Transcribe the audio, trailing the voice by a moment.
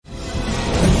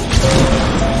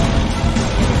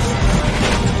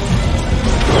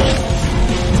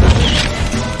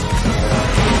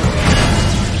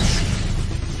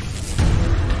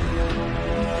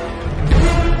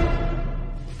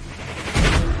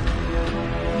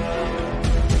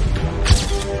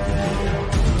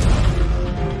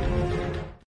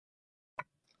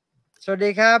สวัสดี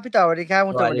ครับพี่ต่อสวัสดีครับ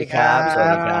คุณตัวสวัสดีครับสวัส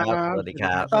ดีครับสวัสดีค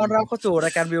รับต้อนรับเข้าสู่ร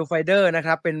ายการ Viewfinder นะค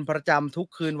รับเป็นประจำทุก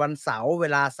คืนวันเสาร์เว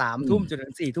ลา 3 ทุ่มจนถึ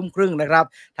ง 4 ทุ่มครึ่งนะครับ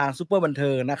ทางซุปเปอร์บันเ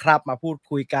ทิงนะครับมาพูด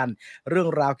คุยกันเรื่อง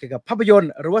ราวเกี่ยวกับภาพยนต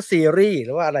ร์หรือว่าซีรีส์ห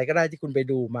รือว่าอะไรก็ได้ที่คุณไป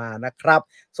ดูมานะครับ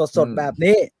สดๆแบบ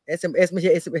นี้ SMS ไม่ใ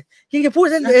ช่ SMS ยังจะพูด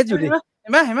SMS อยู่ดิเห็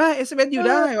นไหม SMS อยู่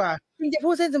ได้ว่ะยังจะ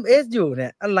พูด SMS อยู่เนี่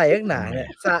ยอะไรนักหนาเนี่ย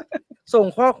ส่ง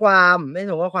ข้อความไม่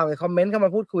ส่งข้อความคอมเมนต์เข้ามา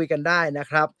พูดคุยกันได้นะ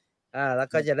ครับแล้ว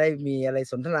ก็จะได้มีอะไร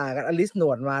สนทนากันอลิสหน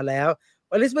วดมาแล้ว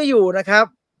อลิสไม่อยู่นะครับ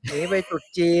หนีไปตรุษ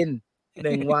จีน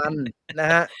1 วันนะ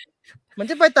ฮะมัน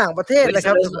จะไปต่างประเทศนะค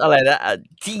รับอะไรนะ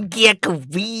จิงเกียก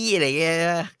วีอะไรเงี้ย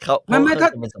เขาไม่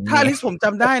ถ้าอลิสผมจ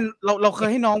ำได้เราเคย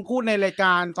ให้น้องพูดในรายก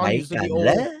ารตอนอยู่สตูดิโอ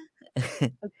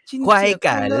ควาย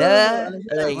กันเลย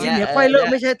อะไรเงี้ยซีเนียควายเลอร์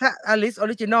ไม่ใช่ถ้าอลิสออ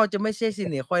ริจินอลจะไม่ใช่ซี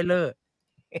เนียควายเลอร์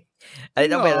อะไร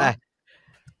ต้องเป็นอะไร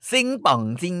ซิงป่อง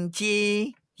ซิงจี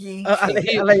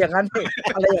อะไรอย่างนั้น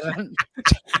อะไรอย่างนั้น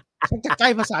ฉันจะใกล้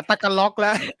ภาษาตะกะล็อกแ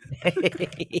ล้ว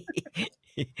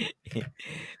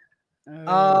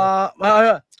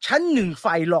ชั้น 1ไฟ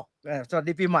หลอกสวัส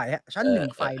ดีปีใหม่ฮะชั้น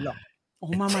 1ไฟหลอกโอ้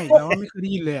มาใหม่แล้วไม่เคยได้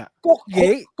ยินเลยอ่ะก๊ก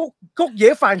เย่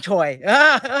ฝานชอย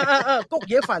ก๊ก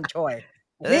เย่ฝานชอย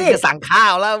นี่สั่งข้า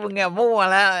วแล้วมึงเนี่ยมั่ว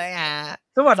แล้ว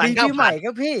สวัสดีปีใหม่ค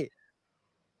รับพี่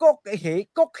ก๊กเ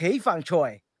หฝานชอ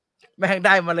ยแม่งไ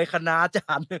ด้มาเลยคณะจ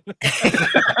านนึง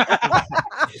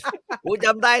กูจ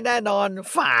ำได้แน่นอน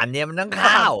ฝานเนี่ยมันต้อง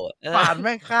ข้าวฝานแ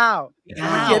ม่งข้าว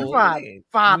มันเขียนฝ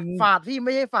าดพี่ไ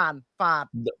ม่ใช่ฝาด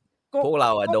พวกเรา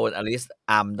โดนอลิส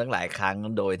อัมตั้งหลายครั้ง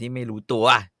โดยที่ไม่รู้ตัว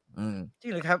จริ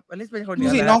งเลยครับอลิสเป็นคนดู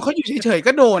สิน้องเขาอยู่เฉยๆ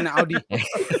ก็โดนเอาดิ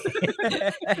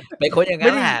เป็นคนอย่าง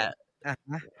นั้นแหละ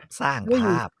สร้างภ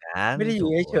าพกันไม่ได้อยู่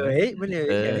เฉยๆไม่ได้อยู่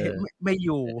เฉยๆไม่อ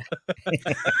ยู่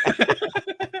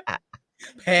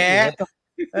แพ้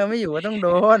ไม่อยู่ก็ต้องโด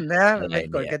นนะเป็น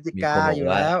กฎกติกาอยู่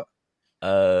แล้ว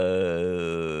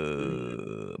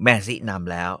แมนซีน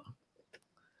ำแล้ว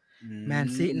แมน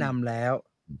ซีนำแล้ว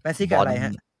แมนซีกับอะไรฮ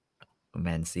ะแม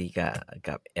นซี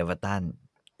กับเอเวอร์ตัน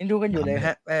ยังดูกันอยู่เลยฮ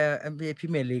ะNBA พรี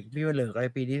เมียร์ลีกอะไร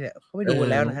ปีนี้เนี่ยเขาไม่ดู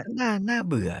แล้วนะฮะน่า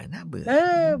เบื่อ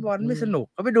บอลไม่สนุก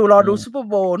เขาไปดูรอดูซุปเปอร์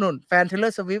โบว์นู่นแฟนเทเลอ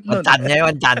ร์สวิฟต์นู่นวันจันทร์ไง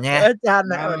วันจันท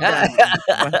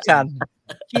ร์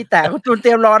ขี้แตกคุณจูนเต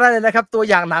รียมรอได้เลยนะครับตัว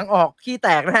อย่างหนังออกขี้แต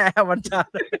กแน่วันจันท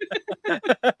ร์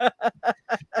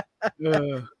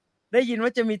ได้ยินว่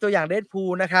าจะมีตัวอย่างเดดพู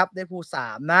ลนะครับเดดพูล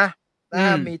3นะ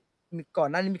มีก่อน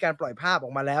หน้านี้มีการปล่อยภาพอ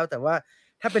อกมาแล้วแต่ว่า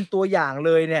ถ้าเป็นตัวอย่าง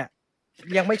เลยเนี่ย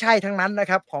ยังไม่ใช่ทั้งนั้นนะ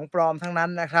ครับของปลอมทั้งนั้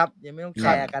นนะครับยังไม่ต้องแช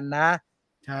ร์กันนะ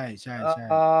ใช่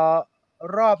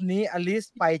รอบนี้อลิส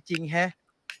ไปจริงแฮะ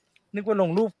นึกว่าล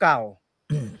งรูปเก่า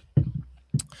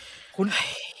คุณ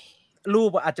รูป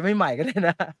อาจจะไม่ใหม่ก็ได้น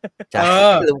ะ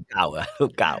รูปเก่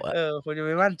าคุณจะไ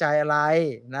ม่มั่นใจอะไร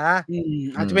นะ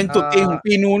อาจจะเป็นจุดตีของ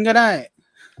ปีนู้นก็ได้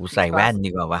กูใส่แว่นดี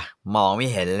กว่าวะมองไม่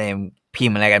เห็นเลยพิ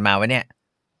มพ์อะไรกันมาวะเนี่ย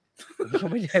ผมก็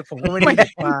ไม่ได้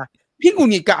มาพี่กู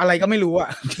หงิดกับอะไรก็ไม่รู้อ่ะ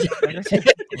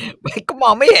ก็ม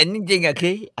องไม่เห็นจริงๆอ่ะ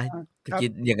คือคิ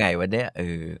ดยังไงวันเนี้ย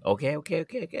โอเค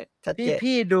ชัดเจน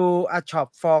พี่ดู A Shop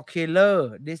for Killer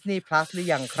Disney Plus หรื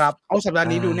อยังครับเอาสัปดาห์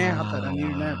นี้ดูแน่ครับสัปดาห์นี้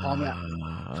แน่พร้อมแล้ว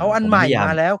เขาอันใหม่ม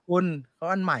าแล้วคุณเขา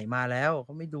อันใหม่มาแล้วเข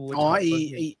าไม่ดู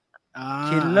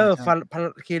Killer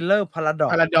Paradox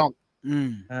Paradox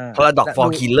Paradox for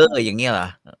Killer อย่างเงี้ยเหรอ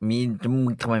มี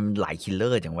ทำไมมันหลาย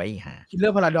Killer จังไว้ฮะ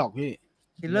Killer Paradox พี่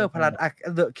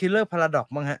Killer Paradox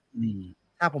มั้งฮะ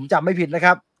ถ้าผมจำไม่ผิดนะค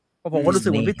รับเพราะผมก็รู้สึ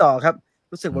กเหมือนพี่ต่อครับ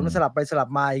รู้สึกเหมือนมันสลับไปสลับ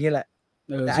มาอย่างนี้แหละ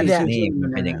แต่อันเนี้ยนี่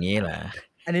เป็นอย่างนี้เหรอ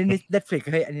อันนี้ Netflix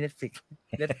เฮ้ยอันนี้ Netflix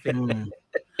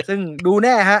ซึ่งดูแ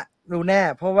น่ฮะดูแน่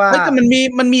เพราะว่าแต่มัน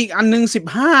มีอีกอันนึง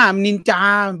15นินจา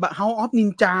House of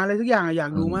Ninja อะไรทุกอย่างอยา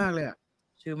กดูมากเลย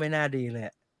ชื่อไม่น่าดีเลย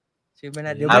ชื่อไม่น่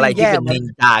าดีอะไรที่เป็นนิน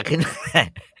จาขึ้น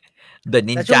The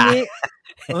Ninja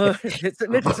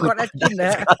นึกถึงสกอตแอตกินน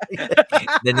ะ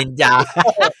The Ninja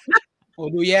โอ้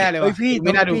ดูแย่เลยว่ะพี่ไ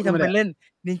ม่น่าดูพี่ทำเป็นเล่น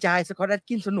นินจาสกอตแอต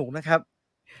กินสนุกนะครับ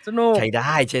สนุกใช้ไ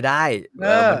ด้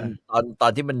ตอ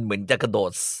นที่มันเหมือนจะกระโด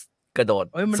ด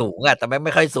สูงอ่ะแต่ไ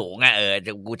ม่ค่อยสูงอ่ะ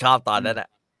กูชอบตอนนั้นอ่ะ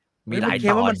มีหลายตอนเค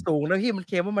มว่ามันสูงนะพี่มันเ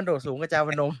คมว่ามันโดดสูงกับจาพ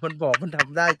นมมันบอกมันท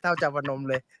ำได้เท่าจาพนม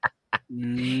เลย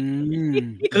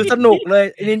คือสนุกเลย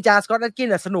นินจาสกอตแอตกิน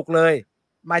สนุกเลย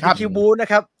หมายถึงคิวบูนะ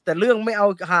ครับแต่เรื่องไม่เอา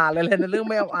หาเลยนะเรื่อง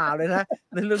ไม่เอาอ่าเลยนะ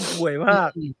เรื่องห่วยมาก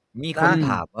มีคน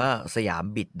ถามว่าสยาม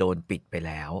บิดโดนปิดไปแ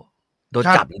ล้วโดน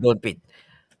จับหรือโดนปิด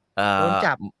โดน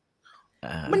จับ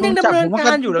มันยังดำเนินก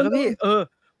ารอยู่เหรอครับพี่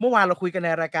เมื่อวานเราคุยกันใน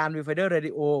รายการ Viewfinder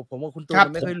Radio ผมกับคุณตูน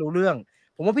ไม่ค่อยรู้เรื่อง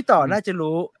ผมว่าพี่ต่อน่าจะ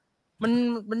รู้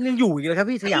มันยังอยู่อีกเลยครับ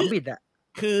พี่สยามบิดอ่ะ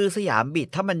คือสยามบิด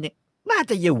ถ้ามันน่า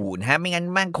จะอยู่นะฮะไม่งั้น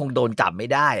มันคงโดนจับไม่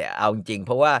ได้เอาจริงเ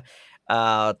พราะว่า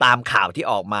ตามข่าวที่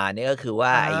ออกมาเนี่ยก็คือว่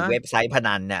าไอ้เว็บไซต์พ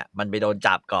นันเนี่ยมันไปโดน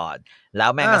จับก่อนแล้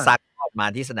วแม่งก็ซักออกมา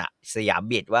ที่สยาม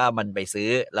บิดว่ามันไปซื้อ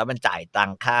แล้วมันจ่ายตั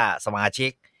งค่าสมาชิ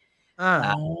ก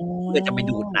เพื่อจะไป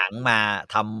ดูดหนังมา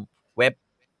ทำเว็บ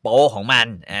โป้ของมัน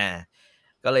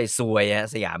ก็เลยซวยฮะ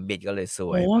สยามบิดก็เลยซ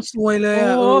วยซวยเลย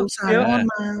สารอ้อน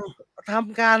มาท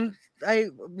ำการไอ้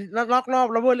ล็อกรอบ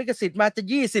ละเมิดลิขสิทธิ์มาจะ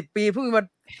20 ปีเพิ่งมา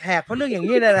แหกเพราะเรื่องอย่าง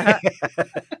นี้เลยนะฮะ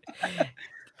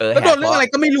ก็โดนเรื่องอะไร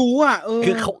ก็ไม่รู้อ่ะ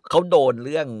คือเขาโดนเ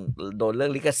รื่อ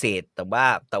งลิขสิทธิ์แต่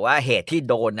ว่าเหตุที่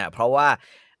โดนเพราะว่า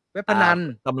เว็บพนัน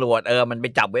ตำรวจมันไป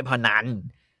จับเว็บพนัน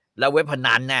แล้วเว็บพ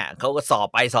นันเนี่ยเขาก็สอบ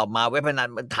ไปสอบมาเว็บพนัน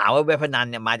ถามว่าเว็บพนัน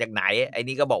เนี่ยมาจากไหนไอ้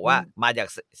นี่ก็บอกว่ามาจาก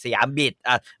สยามบิด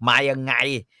มายังไง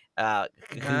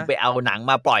คือไปเอาหนัง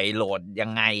มาปล่อยโหลดยั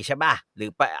งไงใช่ป่ะหรือ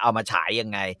ไปเอามาฉายยัง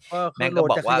ไงแม่งก็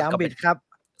บอกว่าสยามบิดครับ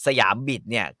สยามบิด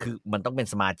เนี่ยคือมันต้องเป็น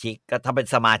สมาชิกก็ถ้าเป็น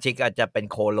สมาชิกก็จะเป็น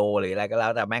โคโลหรืออะไรก็แล้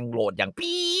วแต่แม่งโหลดอย่าง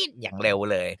ปี๊ดอย่างเร็ว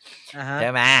เลยใช่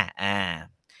ไหม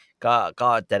ก็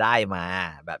จะได้มา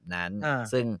แบบนั้น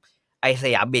ซึ่งไอส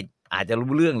ยามบิดอาจจะ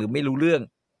รู้เรื่องหรือไม่รู้เรื่อง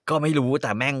ก็ไม่รู้แ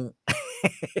ต่แม่ง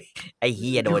ไอเฮี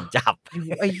ยโดนจับ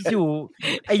ไอ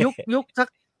ยุคสัก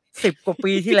10 กว่า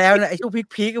ปีที่แล้วเนี่ยไอช่วง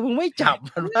พีคก็เพิ่งไม่จับ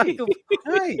มันว่า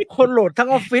คนโหลดทั้ง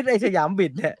ออฟฟิศไอสยามบิ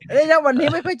ดเนี่ยแล้ววันนี้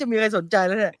ไม่ค่อยจะมีใครสนใจแ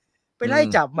ล้วเนี่ยไปไล่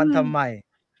จับมันทำไม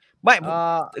ไม่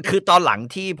คือตอนหลัง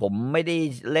ที่ผมไม่ได้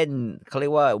เล่นเขาเรี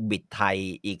ยกว่าบิดไทย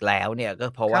อีกแล้วเนี่ยก็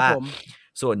เพราะว่า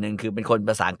ส่วนหนึ่งคือเป็นคน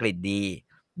ภาษาอังกฤษดี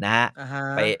นะฮะ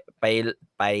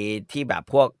ไปที่แบบ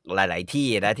พวกหลายๆที่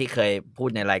นะที่เคยพูด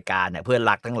ในรายการเนี่ยเพื่อน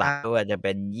รักทั้งหลายไม่ว่าจะเ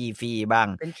ป็นยี่ฟี่บ้าง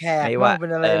เป็นแขกบ้างเป็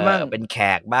นอะไรบ้างเป็นแข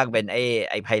กบ้างเป็นไ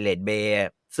อ้ไพเรตเบย์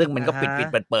ซึ่งมันก็ปิด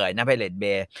เปิดนะไพเรตเบ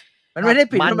ย์มันไม่ได้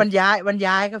ปิดมันย้าย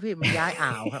ครับพี่มันย้ายอ่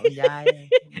าวครับมันย้า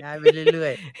ยไปเรื่อ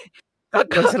ยๆ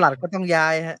ก็สลัดก็ต้องย้า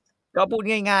ยฮะก็พูด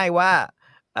ง่ายๆว่า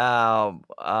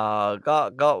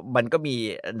ก็มันก็มี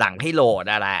หนังให้โหลด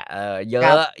แหละเย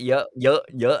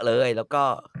อะเลยแล้วก็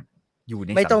อยู่ใน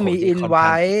ไม่ต้องมีอินไ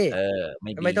ว้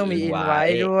ไม่ต้องมีอินไว้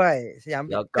ด้วยสยาม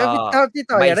บิดก็เท่าที่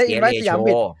ต่ออยากได้อินไว้สยาม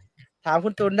บิดถามคุ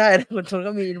ณตูนได้คุณตูน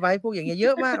ก็มีอินไว้พวกอย่างเงี้ยเย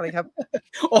อะมากเลยครับ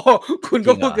โอ้คุณ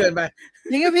ก็พูดเกินไป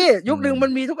จริงครับพี่ยุคนึงมั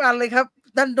นมีทุกอันเลยครับ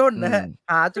ด้านด้นนะฮะ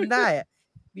หาจนได้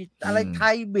บิดอะไรไท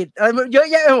ยบิดอะไรเยอะ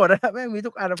แยะไปหมดนะแม่งมี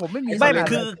ทุกอันผมไม่มีไม่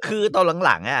คือตอนห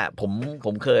ลังๆผ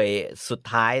มเคยสุด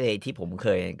ท้ายเลยที่ผมเค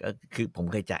ยก็คือผม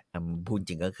เคยจ่ายพูด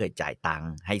จริงก็เคยจ่ายตัง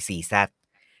ค์ให้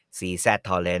CZ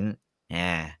Torrent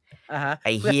ไ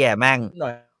อ้เหี้ยแม่ง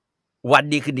วัน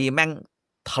ดีคืนดีแม่ง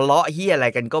ทะเลาะเหี้ยอะไร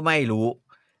กันก็ไม่รู้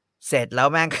เสร็จแล้ว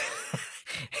แม่ง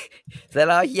เ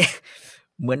หี้ย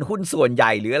เหมือนหุ้นส่วนให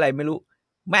ญ่หรืออะไรไม่รู้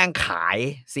แม่งขาย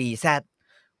CZ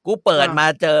กูเปิดมา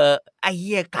เจอไอ้เ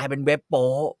หี้ยกลายเป็นเว็บโป๊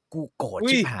กูโกรธ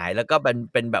ชิบหายแล้วก็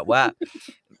เป็นแบบว่า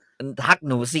ทัก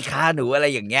หนูสิคะหนูอะไร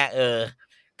อย่างเงี้ย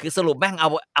คือสรุปแม่งเอ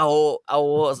า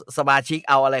สมาชิก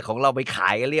เอาอะไรของเราไปขา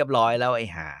ยกันเรียบร้อยแล้วไอ้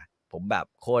ห่าผมแบบ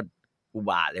โคตรอุ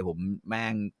บาทเลยผมแม่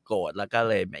งโกรธแล้วก็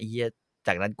เลยไอ้เหี้ยจ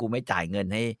ากนั้นกูไม่จ่ายเงิน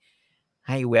ใ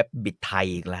ห้เว็บบิดไทย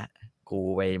อีกแล้วกู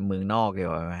ไปเมืองนอกดี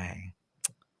กว่าแม่ง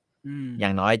อย่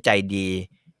างน้อยใจดี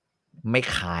ไม่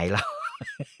ขายแล้ว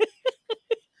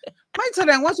ไม่แส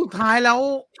ดงว่าสุดท้ายแล้ว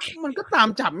มันก็ตาม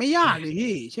จับไม่ยากเลย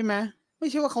พี่ใช่ไหมไม่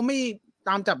ใช่ว่าเขาไม่ต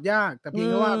ามจับยากแต่เพียง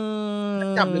แค่ว่า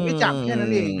จับหรือไม่จับแค่นั้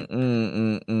นเอง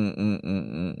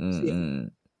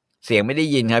เสียงไม่ได้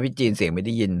ยินครับพี่จีนเสียงไม่ไ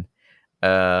ด้ยิน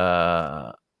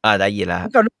ได้ยินแล้ว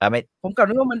ผมกลับ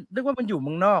นึกว่ามันอยู่เ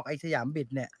มืองนอกไอ้สยามบิด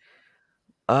เนี่ย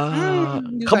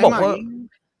เขาบอ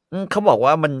ก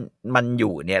ว่ามันอ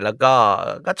ยู่เนี่ยแล้ว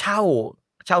ก็เช่า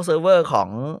เซิร์ฟเวอร์ของ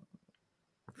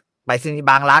ไปรษณีย์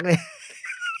บางรักเนี่ย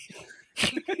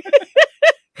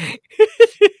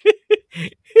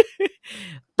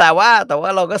แต่ว่า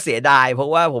เราก็เสียดายเพรา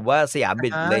ะว่าผมว่าสยามบิ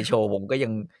ดเลยโชว์ผมก็ยั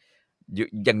ง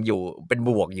อยู่เป็นบ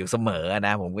วกอยู่เสมอน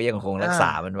ะผมก็ยังคงรักษ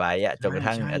ามันไว้จนกระ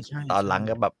ทั่งตอนหลัง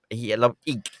ก็แบบเฮียแล้ว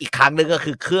อีกครั้งนึงก็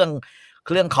คือเครื่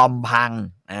องคอมพัง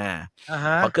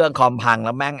พอเครื่องคอมพังแ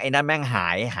ล้วแม่งไอ้นั่นแม่งห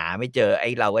าไม่เจอไอ้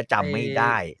เราก็จำไม่ไ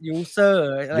ด้ยูเซอร์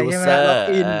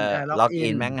ล็อกอิ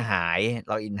นแม่งหาย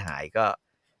ล็อกอินหาย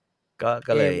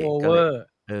ก็เลย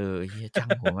เฮียจัง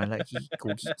ผมมาแล้วกู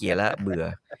ขี้เกียจแล้วเบื่อ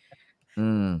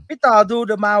พี่ต่อดู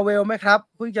The Marvel ไหมครับ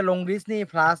เพิ่งจะลง Disney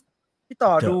Plus พี่ต่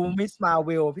อดู Miss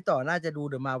Marvel พี่ต่อน่าจะดู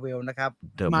The Marvel นะครับ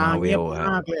The Marvel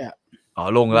มากเลย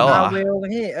ลงแล้วเหรอ Marvel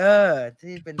ที่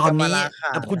ที่เป็นตอนนี้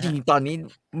พูดจริงตอนนี้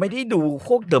ไม่ได้ดูพ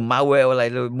วก The Marvel อะไร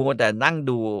เลยมัวแต่นั่ง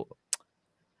ดู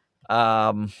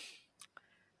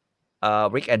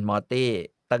Rick and Morty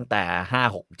ตั้งแต่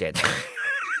5 6 7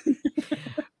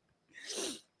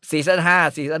ซีซั่น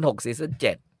5ซีซั่น6ซีซั่น7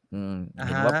เ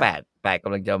ห็นว่า8ก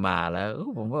ำลังจะมาแล้ว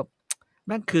ผมว่าแ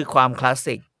ม่งคือความคลาส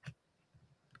สิก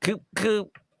คือ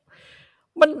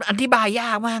มันอธิบายยา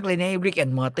กมากเลยใน Rick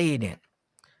and Morty เนี่ย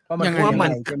ยังไง ว่ามั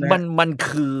น ใช่ไหม มัน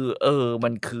คือมั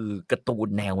นคือการ์ตูน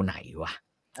แนวไหนวะ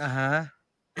ฮะ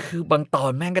คือบางตอ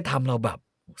นแม่งก็ทำเราแบบ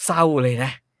เศร้าเลยน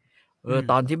ะ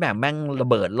ตอนที่แบบแม่งระ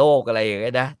เบิดโลกอะไรอย่างเ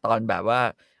งี้ยนะตอนแบบว่า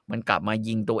มันกลับมา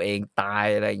ยิงตัวเองตาย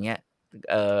อะไรเงี้ย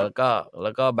ก็แล้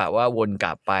วก็แบบว่าวนก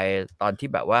ลับไปตอนที่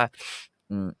แบบว่า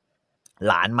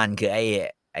หลานมันคือไ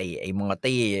อ้มอร์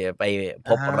ตี้ไปพ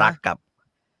บรักกับ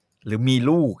หรือมี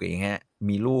ลูกอย่างเงี้ย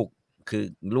มีลูกคือ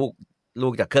ลู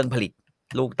กจากเครื่องผลิต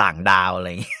ลูกต่างดาวอะไร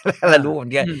อย่างเงี้ยแล้วลูกมั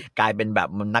นก็กลายเป็นแบบ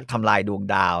มันนักทำลายดวง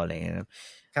ดาวอะไรอย่างเงี้ย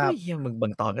ครับเฮียมึงบา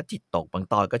งตอนก็จิตตกบาง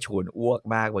ตอนก็ชวนอ้วก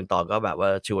มากบางตอนก็แบบว่า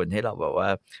ชวนให้เราแบบว่า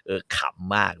ข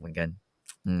ำมากเหมือนกัน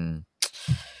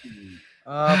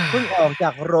เพิ่งออกจ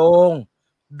ากโรง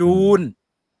ดูน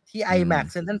ที่ IMAX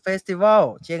Central Festival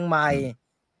เชียงใหม่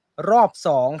รอบ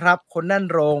2ครับคนแน่น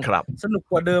โรงสนุก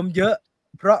กว่าเดิมเยอะ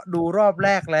เพราะดูรอบแร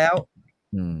กแล้ว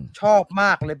ชอบม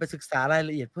ากเลยไปศึกษาราย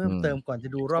ละเอียดเพิ่มเติมก่อนจะ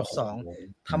ดูรอบ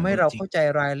2ทำให้เราเข้าใจ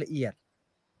รายละเอียด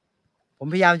ผม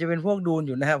พยายามจะเป็นพวกดูนอ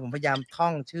ยู่นะครับผมพยายามท่อ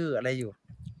งชื่ออะไรอยู่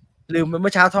ลืมเมื่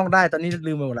อเช้าท่องได้ตอนนี้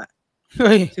ลืมไปหมดละ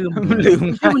ชื่อมันลืม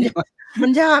มั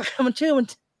นยากมันชื่อ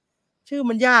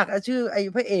มันยากชื่อไอ้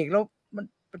พระเอกแล้วมัน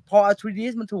พออาทริดิ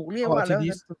สมันถูกเรียกว่าแล้ว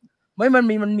ไม่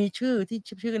มันมีชื่อที่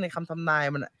ชื่อในคำทำนาย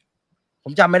มันผ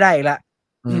มจำไม่ได้อีกละ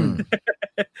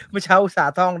เมื่อเช้าอุตส่า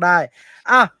ห์ท่องได้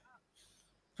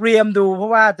เตรียมดูเพรา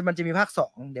ะว่ามันจะมีภาค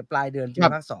2เดี๋ยวปลายเดือนจะ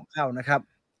มีภาค2เข้านะครับ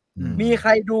มีใคร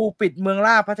ดูปิดเมือง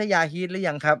ล่าพัทยาฮีทหรือ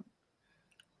ยังครับ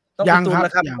ต้องคุณตูนแล้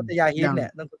วครับพัทยาฮีทเนี่ย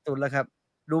ต้องคุณตูนแล้วครับ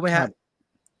ดูไหมครับ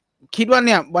คิดว่าเ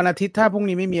นี่ยวันอาทิตย์ถ้าพรุ่ง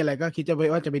นี้ไม่มีอะไรก็คิด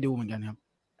ว่าจะไปดูเหมือนกันครับ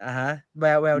แว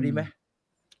วดีไหม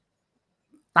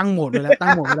ตั้งโหมดไปแล้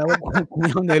วว่ากูไม่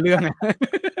เอาเนื้อเรื่อง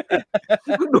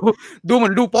ดูเหมื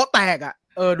อนดูโป๊ะแตก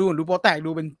ดูเหมือนดูโป๊ะแตกดู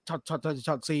เป็น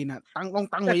ช็อตซีนต้อง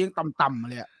ตั้งไว้ยังต่ำๆ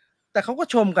เลยแต่เขาก็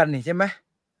ชมกันนี่ใช่ไหม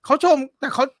เขาชม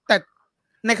แต่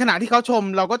ในขณะที่เขาชม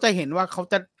เราก็จะเห็นว่าเขา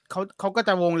ก็จ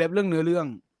ะวงเล็บเรื่องเนื้อเรื่อง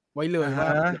ไว้เลยว่า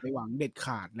อย่าไปหวังเด็ดข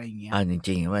าดอะไรอย่างเงี้ยจ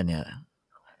ริงๆว่าเนี่ย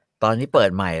ตอนนี้เปิด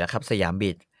ใหม่แล้วครับสยาม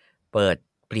บิดเ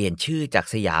ปลี่ยนชื่อจาก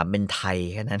สยามเป็นไทย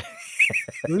แค่นั้น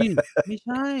ไม่ใ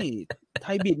ช่ไท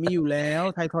ยบิดมีอยู่แล้ว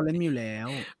ไทยทอร์เรนต์มีอยู่แล้ว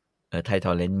ไทยท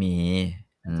อร์เรนต์มี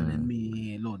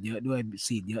โหลดเยอะด้วย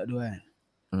ซีดเยอะด้วย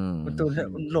มันตัว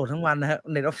โหลดทั้งวันนะฮะ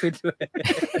ในออฟฟิศด้วย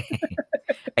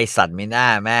ไอสัตว์ไม่น่า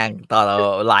แม่งตอนเรา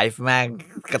ไลฟ์แม่ง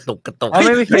กระตุกไม่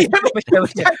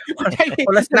ใช่ค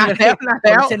นละนานแล้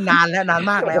วเส้นนานแล้วนาน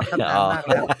มากแล้วครับนานมากแ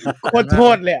ล้วโท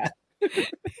ษเลย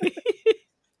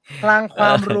คลังคว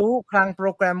ามรู้คลังโปร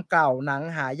แกรมเก่าหนัง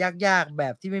หายากๆแบ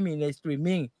บที่ไม่มีในสตรีม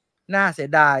มิ่งน่าเสีย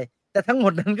ดายแต่ทั้งหม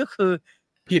ดนั้นก็คือ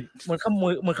ผิดเหมือนข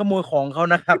โมยของเขา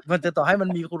นะครับมันจะต่อให้มัน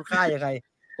มีคุณค่ายังไง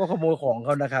ก็ขโมยของเข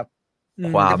านะครับ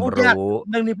ความรู้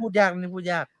เรื่องนี้พูดยาก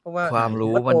เพราะว่าความ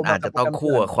รู้มันอาจจะต้อง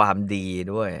คู่กับความดี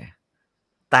ด้วย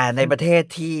แต่ในประเทศ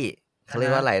ที่เขาเรีย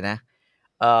กว่าอะไรนะ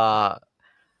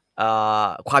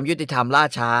ความยุติธรรมล่า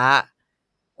ช้า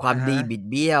ความดีบิด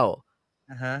เบี้ยว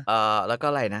แล้วก็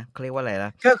อะไรนะเขาเรียกว่าอะไรน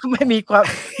ะก็ไม่มีความ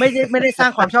ไม่ได้สร้า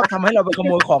งความชอบทำให้เราไปขโ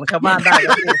มยของชาวบ้านได้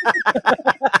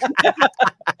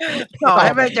ต่อใ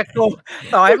ห้ไม่จะ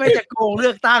โกงเลื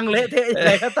อกตั้งเละเทะอะไ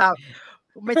รก็ตาม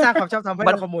ไม่สร้างความชอบทำให้เ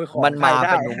ราขโมยของมันมา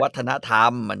เป็นวัฒนธรร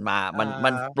มมั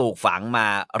นปลูกฝังมา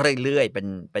เรื่อยๆเ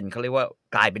ป็นเขาเรียกว่า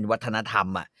กลายเป็นวัฒนธรรม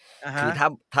คือ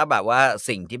ถ้าแบบว่า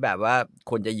สิ่งที่แบบว่า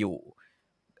ควรจะอยู่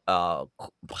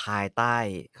ภายใต้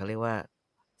เขาเรียกว่า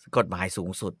กฎหมายสูง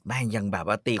สุดแม่งยังแบบ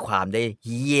ว่าตีความได้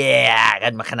แย่กั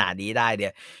นมาขนาดนี้ได้เนี่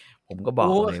ยผมก็บอก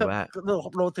เลยว่า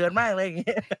โลเถื่อนมากเลยอย่างเ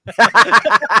งี้ย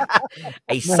ไ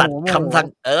อสัตว์คำสั่ง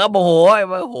โมโห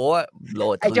โล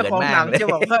เถื่อนมากเลยจะ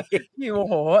บอกว่าพี่โม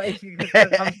โหไอ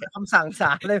คำสั่งศ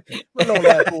าลเลยว่าโลเล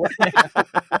ยกู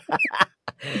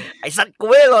ไอสัตว์กู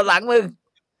ไม่ได้โหลดหลังมึง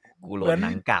กูโหลดห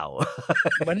นังเก่า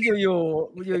เหมือนอ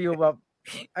ยู่แบบ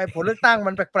ไอ้ผลเลือกตั้ง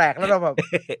มันแปลกๆแล้วเราแบบ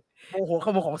โอ้โหข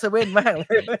โมยของเซเว่นมากเล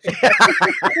ย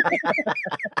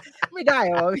ไม่ได้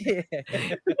หรอพี่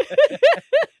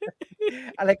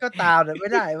อะไรก็ตามเนี่ยไม่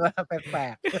ได้ว่าแปล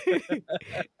ก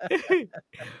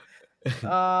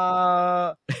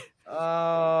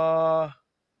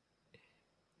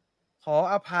ขอ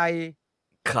อภัย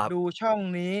ดูช่อง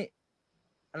นี้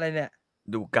อะไรเนี่ย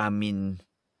ดูการมิน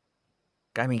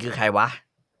คือใครวะ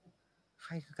ใค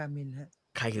รคือการมินฮะ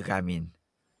ใครคือการมิน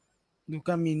ดูก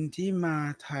ารมินที่มา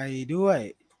ไทยด้วย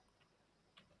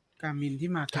การมินที่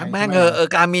มาไทยแม่ง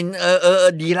การมิน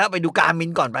ดีแล้วไปดูการมิ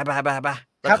นก่อนไปครับ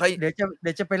เดี๋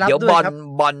ยวจะไปรับด้วยครับเดี๋ย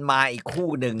วบอลมาอีกคู่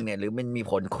หนึ่งเนี่ยหรือมันมี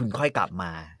ผลคุณค่อยกลับม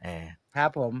าครับ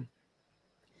ผม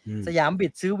สยามบิ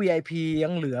ดซื้อ VIP ยั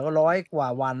งเหลือ100 กว่า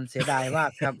วันเสียดายมาก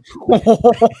ครับ โอ้โห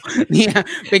เนี่ย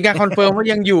เป็นการคอนเฟิร์มว่า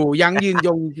ยังอยู่ยังยืนย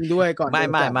งด้วยก่อน ไม่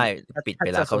ปิดไป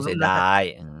แล้วเขาเสียดาย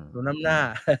สมน้ำหน้า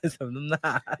สมน้ำหน้า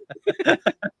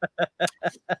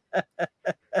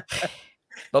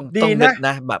ต้องนึกน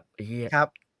ะแบบครับ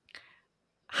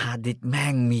ฮาร์ดดิสก์แม่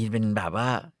งมีเป็นแบบว่า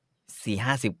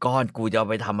 4-50 ก้อนกูจะเอา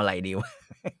ไปทำอะไรดีวะ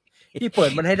พี่เปิด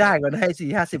มันให้ได้ก่อนให้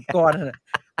 4-50 ก้อนนะ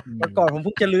เมื่อก่อนผมเ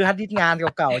พิ่งจะรื้อฮาร์ดดิสก์งาน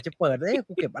เก่าๆจะเปิด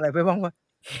กูเก็บอะไรไปบ้างวะ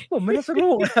ผมไม่ได้สัก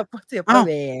ลูกนะเสียบไป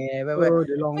แหวเ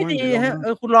ดี๋ยวลองไม่ดีฮะ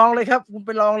คุณลองเลยครับคุณไป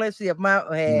ลองเลยเสียบมา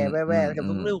แหวกับ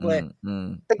ทุกลูกเลย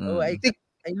ติ๊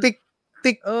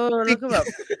กแล้วก็แบบ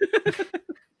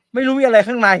ไม่รู้มีอะไร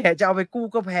ข้างในจะเอาไปกู้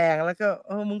ก็แพงแล้วก็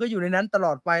มึงก็อยู่ในนั้นตล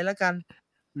อดไปแล้วกัน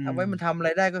เอาไว้มันทำอะไร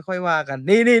ได้ก็ค่อยว่ากัน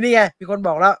นี่ไงมีคนบ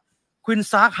อกแล้วควิน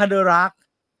ซาร์กฮันเดอรัก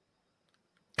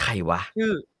ใครวะ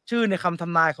ชื่อในคำท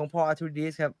ำนายของพอลอาร์ทูดิ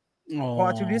สครับพอลอ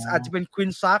าร์ทูดิสอาจจะเป็นควิ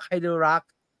นซาร์กฮันเดอรัก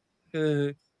คือ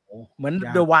เหมือน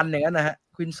เดอะวันอย่างนั้นนะฮะ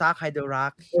ควินซาร์กฮันเดอรั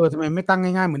กทำไมไม่ตั้ง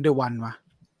ง่ายๆเหมือนเดอะวันวะ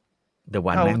เดอะ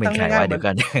วันแม่งเป็นใครวะเดี๋ยว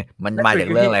กันมันมาจาก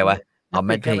เรื่องอะไรวะไ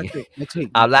ม่ใช่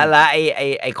แล้ว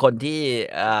ไอคนที่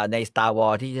ใน Star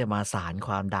Wars ที่จะมาสานค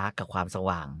วามดาร์กกับความส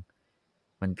ว่าง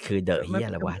มันคือเดอะเฮียอ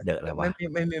ะไรวะเดอะอะไรวะ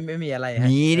ไม่มีอะไรฮะ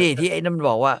มีดิที่ไอ้นั่น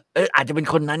บอกว่าอาจจะเป็น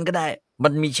คนนั้นก็ได้มั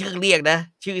นมีชื่อเรียกนะ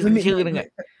ชื่อนึงอ่ะ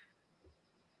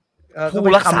ผู้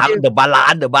รักษาเดอะบาลา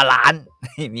น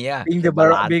เนี่ย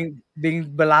being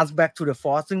balance back to the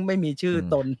force ซึ่งไม่มีชื่อ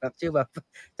ตนแบบชื่อแบบ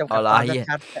จำกัดความ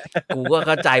ชัดกูก็เ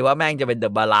ข้าใจว่าแม่งจะเป็นเด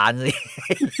อะบาลานสิ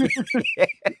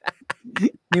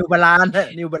นิวบาลาน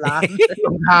ร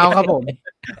องเท้าครับผม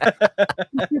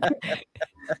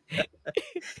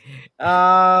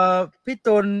พี่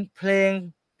ตุลเพลง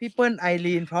พี่เปิ้ลไอ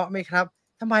รีนเพราะไหมครับ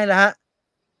ทำไมล่ะฮะ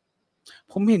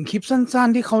ผมเห็นคลิปสั้น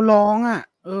ๆที่เขาร้อง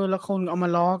แล้วคนเอามา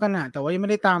ล้อกันแต่ว่ายังไ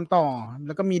ม่ได้ตามต่อแ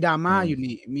ล้วก็มีดราม่าอยู่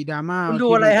นี่มีดราม่าคุณดู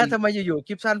อะไรฮะทำไมอยู่ๆค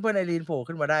ลิปสั้นเปิ้ลไอรีนโผล่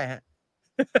ขึ้นมาได้ฮะ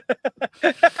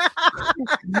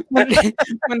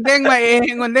มันเด้งมาเอง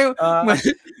มันเด้งเห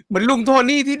มือนลุงโท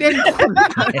นี่ที่เด้งคน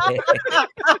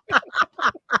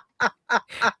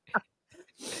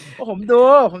ผม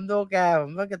ดูแกผ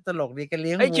มว่าแกตลกดีแกเ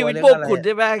ลี้ยงวัวชีวิตพวกคุณใ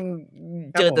ช่ไหม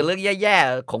เจอแต่เรื่องแย่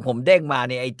ๆของผมเด้งมา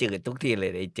เนี่ยไอ้จืดทุกทีเล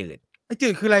ยไอ้จืด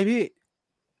คืออะไรพี่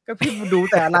ก็พี่ดู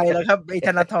แต่อะไรแล้วครับไอ้ธ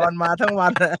นาธรมาทั้งวั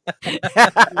น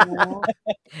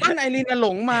บ้านไอรีนหล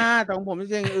งมาแต่ของผมไม่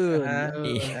ใช่อย่างอื่น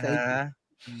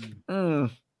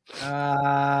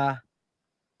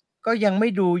ก็ยังไม่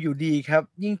ดูอยู่ดีครับ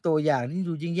ยิ่งตัวอย่างยิ่ง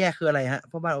ดูยิ่งแย่คืออะไรฮะเ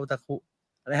พราะบ้านโอตาคุ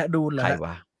อะไรฮะดูเหรอ ใครว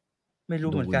ะไม่รู้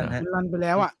เหมือนกันฮะรันไปแ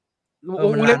ล้ว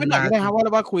เล็กไปหน่อยได้ครับ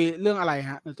ว่าคุยเรื่องอะไร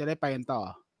ฮะเราจะได้ไปกันต่อ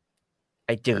ไ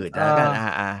อ้จืดแล้วกัน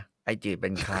ไอ้จืดเป็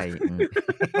นใคร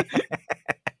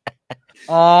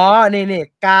นี่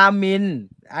กามิน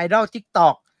ไอดอล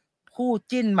TikTok คู่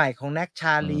จิ้นใหม่ของแน็กช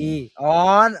าลี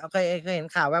เคยเห็น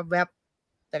ข่าวแวบ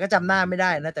ๆแต่ก็จำหน้าไม่ได้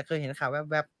นะแต่เคยเห็นข่าวแ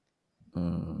วบๆ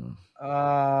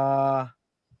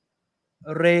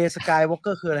เรสกายวอล์กเก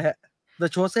อร์คืออะไรฮะ The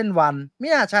Chosen One ไม่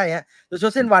น่าใช่ฮะ The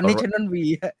Chosen One นี่ Channel V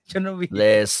เร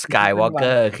สกายวอล์กเก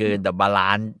อร์คือ The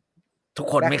Balance ทุก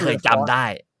คนไม่เคยจำได้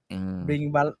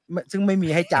ซึ่งไม่มี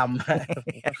ให้จำ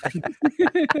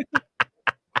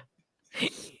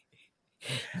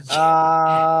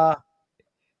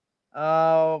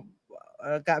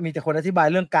มีแต่คนอธิบาย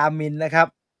เรื่องกามินนะครับ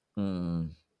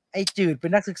ไอ้จืดเป็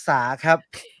นนักศึกษาครับ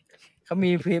เขามี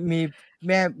แ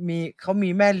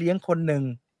ม่เลี้ยงคนหนึ่ง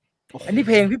อันนี้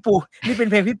เพลงพี่ปูนี่เป็น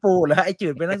เพลงพี่ปูเหรอไอ้จื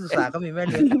ดเป็นนักศึกษาก็มีแม่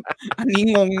เลี้ยงอันนี้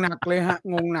งงหนักเลยฮะ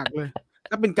งงหนักเลย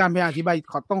ถ้าเป็นการพยายามอธิบาย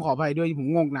ต้องขออภัยด้วยผม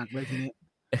งงหนักเลยทีนี้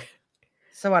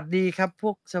สวัสดีครับ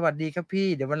สวัสดีครับพี่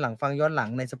เดี๋ยววันหลังฟังย้อนหลัง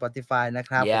ใน Spotify นะ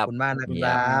ครับขอบคุณมากนะค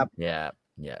รับ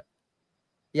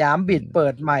ยามบิดเปิ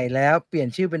ดใหม่แล้วเปลี่ยน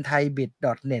ชื่อเป็นไทยบิด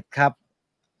 .net ครับ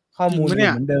ข้อมูลเ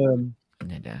หมือนเดิม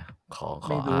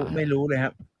ไม่รู้เลยค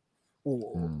รับโอ้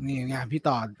นี่ไงพี่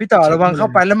ต่อระวังเข้า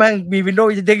ไปแล้วแม่งมี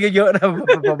Windows เด้งเยอะๆนะ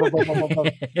เดี๋ย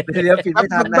วปิดไม่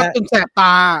ทันนะจนแสบต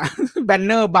าแบนเ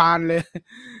นอร์บานเลย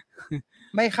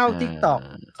ไม่เข้า TikTok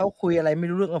เขาคุยอะไรไม่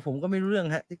รู้เรื่องผมก็ไม่รู้เรื่อง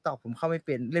ฮะ TikTok ผมเข้าไม่เ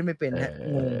ป็นเล่นไม่เป็นฮะ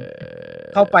งง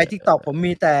เข้าไป TikTok ผม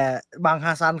มีแต่บางฮ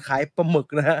าซันขายปลาหมึก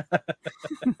นะฮะ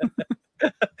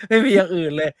ไม่มีอย่างอื่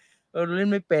นเลยเล่น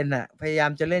ไม่เป็นพยายา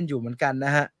มจะเล่นอยู่เหมือนกันน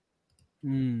ะฮะ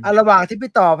ระหว่างที่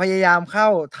พี่ต่อพยายามเข้า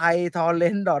ไทย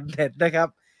torrent.net นะครับ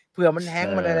เผื่อมันแฮง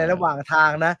ก์มันในระหว่างทา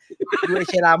งนะดูเ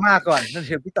ชรามาก่อนนั่นเ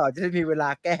ดี๋ยวพี่ต่อจะได้มีเวลา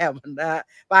แก้มันนะฮะ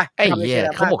ไป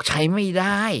เขาบอกใช้ไม่ไ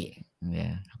ด้เนี่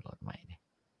ยโหลดใหม่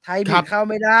ไทยบิดเข้า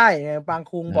ไม่ได้บาง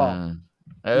คุงบอก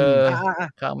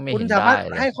คุณสามารถ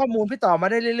ให้ข้อมูลพี่ต่อมา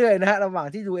ได้เรื่อยๆนะฮะระหว่าง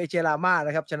ที่ดูเอเชรามาน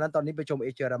ะครับฉะนั้นตอนนี้ไปชมเอ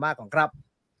เชรามาก่อนครับ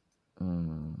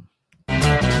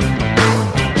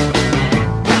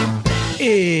เ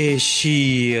อเชี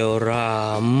ยรา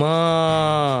มา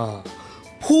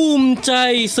ภูมิใจ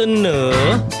เสนอ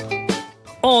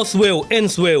Oswell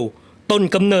Enswell ต้น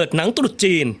กำเนิดหนังตรุษ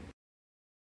จีน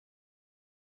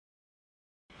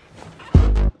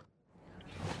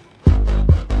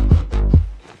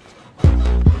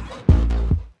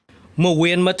เมื่อเ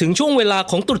วียนมาถึงช่วงเวลา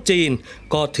ของตรุษจีน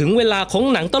ก็ถึงเวลาของ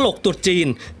หนังตลกตรุษจีน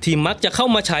ที่มักจะเข้า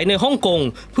มาฉายในฮ่องกง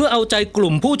เพื่อเอาใจก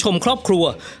ลุ่มผู้ชมครอบครัว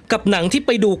กับหนังที่ไป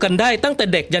ดูกันได้ตั้งแต่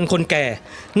เด็กยันคนแก่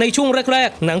ในช่วงแรก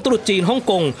ๆหนังตรุษจีนฮ่อง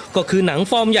กงก็คือหนัง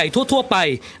ฟอร์มใหญ่ทั่วๆไป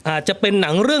อาจจะเป็นหนั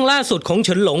งเรื่องล่าสุดของเ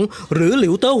ฉินหลงหรือหลิ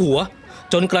วเต้อหัว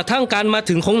จนกระทั่งการมา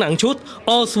ถึงของหนังชุด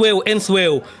Oswell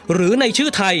Enswell หรือในชื่อ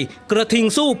ไทยกระทิง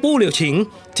สู้ปู้เหลียวฉิง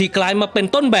ที่กลายมาเป็น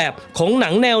ต้นแบบของหนั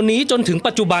งแนวนี้จนถึง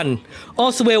ปัจจุบัน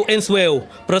Oswell Enswell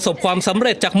ประสบความสำเ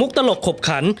ร็จจากมุกตลกขบ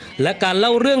ขันและการเล่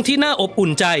าเรื่องที่น่าอบอุ่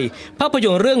นใจภาพย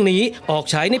นตร์เรื่องนี้ออก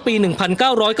ฉายในปี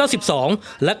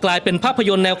 1992 และกลายเป็นภาพย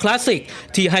นตร์แนวคลาสสิก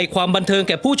ที่ให้ความบันเทิงแ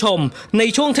ก่ผู้ชมใน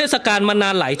ช่วงเทศกาลมานา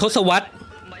นหลายทศวรรษ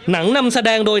หนังนำแสด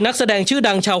งโดยนักแสดงชื่อ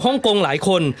ดังชาวฮ่องกงหลายค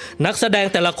นนักแสดง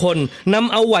แต่ละคนน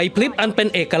ำเอาไหวพริบอันเป็น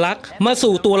เอกลักษณ์มา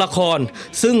สู่ตัวละคร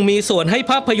ซึ่งมีส่วนให้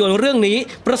ภาพยนตร์เรื่องนี้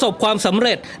ประสบความสำเ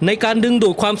ร็จในการดึงดู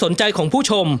ดความสนใจของผู้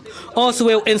ชม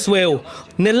Oswell Enswell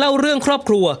เน้นเล่าเรื่องครอบค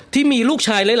รัวที่มีลูกช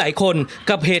ายหลายๆคน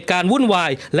กับเหตุการณ์วุ่นวา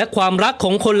ยและความรักข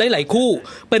องคนหลายๆคู่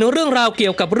เป็นเรื่องราวเกี่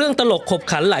ยวกับเรื่องตลกขบ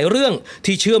ขันหลายเรื่อง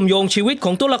ที่เชื่อมโยงชีวิตข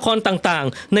องตัวละครต่าง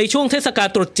ๆในช่วงเทศกาล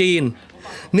ตรุษจีน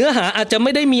เนื้อหาอาจจะไ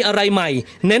ม่ได้มีอะไรใหม่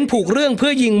เน้นผูกเรื่องเพื่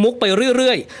อยิงมุกไปเ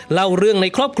รื่อยๆเล่าเรื่องใน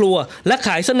ครอบครัวและข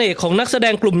ายเสน่ห์ของนักแสด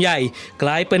งกลุ่มใหญ่กล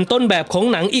ายเป็นต้นแบบของ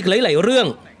หนังอีกหลายๆเรื่อง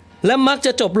และมักจ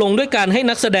ะจบลงด้วยการให้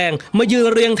นักแสดงมายืน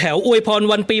เรียงแถวอวยพร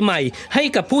วันปีใหม่ให้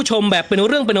กับผู้ชมแบบเป็นเ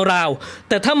รื่องเป็นราว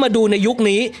แต่ถ้ามาดูในยุค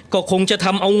นี้ก็คงจะท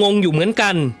ำเอางงอยู่เหมือนกั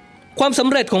นความสำ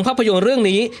เร็จของภาพยนตร์เรื่อง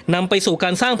นี้นำไปสู่กา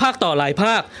รสร้างภาคต่อหลายภ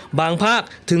าคบางภาค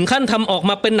ถึงขั้นทำออก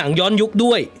มาเป็นหนังย้อนยุค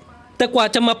ด้วยแต่กว่า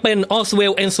จะมาเป็น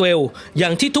Oswell Enswell อย่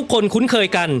างที่ทุกคนคุ้นเคย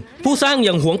กันผู้สร้างอ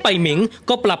ย่างหวงไปหมิง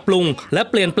ก็ปรับปรุงและ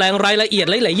เปลี่ยนแปลงรายละเอียด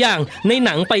หลายๆอย่างในห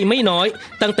นังไปไม่น้อย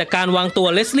ตั้งแต่การวางตัว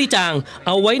เลสลี่จางเ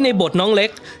อาไว้ในบทน้องเล็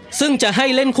กซึ่งจะให้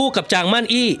เล่นคู่กับจางมั่น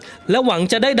อี้และหวัง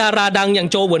จะได้ดาราดังอย่าง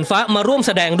โจเหวินฟ้ามาร่วมแ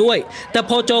สดงด้วยแต่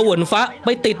พอโจเหวินฟ้าไป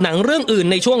ติดหนังเรื่องอื่น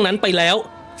ในช่วงนั้นไปแล้ว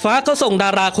ฟ้าก็ส่งดา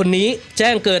ราคนนี้แจ้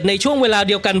งเกิดในช่วงเวลาเ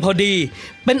ดียวกันพอดี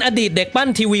เป็นอดีตเด็กปั้น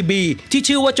ทีวีบีที่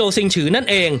ชื่อว่าโจซิงฉือนั่น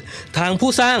เองทาง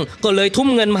ผู้สร้างก็เลยทุ่ม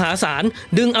เงินมหาศาล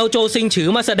ดึงเอาโจซิงฉือ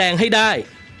มาแสดงให้ได้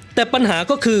แต่ปัญหา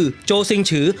ก็คือโจซิง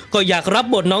ฉือก็อยากรับ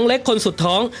บทน้องเล็กคนสุด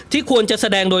ท้องที่ควรจะแส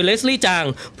ดงโดยเลสลี่จาง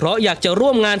เพราะอยากจะร่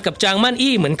วมงานกับจางมั่น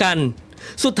อี้เหมือนกัน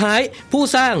สุดท้ายผู้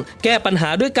สร้างแก้ปัญหา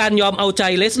ด้วยการยอมเอาใจ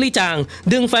เลสลี่จาง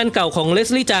ดึงแฟนเก่าของเลส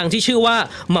ลี่จางที่ชื่อว่า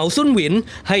เหมาซุ่นหวิน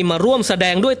ให้มาร่วมแสด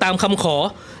งด้วยตามคำขอ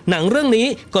หนังเรื่องนี้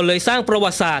ก็เลยสร้างประวั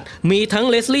ติศาสตร์มีทั้ง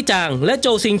เลสลี่จางและโจ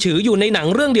ซิงฉืออยู่ในหนัง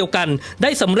เรื่องเดียวกันไ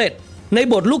ด้สำเร็จใน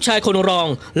บทลูกชายคนรอง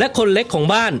และคนเล็กของ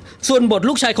บ้านส่วนบท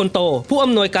ลูกชายคนโตผู้อ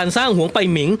ำนวยการสร้างหวงไป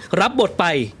หมิงรับบทไป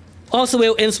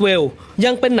Oswell Enswell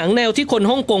ยังเป็นหนังแนวที่คน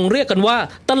ฮ่องกงเรียกกันว่า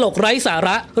ตลกไร้สาร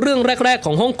ะเรื่องแรกๆข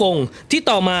องฮ่องกงที่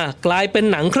ต่อมากลายเป็น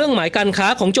หนังเครื่องหมายการค้า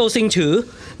ของโจซิงฉือ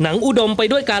หนังอุดมไป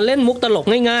ด้วยการเล่นมุกตลก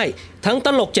ง่ายๆทั้งต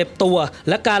ลกเจ็บตัว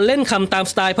และการเล่นคำตาม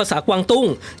สไตล์ภาษากวางตุ้ง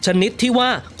ชนิดที่ว่า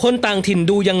คนต่างถิ่น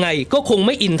ดูยังไงก็คงไ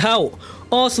ม่อินเท่า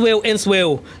Oswell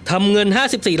Enswell ทำเงิน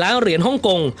54 ล้านเหรียญฮ่องก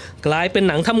งกลายเป็น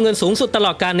หนังทำเงินสูงสุดตล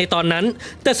อดกาลในตอนนั้น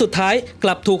แต่สุดท้ายก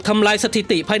ลับถูกทำลายสถิ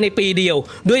ติภายในปีเดียว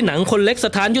ด้วยหนังคนเล็กส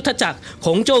ถานยุทธจักรข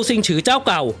องโจซิงฉือเจ้า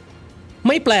เก่าไ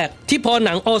ม่แปลกที่พอห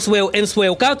นัง Oswell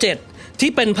Enswell 97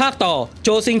ที่เป็นภาคต่อโจ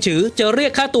ซิงฉือจะเรีย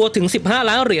กค่าตัวถึง15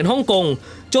 ล้านเหรียญฮ่องกง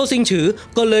โจซิงฉือ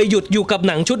ก็เลยหยุดอยู่กับ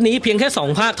หนังชุดนี้เพียงแค่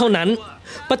2 ภาคเท่านั้น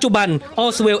ปัจจุบัน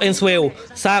Oswell Enswell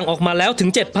สร้างออกมาแล้วถึง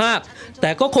7 ภาคแ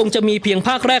ต่ก็คงจะมีเพียงภ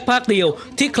าคแรกภาคเดียว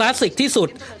ที่คลาสสิกที่สุด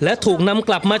และถูกนำก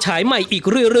ลับมาฉายใหม่อีก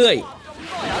เรื่อยๆ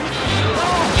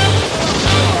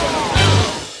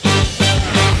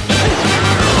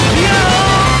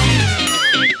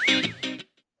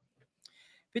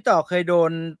พี่ต่อเคยโด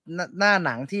นหน้าห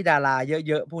นังที่ดารา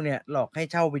เยอะๆพวกเนี้ยหลอกให้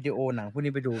เช่าวิดีโอหนังพวก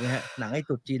นี้ไปดูไหมฮะหนังไอ้ต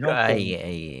รุษจีนฮ่องกงไ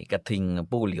อ้กระทิง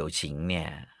ปู้เหลียวฉิงเนี่ย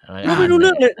ดูไม่รู้เ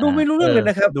รื่องเลย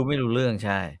นะครับดูไม่รู้เรื่องใ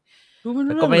ช่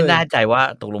ก็ไม่แน่ใจว่า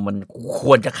ตกลงมันค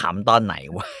วรจะขำตอนไหน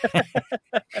วะ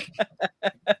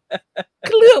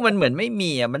เรื่องมันเหมือนไม่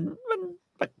มีอ่ะมัน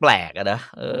แปลกๆอะนะ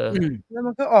แล้ว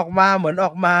มันก็ออกมาเหมือนอ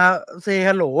อกมาเซ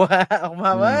ฮัลโหลออกมา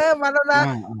ว่ามาแล้วนะ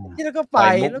ที่แล้วก็ไป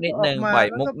มุกนิดนึงปล่อย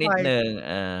มุกนิดนึง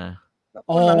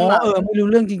ไม่รู้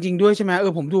เรื่องจริงๆด้วยใช่ไหม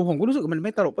ผมก็รู้สึกมันไ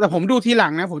ม่ตลกแต่ผมดูทีหลั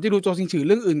งนะผมจะดูโจซิงฉือเ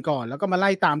รื่องอื่นก่อนแล้วก็มาไล่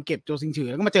ตามเก็บโจซิงฉือ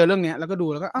แล้วก็มาเจอเรื่องนี้แล้วก็ดู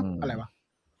แล้วก็อะไรวะ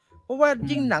เพราะว่า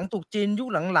ยิ่งหนังตรุษจีนยุค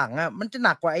หลังๆอ่ะมันจะห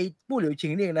นักกว่าไอ้ปู้เหลียวฉิ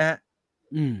งนี่เองนะฮะ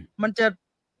มันจะ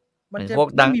พวก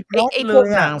ดังไอ้พวก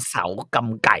นางเสาก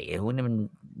ำไก่พวกนี้มัน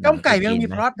กำไก่ยังมี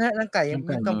พล็อตนะกำไก่ยัง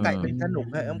กำไก่เป็นสนุก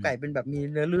ฮะกำไก่เป็นแบบมี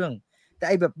เนื้อเรื่องแต่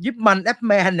ไอแบบยิบมันแอปแ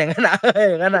มนอย่างนั้นนะ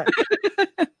อย่างนั้นน่ะ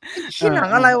ขี้หนัง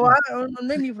อะไรวะมัน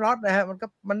ไม่มีพล็อตนะฮะ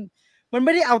มันไ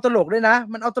ม่ได้เอาตลกด้วยนะ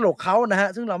มันเอาตลกเขานะฮะ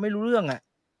ซึ่งเราไม่รู้เรื่องอ่ะ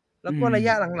แล้วก็ระย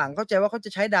ะหลังๆเข้าใจว่าเขาจะ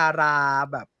ใช้ดารา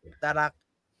แบบดารา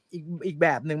อีกแบ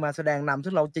บหนึ่งมาแสดงนำ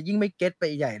ซึ่งเราจะยิ่งไม่เก็ตไป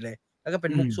ใหญ่เลยแล้วก็เป็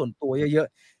นมุกส่วนตัวเยอะ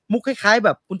ๆมุกคล้ายๆแบ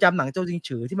บคุณจำหนังโจซิง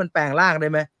ฉือที่มันแปลงร่างได้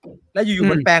ไหมแล้วอยู่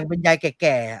ๆมันแปลงเป็นยายแ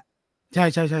ก่ๆใช่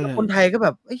ใช่ใช่คนไทยก็แบ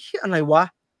บไอ้เหี้ยอะไรวะ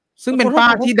ซึ่งเป็นป้า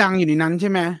ที่ดังอยู่ในนั้นใช่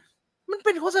ไหมมันเ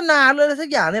ป็นโฆษณาเลยสัก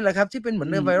อย่างนี่แหละครับที่เป็นเหมือน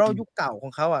ในไวรัลยุคเก่าขอ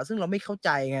งเขาอ่ะซึ่งเราไม่เข้าใจ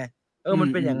ไงมัน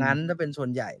เป็นอย่างนั้นถ้าเป็นส่วน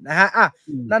ใหญ่นะฮะ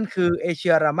นั่นคือเอเชี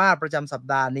ยรามาประจำสัป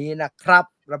ดาห์นี้นะครับ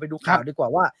เราไปดูข่าวดีกว่า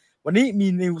ว่าวันนี้มี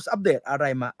นิวส์อัปเดตอะไร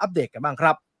มาอัปเดตกันบ้างค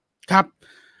รับครับ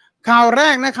ข่าวแร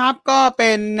กนะครับก็เ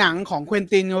ป็นหนังของเควิน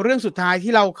ตินเรื่องสุดท้าย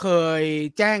ที่เราเคย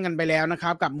แจ้งกันไปแล้วนะค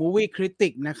รับกับ Movie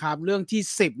Critic นะครับเรื่องที่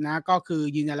10นะก็คือ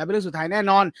ยืนยันแล้วเป็นเรื่องสุดท้ายแน่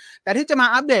นอนแต่ที่จะมา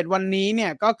อัปเดตวันนี้เนี่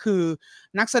ยก็คือ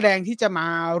นักแสดงที่จะมา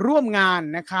ร่วมงาน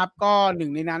นะครับก็หนึ่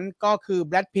งในนั้นก็คือแ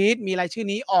บรดพิตต์มีรายชื่อ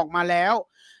นี้ออกมาแล้ว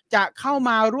จะเข้าม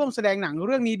าร่วมแสดงหนังเ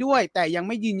รื่องนี้ด้วยแต่ยังไ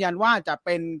ม่ยืนยันว่าจะเ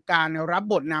ป็นการรับ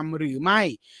บทนำหรือไม่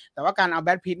แต่ว่าการเอาแบ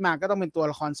รดพิตต์มาก็ต้องเป็นตัว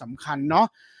ละครสำคัญเนาะ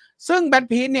ซึ่งแบรด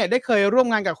พิตต์เนี่ยได้เคยร่วม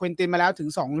งานกับเควินตินมาแล้วถึง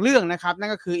2เรื่องนะครับนั่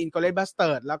นก็คือ Inglourious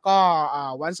Basterds แล้วก็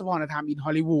Once Upon a Time in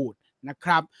Hollywood นะค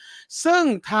รับซึ่ง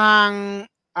ทาง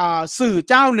สื่อ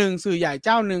เจ้าหนึ่งสื่อใหญ่เ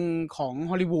จ้าหนึ่งของ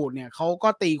ฮอลลีวูดเนี่ยเขาก็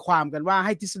ตีความกันว่าใ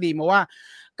ห้ทฤษฎีมาว่า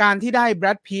การที่ได้แบร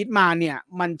ดพิตต์มาเนี่ย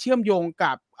มันเชื่อมโยง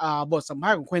กับบทสัมภา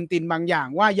ษณ์ของเควินตินบางอย่าง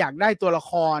ว่าอยากได้ตัวละ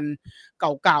คร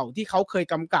เก่าๆที่เขาเคย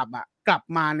กำกับกลับ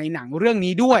มาในหนังเรื่อง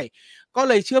นี้ด้วยก็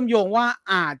เลยเชื่อมโยงว่า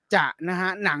อาจจะนะฮะ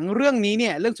หนังเรื่องนี้เนี่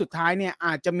ยเรื่องสุดท้ายเนี่ยอ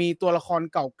าจจะมีตัวละคร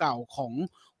เก่าๆของ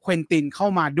เควินตินเข้า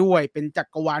มาด้วยเป็นจั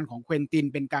กรวาลของเควินติน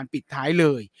เป็นการปิดท้ายเล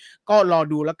ยก็รอ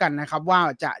ดูแล้วกันนะครับว่า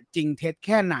จะจริงเท็จแ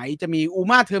ค่ไหนจะมีอู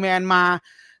มาเทอร์แมนมา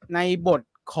ในบท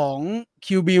ของ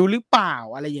คิวบิลหรือเปล่า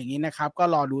อะไรอย่างนี้นะครับก็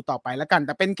รอดูต่อไปแล้วกันแ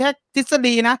ต่เป็นแค่ทฤษ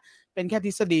ฎีนะเป็นแค่ท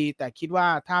ฤษฎีแต่คิดว่า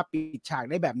ถ้าปิดฉาก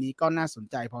ได้แบบนี้ก็น่าสน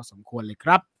ใจพอสมควรเลยค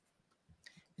รับ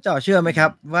เจ้าเชื่อไหมครั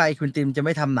บว่าไอ้คุณติมจะไ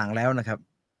ม่ทำหนังแล้วนะครับ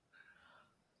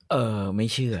ไม่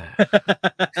เชื่อ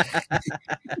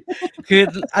คือ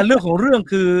เรื่องของเรื่อง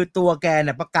คือตัวแกเ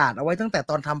นี่ยประกาศเอาไว้ตั้งแต่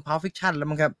ตอนทำ Pulp Fiction แล้ว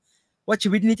มั้งครับว่าชี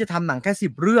วิตนี้จะทำหนังแค่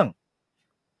10 เรื่อง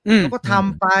แล้วก็ท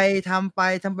ำไป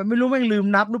ไม่รู้แม่งลืม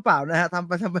นับหรือเปล่านะฮะทำไ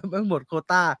ปไม่หมดโคว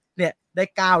ต้าเนี่ยได้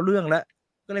9 เรื่องแล้ว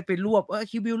ก็เลยไปรวบ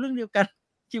คิวบิลเรื่องเดียวกัน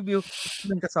คิวบิล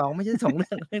1 กับ 2ไม่ใช่2 เ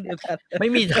รื่องเดียวกันไม่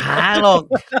มีทางหรอก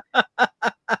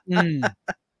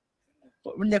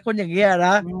มันอย่างคนอย่างเงี้ยน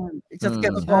ะจะเก็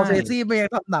บสกอร์เซซี่ไม่ยัง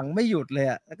ทำหนังไม่หยุดเลย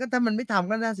อ่ะแล้วก็ถ้ามันไม่ทำ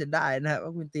ก็น่าเสียดายนะฮะว่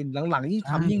าคุณตินหลังๆยิ่ง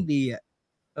ทำยิ่งดีอ่ะ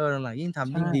หลังๆยิ่งท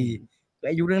ำยิ่งดี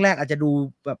อายุแรกๆอาจจะดู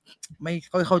แบบไม่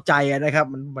ค่อยเข้าใจนะครับ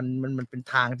มันเป็น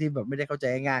ทางที่แบบไม่ได้เข้าใจ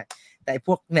ง่ายๆแต่พ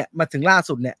วกเนี่ยมาถึงล่า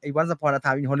สุดเนี่ยไอ้ Once Upon a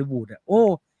Time in Hollywood เนี่ยโอ้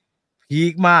พี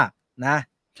คมากนะ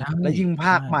แล้วยิ่งภ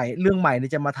าคใหม่เรื่องใหม่เนี่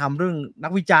ยจะมาทำเรื่องนั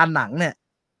กวิจารณ์หนังเนี่ย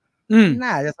น่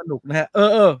าจะสนุกนะฮะ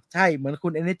ใช่เหมือนคุ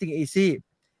ณ Anything Easy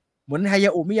เหมือนไฮย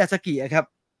าโอะมิยาสกิครับ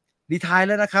รีไทร์แ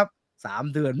ล้วนะครับ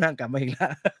3 เดือนแม่งกลับมาอีกแล้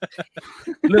ว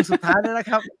เรื่องสุดท้ายแล้วนะ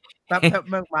ครับแป๊บ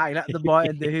แม่งมาอีกแล้ว The Boy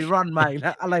and the Heron มาอีกแ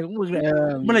ล้วอะไรของมึงเนี่ย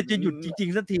เมื่อไหร่จะหยุดจริง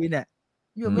ๆสักทีเนี่ย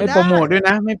ไม่โปรโมทด้วยน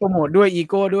ะไม่โปรโมทด้วยอี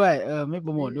โก้ด้วยไม่โป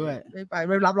รโมทด้วยไม่ไปไ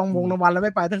ม่รับรางวัลแล้วไ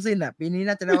ม่ไปทั้งสิ้นปีนี้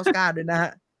น่าจะได้ออสการ์ด้วยนะฮ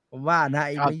ะผมว่านะไ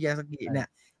อ้มิยาสกิเนี่ย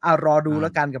รอดูแล้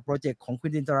วกันกับโปรเจกต์ของควิ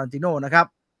นติน ทารันติโนนะครับ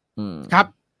ครับ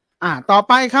ต่อ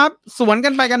ไปครับสวนกั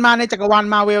นไปกันมาในจักรวาล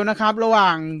มาเวลนะครับระหว่า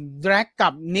งแดร็กกั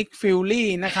บนิกฟิลลี่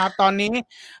นะครับตอนนี้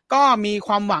ก็มีค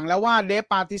วามหวังแล้วว่าเดฟ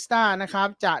บาติสต้านะครับ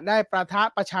จะได้ปร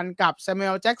ะชันกับแซมูเอ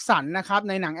ลแจ็กสันนะครับ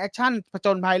ในหนังแอคชั่นผจ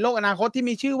ญภัยโลกอนาคตที่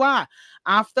มีชื่อว่า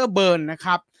Afterburn นะค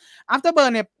รับ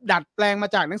Afterburn เนี่ยดัดแปลงมา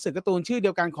จากหนังสือการ์ตูนชื่อเดี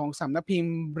ยวกันของสำนักพิม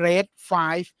พ์ Red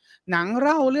 5หนังเ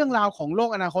ล่าเรื่องราวของโลก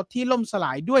อนาคตที่ล่มสล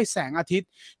ายด้วยแสงอาทิตย์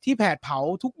ที่แผดเผา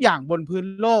ทุกอย่างบนพื้น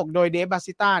โลกโดยเดฟบา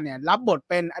ติสต้าเนี่ยรับบท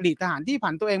เป็นอดีตทหารที่ผั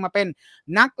นตัวเองมาเป็น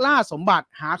นักล่าสมบัติ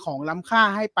หาของล้ำค่า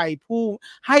ให้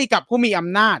กับผู้มีอ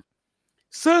ำนาจ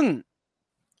ซึ่ง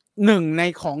หนึ่งใน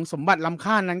ของสมบัติล้ำ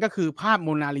ค่านั้นก็คือภาพโม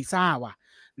นาลิซาว่ะ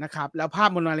นะครับแล้วภาพ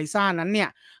โมนาลิซานั้นเนี่ย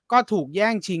ก็ถูกแย่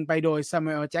งชิงไปโดยซา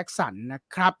มูเอลแจ็กสันนะ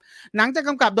ครับหนังจะก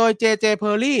ำกับโดยเจเจเพ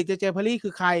อร์รี่คื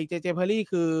อใครเจเจเพอร์รี่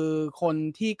คือคน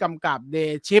ที่กำกับเด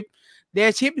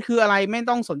ชิปคืออะไรไม่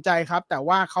ต้องสนใจครับแต่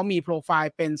ว่าเขามีโปรไฟ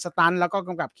ล์เป็นสตันแล้วก็ก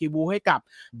ำกับคีบูให้กับ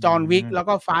จอห์นวิกแล้ว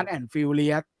ก็ฟาสต์แอนด์ฟิวเรี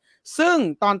ยสซึ่ง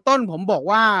ตอนต้นผมบอก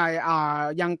ว่า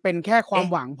ยังเป็นแค่ความ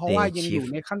หวังเพราะว่ายังอยู่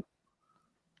ในขั้น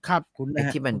ครับคุณ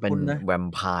ที่มันเป็นแวม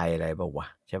ไพร์อะไรป่าววะ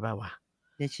ใช่ป่าววะ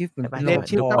เดชิฟ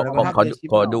ข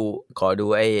อดู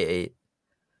ไอ้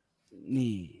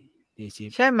นี่เดชิฟ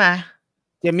ใช่ไหม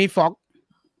เจมี่ฟ็อก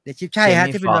เดชิปใช่ฮะ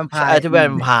ที่เป็นแวมไพร์ ที่เป็นแว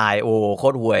มไพร์โอ้โค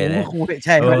ตรห่วยเลยใ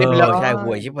ช่ใช่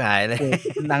ห่วยชิบหายเลย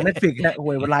หนัง Netflix ฮะห่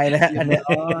วยอะไรเลยฮะอันเนี้ย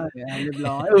เรียบ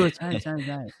ร้อยใช่จำ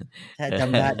ได้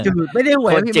จืดไม่ได้ห่ว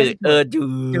ยพี่จืด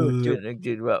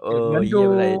จืดว่าเหมือนดู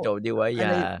อะไรจบดีวะอย่า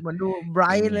เหมือนดูไบร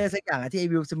ท์เลยสักอย่างที่ไอ้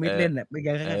วิลสมิธเล่นน่ะเป็น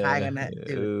ยังคล้ายๆกันนะ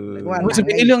จืดแล้วว่ารู้สึก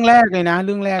นี่เรื่องแรกเลยนะเ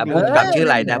รื่องแรกผู้กำกับชื่ออ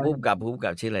ะไรนะผู้กำกั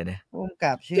บชื่ออะไรนะผู้กำ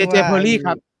กับชื่อว่าเจเพอร์รี่ค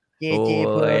รับเจ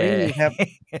เพอร์รี่ครับ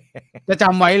จะจ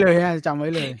ำไว้เลยฮะจำไว้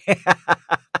เลย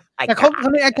แต่เขา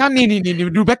เล่นแอคชั่นนี่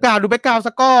ดูแบ็คกราวด์ซ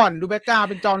ะก่อนดูแบ็คกราวด์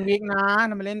เป็นจอห์นวิกนะ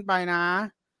ทำมาเล่นไปนะ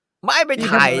ไม่ไป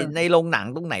ถ่ายในโรงหนัง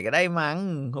ตรงไหนก็ได้มั้ง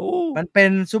มันเป็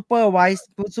นซูเปอร์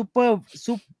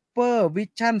วิ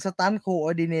ชั่นสตันท์โคอ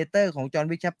อร์ดิเนเตอร์ของจอห์น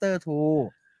วิกแชปเตอร์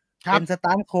 2เป็นส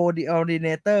ตันท์โคออร์ดิเน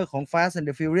เตอร์ของ Fast and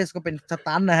the Furious ก็เป็นส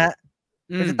ตันท์นะฮะ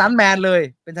เป็นสตันท์แมนเลย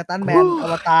เป็นสตันท์แมนอ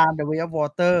วตาร The Way of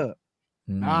Water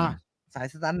สาย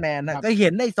สตันท์แมนนะก็เห็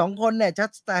นไอ้2คนเนี่ยชัด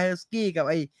สไตล์สกี้กับ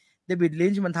ไอ้เดวิดลิ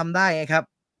นช์มันทำได้ไงครับ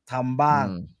ทำบ้าง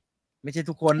ไม่ใช่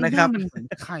ทุกคนนะครับมันเหมือน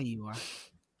ใครวะ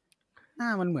หน้า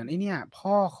มันเหมือนไอ้เนี่ย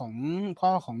พ่อข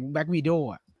องแบ็ควีโด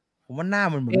อ่ะผมว่าหน้า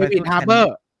มันเหมือนเดวิดฮาร์เบอ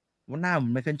ร์ว่าหน้าเหมือ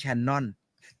นไมเคิลแชนนอน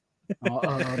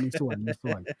มีส่วน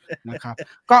นะครับ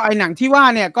ก็ไอหนังที่ว่า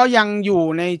เนี่ยก็ยังอยู่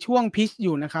ในช่วงพิชอ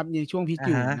ยู่นะครับในช่วงพิชอ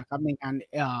ยู่นะครับในงาน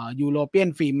European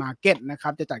Film Market นะครั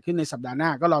บจะจัดขึ้นในสัปดาห์หน้า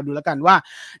ก็รอดูแล้วกันว่า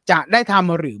จะได้ท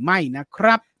ำหรือไม่นะค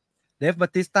รับเดฟบา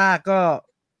ติสต้าก็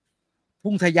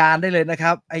พุ่งทะยานได้เลยนะค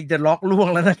รับไอ้เดอะล็อกล่วง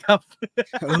แล้วนะครับ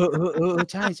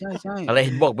ใช่อะไรเ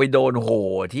ห็นบอกไปโดนโห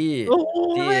ที่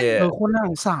คนน่าส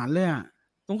งสารเลยอ่ะ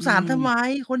สงสารทำไม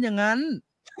คนอย่างนั้น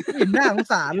เห็นหน้าสง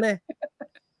สารเลย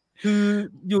คือ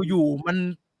อยู่มัน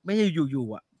ไม่ใช่อยู่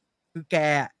อ่ะคือแก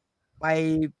ไป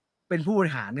เป็นผู้บ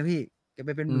ริหารนะพี่แกไป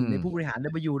เป็นหนึ่งในผู้บริหาร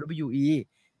WWE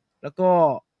แล้วก็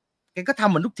แกก็ทำ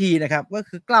เหมือนทุกทีนะครับก็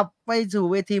คือกลับไปสู่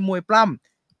เวทีมวยปล้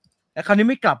ำแต่คราวนี้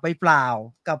ไม่กลับไปเปล่า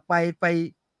กลับไป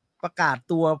ประกาศ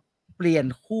ตัวเปลี่ยน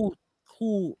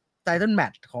คู่ไทเทิลแม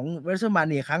ตช์ของ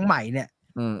WrestleMania ครั้งใหม่เนี่ย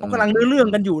เขากำลังเนื้อเรื่อง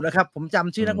กันอยู่นะครับผมจ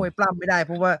ำชื่อนักมวยปล้ำไม่ได้เ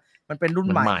พราะว่ามันเป็นรุ่น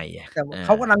ใหม่แต่เข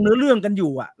ากำลังเนื้อเรื่องกันอ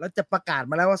ยู่อ่ะแล้วจะประกาศ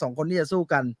มาแล้วว่า2คนนี้จะสู้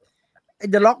กันไอ้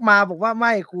เดอะล็อกมาบอกว่าไ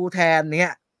ม่ครูแทนเนี่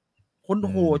ยคน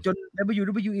โหจน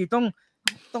WWE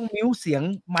ต้องมิวเสียง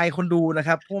ไมค์คนดูนะค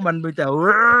รับเพราะมันเป็นแต่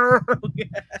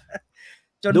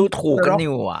จนดูถูกกันนี่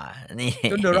หว่านี่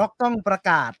จนเดอะล็อกต้องประ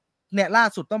กาศเนี่ยล่า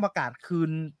สุดต้องประกาศคื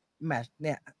นแมตช์เ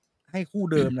นี่ยให้คู่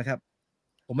เดิมนะครับ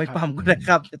ผมไม่ปั้มก็ได้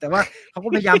ครับแต่ว่าเขาก็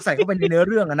พยายามใส่เข้าไปในเนื้อ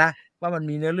เรื่องนะว่ามัน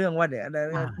มีเนื้อเรื่องว่าเดี๋ยว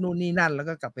นู่นนี่นั่นแล้ว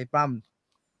ก็กลับไปปั้ม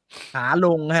ขาล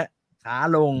งฮะขา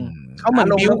ลงเขาเหมือน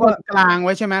บิวคนกลางไ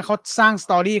ว้ใช่ไหมเขาสร้างส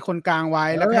ตอรี่คนกลางไว้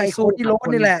แล้วให้สู้ที่โรด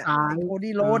นี่แหละโค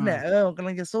ดี้โรดเนี่ยกำ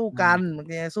ลังจะสู้กันมัน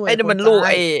จะสู้ไอ้นี่มัน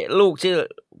ลูกชื่อ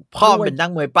พ่อเป็นนัก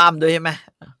มวยปั้มด้วยใช่ไหม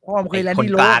พ่อมันเคยแลน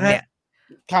ดี้โรดเนี่ย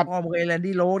พ่อมันเคยแลน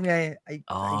ดี้โรดไงไอ้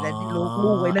แลนดี้โรดลู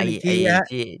กไว้นั่นอีกทีฮะ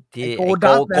ที่โก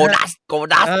ดั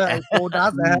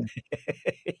สนะฮะ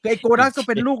ไอ้โกดัสก็เ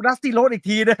ป็นลูกดัสตี้โรดอีก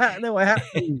ทีนะฮะนึกไว้ฮะ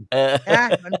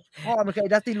มันพ่อมันเคย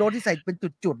ดัสตี้โรดที่ใส่เป็น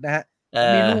จุดๆนะฮะ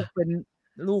มีลูกเ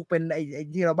ป็นไอ้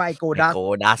ที่เราบ้าไอ้โกดัส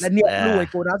และเนี่ยลูกไอ้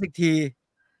โกดัสอีกที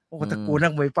โอ้ตระกูลนั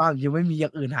กมวยปั้มยังไม่มีอย่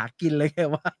างอื่นหากินเลยแค่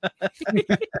ว่า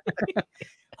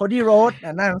โคดี้โรด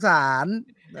น่าสงสาร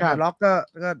ล็อกก็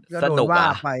โดนว่า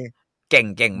ไปเ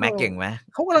ก่งไหม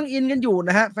เขากำลังอินกันอยู่น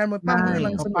ะฮะแฟนมวยปั้มกำ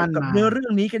ลังสนุกกับเนื้อเรื่อ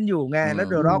งนี้กันอยู่ไงแล้ว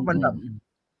เดอะร็อกมันแบบ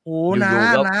โอ้นะ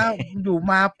อยู่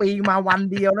มาปีมาวัน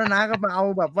เดียวแล้วนะก็มาเอา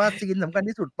แบบว่าซีนสำคัญ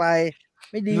ที่สุดไป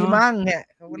ไม่ดีมั้งเนี่ย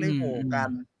เขาก็เลยโผล่กัน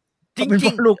จ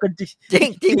ริงลูกกันจ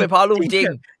ริงเป็นพ่อลูกจ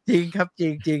ริงครับจ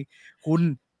ริงคุณ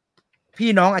พี่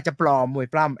น้องอาจจะปลอมมวย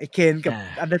ปล้ำไอ้เคนกับ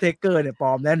อันเดอร์เทเกอร์เนี่ยปล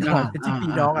อมแน่นอนที่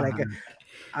พี่น้องอะไรกัน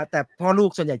แต่พ่อลูก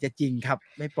ส่วนใหญ่จะจริงครับ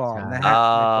ไม่ปลอมนะฮะ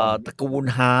ตระกูล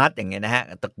ฮาร์ดอย่างเงี้ยนะฮะ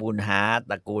ตระกูลฮาร์ด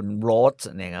ตระกูลโรส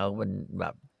เนี่ยเขาเป็นแบ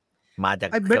บมาจาก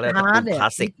ไอ้เบรดฮาร์ดเนี่ยคลา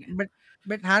สสิกเ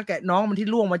บรดฮาร์ดแกน้องมันที่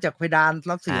ล่วงมาจากเพดาน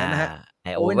รับเสียนะฮะ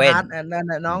โอเว่นฮาร์ดนั่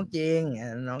นน้องจริง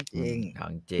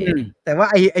แต่ว่า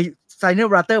ไอ้ไซเนอ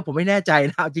ร์บราเตอร์ผมไม่แน่ใจ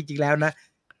นะจริงๆแล้วนะ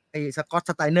ไอ้สกอต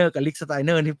สไตเนอร์กับลิกสไตเน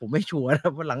อร์ที่ผมไม่ชัวร์น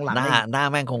ะว่าหลังๆหน้า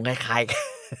แม่งคงคล้าย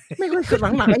ๆไม่ค่อยห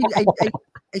ลังๆ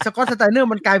ไอ้สกอตสไตเนอร์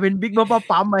มันกลายเป็นบิ๊กบัฟ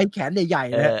ปั๊มไอ้แขนใหญ่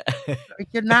ๆนะไอ้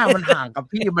หน้ามันห่างกับ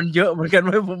พี่มันเยอะเหมือนกันไห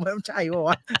มผมไม่ใช่ป่ะ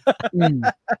วะ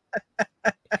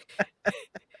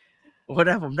โอ้ไ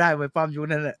ด้ผมได้ไปปั๊มยุค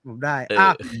นั้นแหละผมได้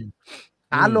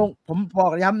ขาลงผมบอ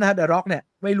กย้ำนะเดอะร็อกเนี่ย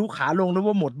ไม่รู้ขาลงหรือ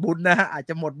ว่าหมดบุญนะฮะอาจ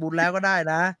จะหมดบุญแล้วก็ได้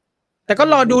นะแต่ก็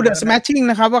รอดูเดอะสแมชชิ่ง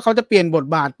นะครับว่าเขาจะเปลี่ยนบท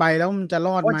บาทไปแล้วมันจะร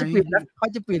อดไหมเขา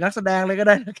จะเปลี่ยนนักแสดงเลยก็ไ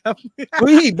ด้นะครับเ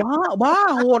ฮ้ยบ้า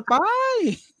โหดไป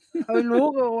ไม่รู้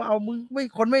ก็เอามึงไม่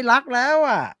คนไม่รักแล้ว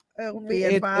อ่ะเปลี่ยน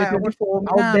ไป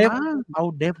เอา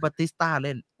เดฟบาติสต้าเ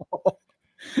ล่น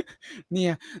เนี่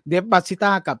ยเดฟบาซิต้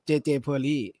ากับเจเจเพอร์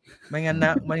รี่ ไม่งั้นน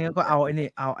ะไม่งั้นก็เอาไอ้นี่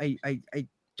เอาไอ้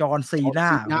จอห์นซีน่า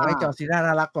ไอ้จอห์นซีน่า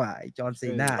น่ารักกว่าไอ้จอห์นซี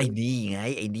น่า ไอ้นี่ไง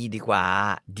ไอ้นี่ดีกว่า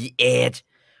The Age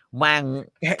มั่ง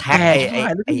แก่ แท็ก แก่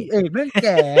แล้วพี่เอกนั่นแ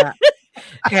ก่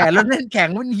แก่แล้วเล่นแข็ง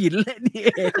มันหินเลยนี่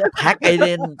เอก แท็กไอ้เ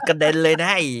ด่นกระเด็นเลยน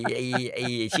ะไอ้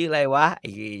ชื่ออะไรวะไ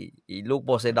อ้ลูกโป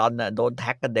เซดอนน่ะโดนแ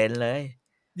ท็กกระเด็นเลย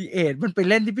ดีเอ็ดมันไป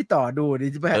เล่นที่พี่ต่อดูดิ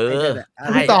ใช่ไหมไอ้นั่นแหละ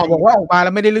พี่ต่อบอกว่าออกมาแล้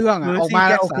วไม่ได้เรื่องออกมา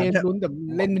แล้วโอเคลุ้นแต่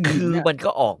เล่นเป็นคือมัน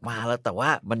ก็ออกมาแล้วแต่ว่า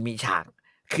มันมีฉาก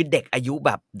คือเด็กอายุแ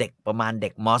บบเด็กประมาณเด็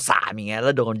กม.3 อย่างเงี้ยแ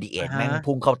ล้วโดนดีเอ็ดแม่ง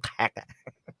พุ่งเข้าแท็กอ่ะ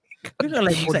เรื่องอะไร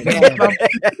ใส่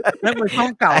แล้วมันช่อ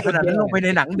งเก่าขนาดนั้นลงไปใน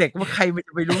หนังเด็กว่าใครมันจ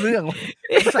ะไปรู้เรื่อง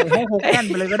ใส่ห้องโฮแกนไ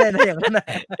ปเลยก็ได้นะอย่างนั้นนะ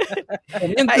ผม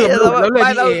ยังเกือบหลุดแล้วเลย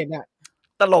ดีเอ็ดอ่ะ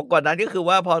ตลกกว่านั้นก็คือ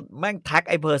ว่าพอแม่งแท็ก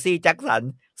ไอ้เพอร์ซี่แจ็คสัน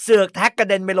เสือกแท็กกระ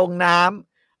เด็นไปลงน้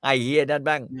ำไอ้เหี้ยนั่นแ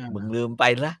ม่งมึงลืมไป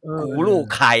ละกูลูก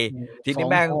ใครทีนี้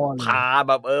แม่งพาแ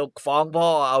บบฟ้องพ่อ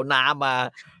เอาน้ำมา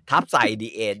ทับใส่ดี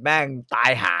เอ็ดแม่งตา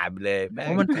ยหาไปเลยแม่ง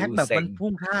มันแท็กแบบมันพุ่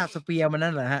งท่าสเปียร์มัน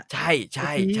นั่นแหละฮะใช่ใ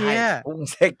ช่ใช่พุ่ง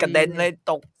เซ็กกระเด็นเลย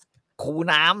ตกคู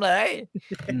น้ำเลย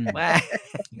แม่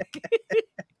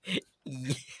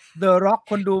เดอะร็อก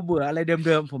คนดูเบื่ออะไรเ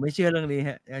ดิมๆผมไม่เชื่อเรื่องนี้ฮ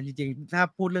ะจริงๆถ้า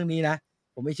พูดเรื่องนี้นะ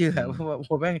ผมไม่เชื่อเพราะว่า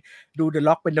ผมแม่งดูเดอะ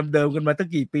ล็อกเป็นเดิมๆกันมาตั้ง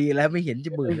กี่ปีแล้วไม่เห็นจ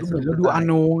ะเบื่อเราดูอาโ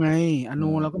นไงอาโน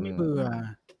เราก็ไม่เบื่อ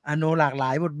อาโนหลากหล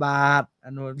ายบทบาทอา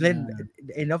โนเล่น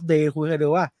เอ็นออฟเดย์คุยกันดู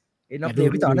ว่าเอ็นออฟเดย์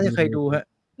พี่ต่อน่าจะเคยดูฮะ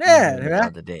แน่เห็นไหม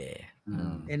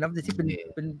เอ็นออฟเดย์ที่เป็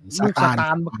นลูกซาตา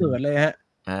นมาเกิดเลยฮะ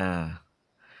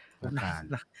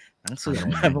หนังสือ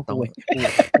มาป่วย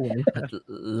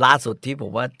ล่าสุดที่ผ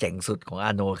มว่าเจ๋งสุดของอ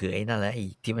าโนคือไอ้นั่นแหละ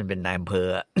ที่มันเป็นนายอำเภอ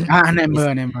ในอำเ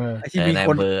ภอที่มี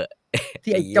คน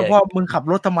ที่ไอ้เจ้าพ่อมึงขับ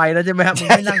รถทำไมแล้วใช่ไหมครับมึง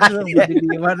ไม่นั่งเครื่องดี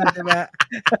ๆว่าใช่ไหม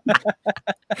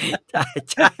ใช่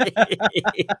ใช่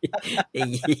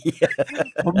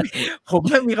ผม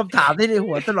ไม่มีคำถามที่ใน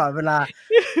หัวตลอดเวลา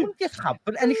มึงจะขับ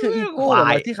อันนี้คืออีโก้อะไ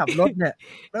รที่ขับรถเนี่ย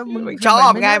แล้วมึงชอ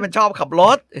บไงมันชอบขับร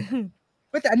ถ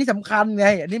ไม่แต่อันนี้สำคัญไง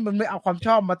อันนี้มันไม่เอาความช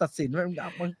อบมาตัดสินว่า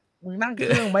มึงนั่งเค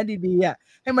รื่องไหมดีๆอ่ะ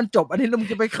ให้มันจบอันนี้แล้วมึง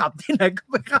จะไปขับที่ไหนก็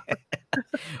ไปขับ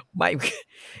ไม่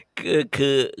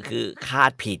คือคา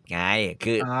ดผิดไง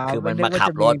คือมันมาขับ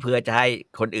รถเพื่อจะให้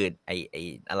คนอื่นไอ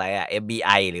อะไรอ่ะ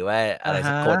FBI หรือว่าอะไร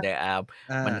สักคนเนี่ย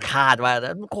มันคาดว่า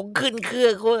มันคงขึ้นเครื่อ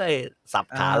งเขาเลยสับ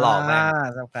ขาหลอกนะ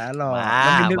สับขาหลอกแล้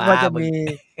วนึกว่าจะมี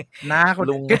น้าคน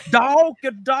get down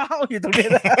อยู่ตรงนี้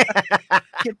นะ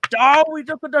get down อีกแ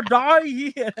ล้วก็จะได้เฮี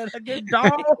ย get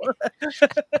down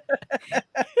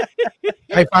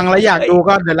ใครฟังแล้วอยากดู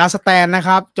ก็ The Last Stand นะค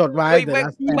รับจดไว้ The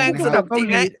Last Stand สนุกจริง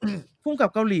นะพุ่งกับ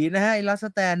เกาหลีนะฮะไอ้ Last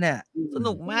Stand เนี่ยส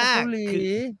นุกมากเกาหลี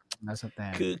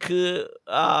คือ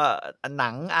หนั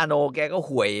งอาโนแกก็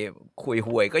ห่ว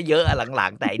ยก็เยอะหลั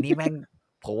งๆแต่อันนี้แม่ง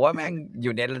ผมว่าแม่งอ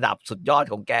ยู่ในระดับสุดยอด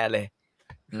ของแกเลย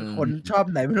คนชอบ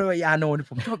ไหนไม่รู้อาโน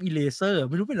ผมชอบอีเลเซอร์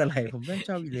ไม่รู้เป็นอะไรผมแม่ง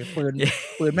ชอบอีเลเซอร์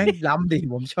ปืนแม่งล้ำดิ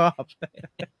ผมชอบ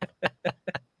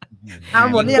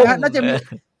หมดเนี่ยฮะน่าจ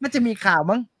ะมีข่าว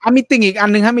มั้งมีติ่งอีกอั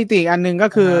นนึงฮะมีติ่งอันนึงก็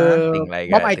คือ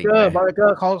บ๊อบไอเกอร์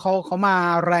เขามา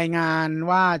รายงาน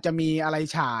ว่าจะมีอะไร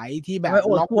ฉายที่แบบ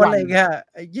ล็อกควรอะไรแก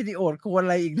ยี่ดิโอดควรอะ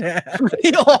ไรอีกเนี่ยไม่ได้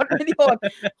โอด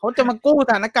เขาจะมากู้ส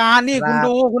ถานการณ์นี่คุณ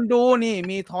ดูนี่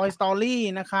มี Toy Story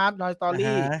นะครับ Toy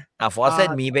Story Frozen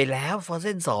มีไปแล้ว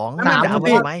Frozen 2จะเอา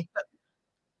ไหม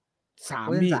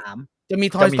3จะมี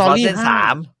Toy Story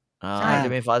 3ใช่จ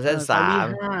ะมี Frozen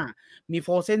 3มี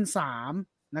Frozen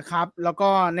 3นะครับแล้วก็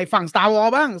ในฝั่ง Star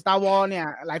Wars บ้าง Star Wars เนี่ย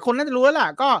หลายคนน่าจะรู้แล้วล่ะ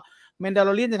ก็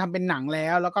Mandalorian จะทำเป็นหนังแล้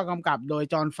วก็กำกับโดย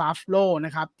จอห์น ฟาฟโลน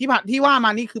ะครับที่ว่ามา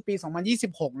นี่คือปี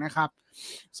2026นะครับ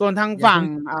ส่วนทางฝั่ง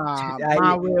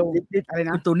Marvel อะไร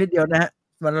นะตัวนิดเดียวนะฮะ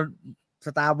มัน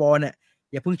Star Wars เนี่ย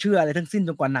อย่าเพิ่งเชื่ออะไรทั้งสิ้นจ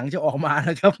นกว่าหนังจะออกมา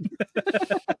นะครับ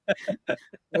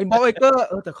ไอ้บอยเกอร์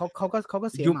แต่เขาก็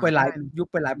เสียยุบไปห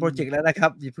ลายโปรเจกต์แล้วนะครั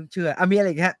บอย่าเพิ่งเชื่อมีอะไร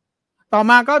อีกฮะต่อ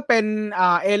มาก็เป็นเ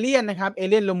อเลี่ยนนะครับเอ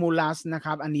เลี่ยนโรมูลัสนะค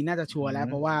รับอันนี้น่าจะชัวร์แล้ว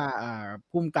เพราะว่า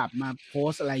พุ่มกลับมาโพ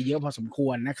สอะไรเยอะพอสมคว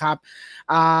รนะครับ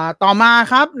ต่อมา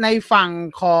ครับในฝั่ง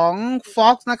ของ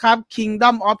Fox นะครับ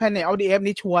Kingdom of Planet of the Apes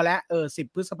นี่ชัวร์แล้ว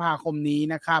10 พฤษภาคมนี้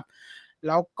นะครับแ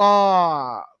ล้วก็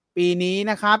ปีนี้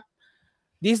นะครับ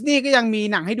ดิสนีย์ก็ยังมี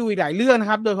หนังให้ดูอีกหลายเรื่องนะ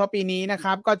ครับโดยเฉพาะปีนี้นะค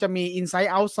รับก็จะมี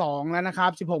Inside Out 2แล้วนะครั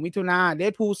บ16 มิถุนายน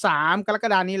Deadpool 3 กรก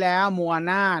ฎาคมนี้แล้ว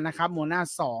Moana นะครับ Moana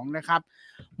 2นะครับ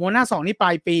Moana 2นี่ปล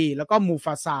ายปีแล้วก็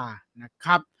Mufasa นะค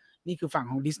รับนี่คือฝั่ง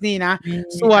ของดิสนีย์นะ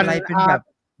ส่วนอะไรเป็นแบบ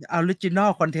ออริจินอล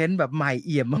คอนเทนต์แบบใหม่เ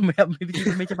อี่ยมมั้งไ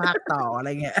ม่ใช่ภาคต่ออะไร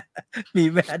เงี้ยมี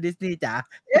ไหมดิสนีย์จ๋า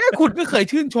คุณก็เคย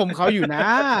ชื่นชมเขาอยู่นะ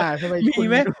ทำไมมี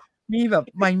ไหมมีแบบ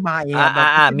ใหม่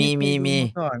ๆมี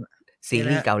ซี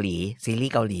รีส์เกาห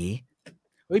ลี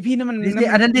เฮ้ยพี่นั่นมัน Disney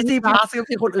อันนั้น Disney Plus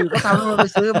ที่คนอื่นเขาทำแล้วเราไป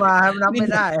ซื้อมานับไม่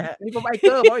ได้ฮะ นี่ผมไอเก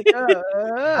อร์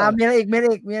มีอะไรอีกมีอะไร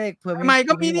อีกเผื่อ ใหม่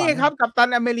ก็มีนี่ครับกัปตัน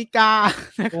อเมริกา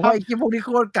โอ้ยคลิปพวกนี้โค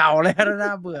ตรเก่าเลยน่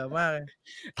าเบื่อมากเลย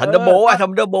ทันเดอร์โบอ่ะทั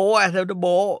นเดอร์โบอ่ะทันเดอร์โบ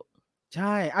ใ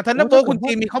ช่อาทันนับโบคุณ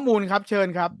จีนมีข้อมูลครับเชิญ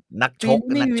ครับ นักชก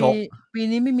ปี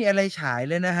นี้ไม่มีอะไรฉาย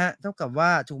เลยนะฮะเท่ากับว่า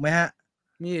ถูกไหมฮะ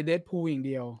มีเดดพูลอย่างเ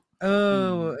ดียว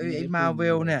ไอ้มาเว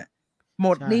ลเนี่ยหม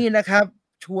ดนี่นะครับ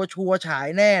ชัวร์ฉาย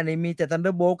แน่ในมีแต่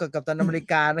Thunderbolt กับกัปตันอเมริ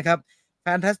กานะครับ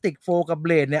Fantastic Four กับ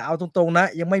Blade เนี่ยเอาตรงๆนะ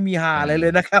ยังไม่มีหาอะไรเล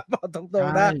ยนะครับเอาตรง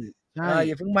ๆนะอ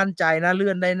ย่าเพิ่งมั่นใจนะเลื่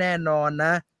อนได้แน่นอนน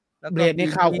ะเบลดใน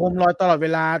ข่าวโคมลอยตลอดเว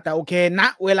ลาแต่โอเคณ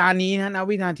เวลานี้นะ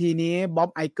วินาทีนี้บ๊อบ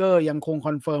ไอเกอร์ยังคงค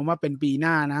อนเฟิร์มว่าเป็นปีห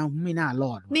น้านะไม่น่าร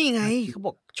อดนี่ไงเขาบ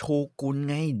อกโชกุน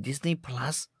ไง Disney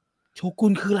Plus โชกุ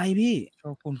นคืออะไรพี่โช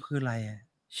กุนคืออะไรอ่ะ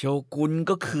โชกุน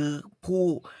ก็คือผู้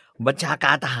บัญชาก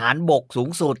ารทหารบกสู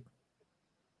งสุด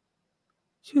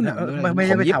ชื่อหนังไม่ไ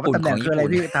ด้ไปถามว่าตำแหน่งคืออะไร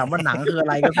พี่ถามว่าหนังคืออะ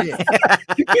ไรครับพี่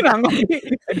ที่หนังของพี่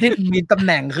ที่มีตำแ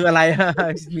หน่งคืออะไร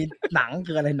มีหนัง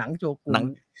คืออะไรหนังโชกุนหนัง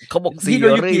เขาบอกซี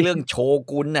รีส์เรื่องโช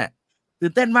กุนน่ะตื่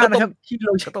นเต้นมากนะครับ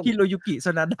ฮิโรยุกิโซ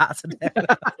นาดะแสดง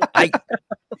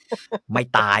ไม่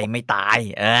ตาย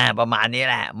ประมาณนี้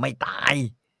แหละไม่ตาย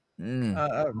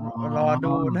รอ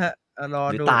ดูนะฮะรอ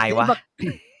ดูตายวะ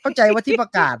เข้าใจว่าที่ปร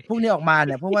ะกาศพวกนี้ออกมาเ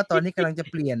นี่ยเพราะว่าตอนนี้กำลังจะ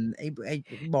เปลี่ยนไอ้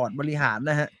บอร์ดบริหาร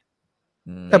นะฮะ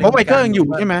แต่บ๊อบไอเกอร์ยังอยู่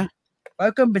ใช่ไหมบ๊อบไ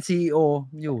อเกอร์เป็น CEO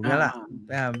อยู่นั่นแหละ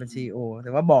เป็น CEO แ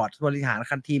ต่ว่าบอร์ดบริหาร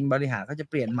คันทีมบริหารเขาจะ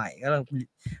เปลี่ยนใหม่ก็ต้อง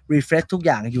รีเฟรชทุกอ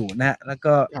ย่างอยู่นะฮะแล้ว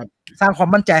ก็สร้างความ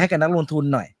มั่นใจให้กับนักลงทุน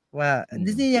หน่อยว่า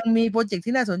ดิสนีย์ยังมีโปรเจกต์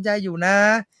ที่น่าสนใจอยู่นะ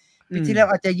ปีที่แล้ว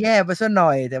อาจจะแย่ไปสักหน่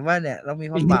อยแต่ว่าเนี่ยเรามี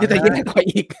ความหวังจะแย่กว่า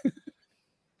อีก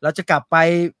เราจะกลับไป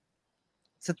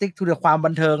สติ๊กทูเดความบั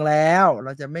นเทิงแล้วเร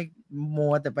าจะไม่มั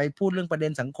วแต่ไปพูดเรื่องประเด็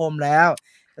นสังคมแล้ว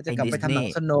เราจะกลับไปทำหนัง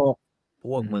สนุกพ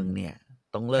วกมึงเนี่ย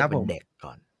ต้องเลิกเป็นเด็ก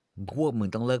ก่อนพวกมึง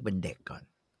ต้องเลิกเป็นเด็กก่อน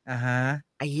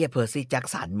ไอ้เหี้ยเพอร์ซี่แจ็ค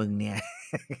สันมึงเนี่ย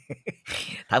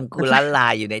ทำกูล้านลา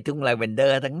ยอยู่ในทุ่งลาเวนเดอ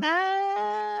ร์ทั้งนั้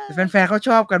นแฟนๆเขาช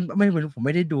อบกันไม่เหมือนผมไ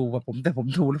ม่ได้ดูว่าแต่ผม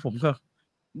ดูแล้วผมก็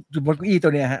อยู่บนเก้าอี้ตั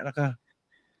วเนี้ยฮะแล้วก็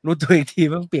รู้ตัวอีกที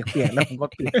มันเปียกๆแล้วผมก็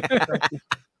ปิด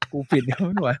กูปิดไ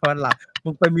ม่ไหววันหลังมึ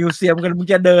งไปมิวเซียมกันมึง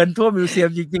จะเดินทั่วมิวเซียม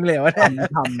จริงๆเลยวะเนี่ย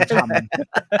ท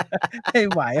ำไม่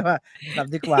ไหวว่ะท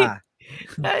ำดีกว่า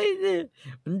ไอ้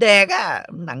มันแดกอ่ะ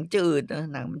หนังจืดนะ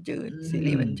หนังมันจืดซี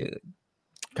รีส์มันจืด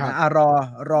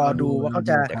รอดูว่าเขา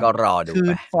จะก็รอดูคือ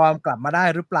ฟอร์มกลับมาได้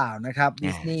หรือเปล่านะครับ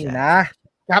ดิสนีย์นะ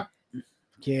ครับ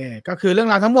โอเคก็คือเรื่อง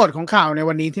ราวทั้งหมดของข่าวใน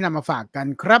วันนี้ที่นำมาฝากกัน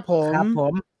ครับผ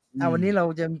มวันนี้เรา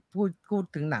จะพูด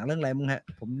ถึงหนังเรื่องอะไรมึงฮะ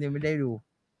ผมยังไม่ได้ดู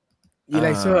อีไล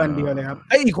เซอร์อันเดียวเลยครับ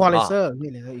อีควอไลเซอร์นี่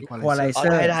เลยอีควอไลเซอ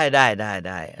ร์ไ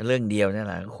ด้เรื่องเดียวนี่แ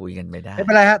หละคุยกันไม่ได้ไม่เ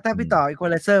ป็นไรฮะถ้าพี่ต่ออีควอ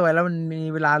ไลเซอร์ไว้แล้วมันมี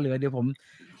เวลาเหลือเดี๋ยวผม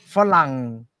ฝรั่ง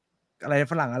อะไ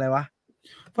รวะ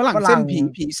ฝรั่งเส้นผี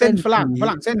เส้นฝรั่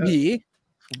งเส้นผี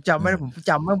ผมจำไม่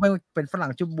เป็นฝรั่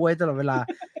งจุบบวยตลอดเวลา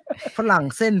ฝรั่ง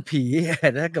เส้นผี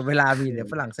ถ้าเกิดเวลามีเดี๋ยว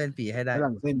ฝรั่งเส้นผีให้ได้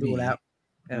ดูแล้ว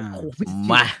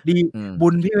มาดีบุ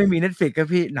ญพี่ไม่มี Netflix ครับ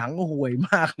พี่หนังห่วย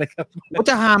มากเลยครับ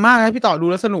จะหามากนะพี่ต่อดู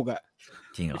แล้วสนุกอ่ะ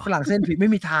จริงเหรอฝรั่งเส้นผีไม่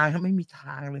มีทางครับไม่มีท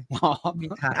างเลยมี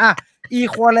ทาง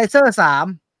Equalizer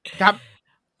 3ครับ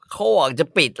เขาบอกจะ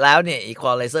ปิดแล้วเนี่ย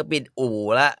Equalizer ปิดอู่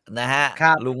แล้วนะฮะ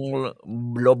ลุง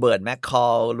โรเบิร์ตแมคคอ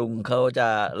ลลุงเขาจะ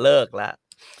เลิกแล้ว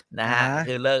นะฮะ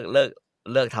คือเ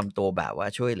ลิกทำตัวแบบว่า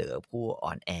ช่วยเหลือผู้อ่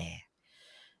อนแอ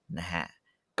นะฮะ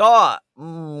ก็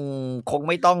คง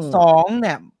ไม่ต้อง2เ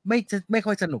นี่ยไม่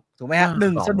ค่อยสนุกถูกไหมฮะ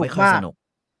1สนุกมาก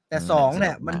แต่2เ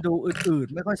นี่ยมันดูอืด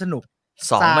ๆไม่ค่อยสนุก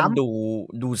2มัน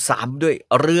ดูซ้ำด้วย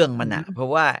เรื่องมันอ่ะเพราะ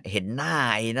ว่าเห็นหน้า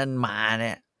ไอ้นั่นมาเ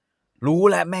นี่ยรู้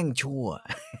แล้วแม่งชั่ว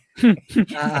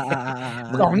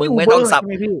มึงไม่ต้องสับ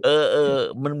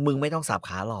มึงไม่ต้องสับ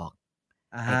ขาหลอก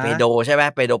เปโดใช่ไหม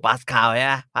เปโดปาสคาลใช่ไ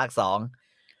หมภาค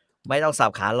2ไม่ต้องสั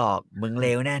บขาหลอกมึงเล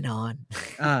วแน่นอน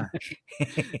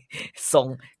ทรง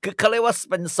คือเขาเรียกว่า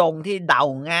เป็นทรงที่เดา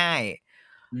ง่าย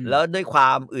แล้วด้วยคว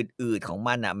ามอืดๆของ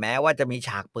มันอ่ะแม้ว่าจะมีฉ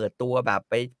ากเปิดตัวแบบ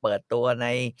ไปเปิดตัวใน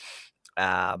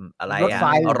อะไรอ่ะ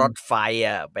รถไฟ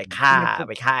อ่ะไป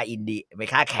ฆ่าอินเดียไป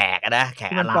ฆ่าแขกนะแข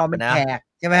กอาหรับนะ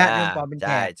ใช่ไหมฮะเรื่องปลอมเป็นแ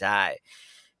ขกใช่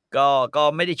ก็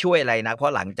ไม่ได้ช่วยอะไรนะเพรา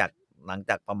ะหลัง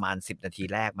จากประมาณ10นาที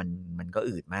แรกมันก็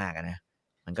อืดมากนะ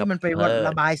มันไป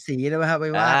ระบายสีเลยไหมครับไป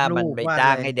วาดรูปมันไปจ้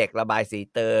างให้เด็กระบายสี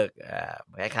เติร์ก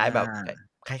คล้ายๆแบบ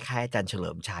คล้ายๆอาจารย์เฉลิ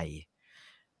มชัย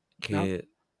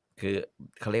คือ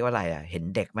เขาเรียกว่าอะไรอ่ะเห็น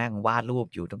เด็กแม่งวาดรูป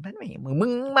อยู่ตรงนั้นมึ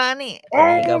งมานี่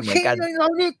ก็เหมือนกันเรา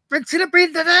นี่เป็นศิลปิน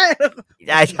แต่ไ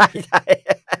ด้ใช่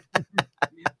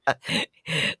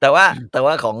แต่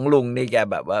ว่าของลุงนี่แก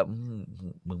แบบว่า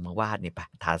มึงมาวาดนี่ปะ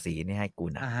ทาสีนี่ให้กู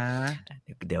นะ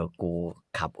เดี๋ยวกู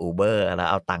ขับอูเบอร์แล้ว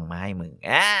เอาตังค์มาให้มึง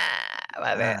แบ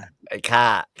บนี้เป็น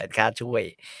ค่าช่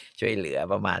วยเหลือ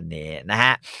ประมาณนี้นะฮ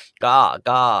ะ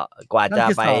ก็กว่าจะ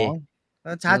ไป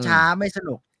ช้าไม่ส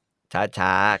นุกช้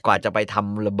ากว่าจะไปท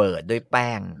ำระเบิดด้วยแป้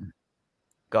ง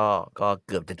ก็เ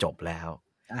กือบจะจบแล้ว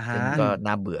ซึ่งก็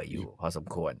น่าเบื่ออยู่พอสม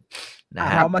ควรนะ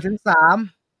ฮะพอมาถึง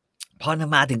3พอ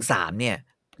มาถึง3เนี่ย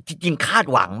จริงๆคาด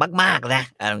หวังมากๆนะ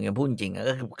อย่างพูดจริง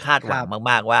ก็คือคาดหวัง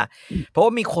มากๆว่าเพราะว่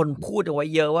ามีคนพูดเอาไว้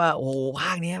เยอะว่าโอ้ภ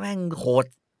าคนี้แม่งโ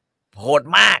หด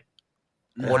มาก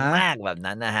แบบ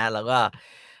นั้นนะฮะแล้วก็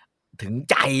ถึง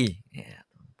ใจ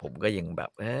ผมก็ยังแบ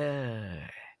บ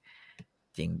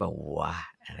จริงป่าววะ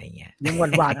อะไรเงี้ยยังห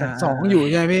วาดจาก2อยู่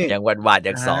ใช่ไหมพี่ยังหวาดจ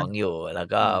าก2อยู่แล้ว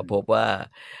ก็พบว่า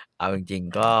เอาจริง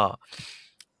ๆ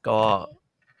ก็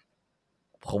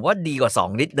ผมว่าดีกว่า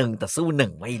2นิดนึงแต่สู้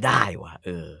1ไม่ได้ว่ะ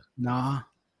เนาะ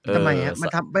ทำไมฮะมัน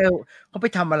เขาไป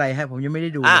ทำอะไรให้ผมยังไม่ได้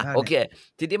ดูโอเค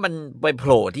ทีนี้มันไปโผ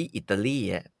ล่ที่อิตาลี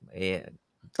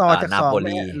ต่อจาก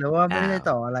2หรือว่าไม่ได้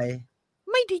ต่ออะไร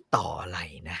ไม่ได้ต่ออะไร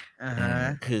นะ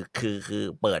คือ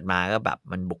เปิดมาก็แบบ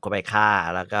มันบุกเข้าไปฆ่า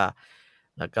แล้ว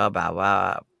ก็แบบว่า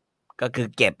ก็คือ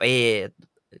เก็บ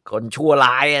คนชั่ว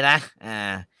ร้ายนะ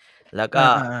แล้ว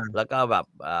ก็แบบ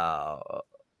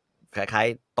คล้าย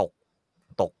ๆตก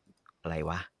อะไร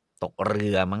วะตกเรื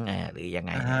อมั้งหรือยังไ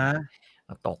ง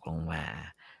ตกลงมา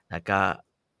แล้วก็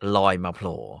ลอยมาโผ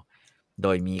ล่โด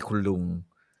ยมีคุณลุ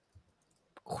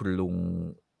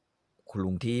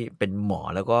งที่เป็นหมอ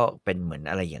แล้วก็เป็นเหมือน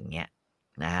อะไรอย่างเงี้ย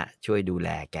นะฮะช่วยดูแล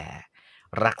แก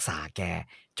รักษาแก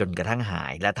จนกระทั่งหา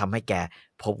ยและทำให้แก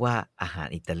พบว่าอาหาร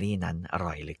อิตาลีนั้นอ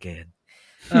ร่อยเหลือเกิน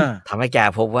ทำให้แก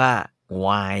พบว่าไว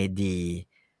น์ดี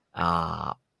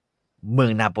เมือ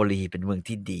งนาโปลีเป็นเมือง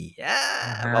ที่ดี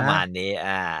ประมาณนี้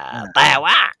แต่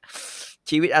ว่า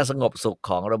ชีวิตอันสงบสุข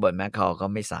ของโรเบิร์ตแมคคอลก็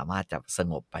ไม่สามารถจะส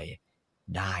งบไป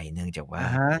ได้เนื่องจากว่า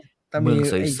เมือง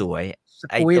สวย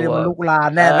ไอ้ตัวลูกลาน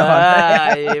แน่นอน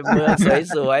เมือง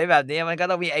สวยๆแบบนี้มันก็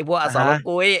ต้องมีไอ้พวกอสร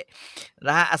กุยน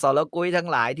ะฮะอสรกุยทั้ง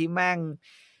หลายที่แม่ง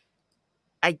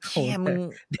ไอ้เชี่ยมึง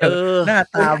หน้า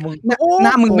ตามึงหน้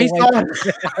ามึงไม่ซ่อน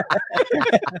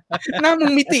หน้ามึ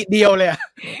งมิติเดียวเลย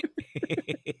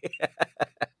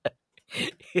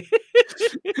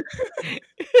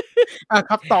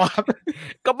ครับต่อครับ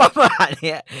ก็ประมาณเ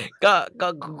นี้ย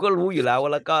ก็รู้อยู่แล้ว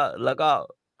แล้วก็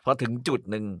พอถึงจุด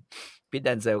หนึ่งพี่แด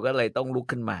นเซลก็เลยต้องลุก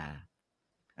ขึ้นมา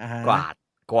ก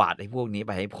วาดไอ้พวกนี้ไ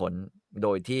ปให้พ้นโด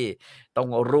ยที่ต้อง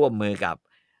ร่วมมือกับ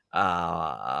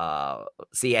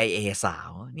CIA สาว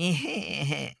นี่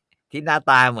ที่หน้า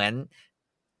ตาเหมื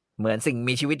อนสิ่ง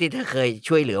มีชีวิตที่เธอเคย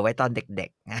ช่วยเหลือไว้ตอนเด็ก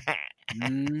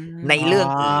ๆในเรื่อง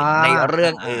อื่นในเ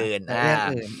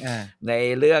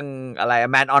รื่องอะไร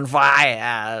Man on Fire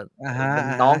เป็น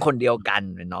น้องคนเดียวกัน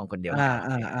เป็นน้องคนเดียวกัน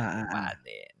มาเ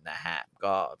นี่ยนะฮะ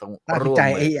ก็ต้องร่วมใจ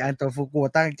ไอ้อันโตฟุกุ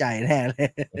ตั้งใจแน่เลย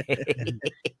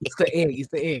อิ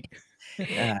สเอก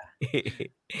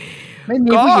ไม่มี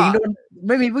ผู้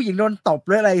หญิงโดนตบห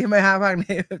รืออะไรใช่ไหมฮะภาค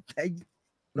นี้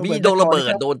มีโดนระเบิ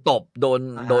ดโดนตบโดน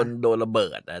ระเบิ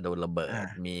ดโดนระเบิด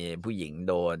มีผู้หญิง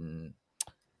โดน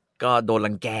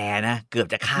รังแกนะเกือบ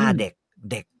จะฆ่าเ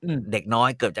ด็กน้อย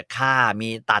เกือบจะฆ่ามี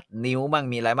ตัดนิ้วบ้าง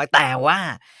มีอะไรบ้างแต่ว่า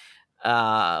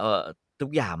ทุ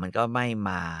กอย่างมันก็ไม่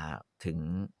มาถึง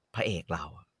พระเอกเรา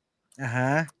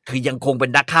คือยังคงเป็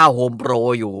นนักฆ่าโฮมโปร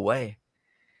อยู่เว้ย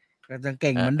ก็ยังเ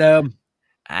ก่งเหมือนเดิม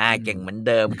เก่งเหมือน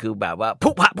เดิมคือแบบว่าพุ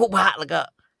พะแล้วก็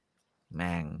แ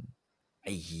ม่งไ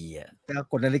อ้เหี้ยแล้ว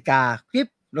กดนาฬิกาปิ๊บ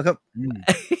แล้วก็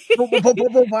พุ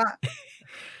พะ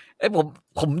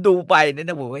ผมดูไปเนี่ย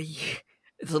นะผมว่า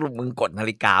สรุปมึงกดนา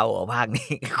ฬิกาเหรอภาคนี้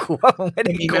กูว่ามึงไม่ไ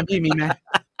ด้มีไหม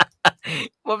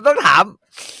ผมต้องถ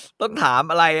าม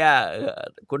อะไร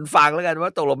คุณฟังแล้วกันว่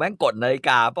าตกลงแม่งกดนาฬิก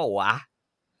าเปล่าวะ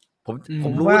ผ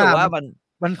มรู้แต่ว่า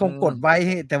มันคงกดไว้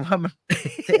แต่ว่ามัน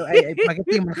ไอ้มาร์เก็ต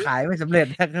ติ้งมันขายไม่สำเร็จ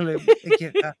ก็เลย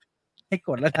ให้ก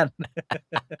ดแล้วกัน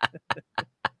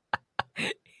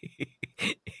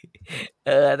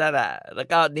นั่นแหละแล้ว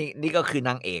ก็นี่ก็คือน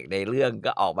างเอกในเรื่อง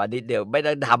ก็ออกมานิดเดียวไม่ไ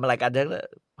ด้ทำอะไรกันทั้งนั้น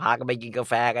พากันไปกินกา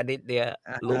แฟกันนิดเดียว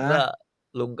ลุง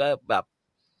ก็แบบ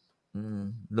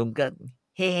ลุงก็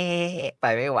เฮ้ไป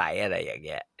ไม่ไหวอะไรอย่างเ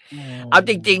งี้ยเอา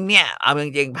จริงๆเนี่ยเอาจ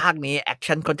ริงๆภาคนี้แอค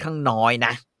ชั่นค่อนข้างน้อยน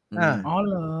ะ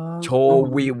เหรอโชว์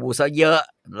วิวซะเยอะ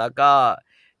แล้วก็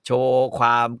โชว์คว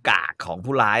ามกากของ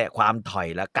ผู้ร้ายความถอย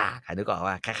และกากนึกออก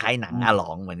ว่าคล้ายๆหนังอาหล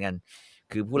องเหมือนกัน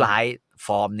คือผู้ร้ายฟ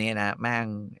อร์มนี้นะแม่ง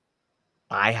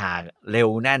ตายห่าเร็ว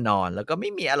แน่นอนแล้วก็ไม่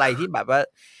มีอะไรที่แบบว่า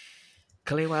เข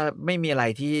าเรียกว่าไม่มีอะไร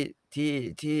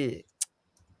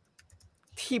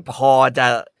ที่พอจะ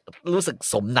รู้สึก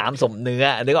สมน้ำสมเนื้อ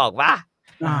นึกออกปะ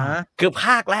คือภ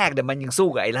าคแรกเนี่ยมันยังสู้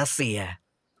กับไอ้รัสเซีย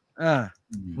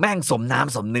แม่งสมน้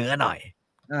ำสมเนื้อหน่อย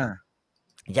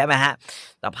ใช่ไหมฮะ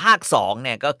แต่ภาค2เ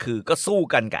นี่ยก็คือก็สู้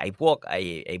กันกับไอ้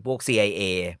พวก CIA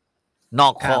นอ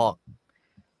กคอก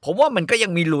ผมว่ามันก็ยั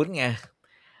งมีลุ้นไง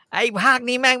ไอ้ภาค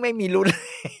นี้แม่งไม่มีลุ้น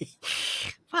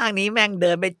ภาคนี้แม่งเ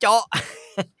ดินไปเจาะ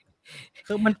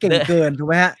คือมันเก่งเกินถูก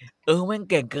ไหมฮะแม่ง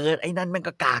เก่งเกินไอ้นั่นแม่ง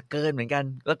ก็กากเกินเหมือนกัน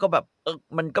แล้วก็แบบ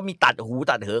มันก็มีตัดหู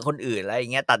ตัดเหอคนอื่นอะไรอย่า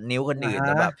งเงี้ยตัดนิ้วคนอื่นแ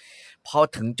ต่แบบพอ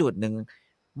ถึงจุดหนึ่ง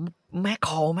แม่ค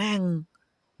อแม่ง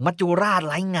มัจจุราช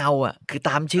ไร้เงาอ่ะคือ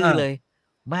ตามชื่อเลย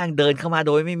แม่งเดินเข้ามาโ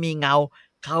ดยไม่มีเงา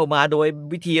เข้ามาโดย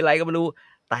วิธีอะไรก็ไม่รู้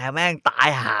แต่แม่งตาย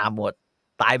ห่าหมด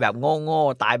ตายแบบโง่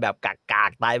ๆตายแบบกา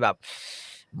กๆตายแบบ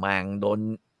แม่งโดน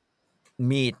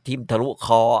มีดทิ่มทะลุค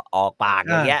อออกปาก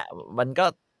อย่างเงี้ยมัน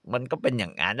ก็เป็นอย่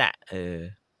างนั้นอ่ะ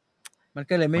มัน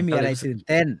ก็เลยไม่มีอะไรตื่นเ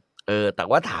ต้นแต่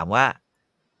ว่าถามว่า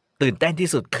ตื่นเต้นที่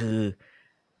สุดคือ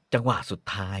จังหวะสุด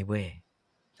ท้ายเว้ย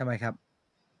ทำไมครับ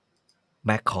แ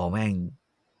ม็กคอแม่ง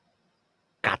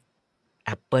กัดแอ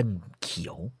ปเปิ้ลเขี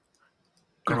ยว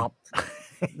กรอบ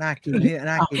น่ากินนี่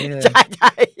น่ากินเลยใ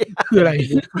ช่คืออะไร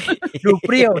ดูเ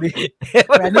ปรี้ยวดิ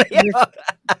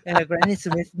แกรนี่ส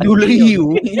มิธดูเลยหิว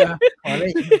ขอเล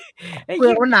ยเปลื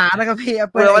อกมันหนานะครับพี่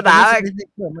เปลือกมันหน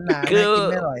าคือ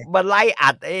มันไล่อั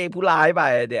ดผู้ร้ายไป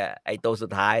เนี่ยไอ้ตัวสุ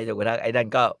ดท้ายจนกระทั่งไอ้นั่น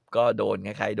ก็โดนค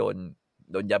ล้ายๆโดน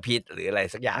ยาพิษหรืออะไร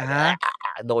สักอย่าง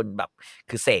โดนแบบ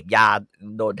คือเสพยา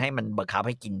โดนให้มันบังคับใ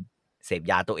ห้กินเสพ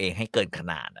ยาตัวเองให้เกินข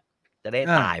นาดจะได้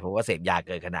ตายเพราะว่าเสพยาเ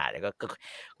กินขนาดแล้วก็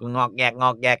งอกแง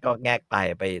ก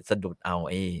ไปสะดุดเอา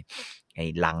ไอ้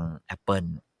ลังแอปเปิล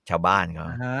ชาวบ้านเขา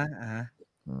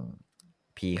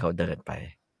พี่เขาเดินไป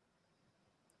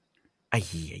ไอ้เ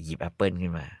หี้ยหยิบแอปเปิลขึ้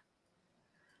นมา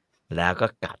แล้วก็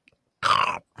กัด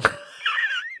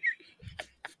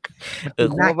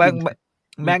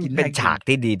แม่งเป็นฉาก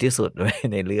ที่ดีที่สุดเลย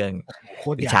ในเรื่อง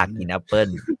ฉากกินแอปเปิล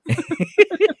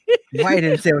ไม่เด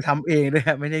นเซลทำเองด้วย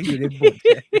ไม่ได้อยู่ในบท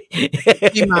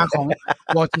ที่มาของ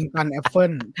วอชิงตันแอปเปิ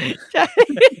ลใช่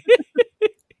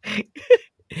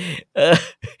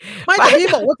ไม่แต่พี่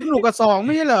บอกว่าสนุกกับ2ไ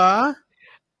ม่ใช่เหรอ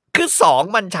คือ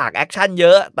2มันฉากแอคชั่นเย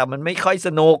อะแต่มันไม่ค่อยส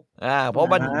นุกเพราะ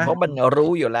มัน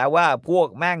รู้อยู่แล้วว่าพวก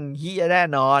แม่งเหี้ยแน่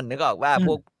นอนนึกออกว่าพ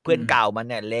วกเพื่อนเก่ามัน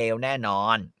เนี่ยเลวแน่นอ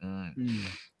น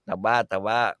แต่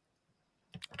ว่า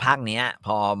ภาคเนี้ยพ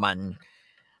อมั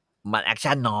นแอค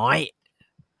ชั่นน้อย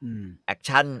แอค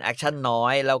ชั่นน้อ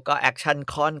ยแล้วก็แอคชั่น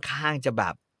ค่อนข้างจะแบ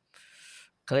บ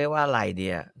เขาเรียกว่าอะไรเดี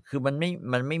ยคือมันไ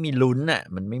ม่มีลุ้นอ่ะ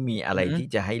มันไม่มีอะไรที่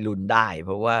จะให้ลุ้นได้เพ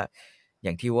ราะว่าอ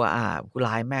ย่างที่ว่าผู้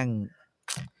ร้ายแม่ง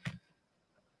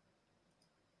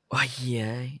ว่าเฮีย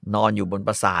นอนอยู่บนป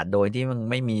ราสาทโดยที่มัน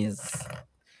ไม่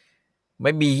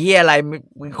มีเฮียอะไร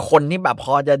คนที่แบบพ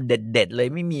อจะเด็ดเลย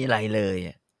ไม่มีอะไรเลย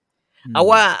เอา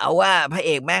ว่าพระเอ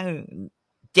กแม่ง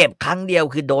เจ็บครั้งเดียว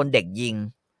คือโดนเด็กยิง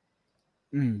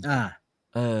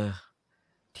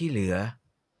ที่เหลือ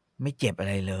ไม่เจ็บอะ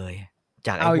ไรเลยจ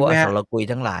ากไอ้พวกอสรกุย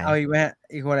ทั้งหลายเอาอีกไหม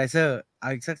อีโควไลเซอร์เอา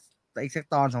อีกสัก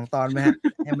ตอน2 ตอนไหมฮะ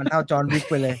ให้มันเท่าจอห์นวิก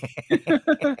ไปเลย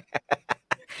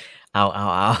เอา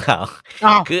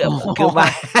คือ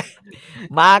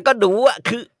มาก็ดูอ่ะ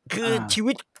คือ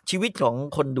ชีวิตของ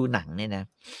คนดูหนังเนี่ยนะ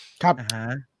ครับ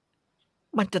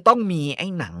มันจะต้องมีไอ้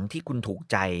หนังที่คุณถูก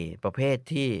ใจประเภท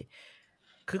ที่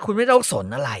คือคุณไม่ต้องสน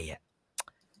อะไรอ่ะ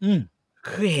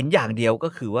คือเห็นอย่างเดียวก็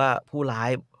คือว่าผู้ร้า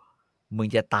ยมึง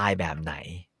จะตายแบบไหน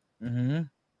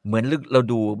เหมือนเรา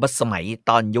ดูเมื่อสมัย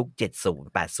ตอนยุค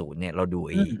70 80เนี่ยเราดู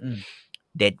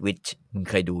Dead Witch มึง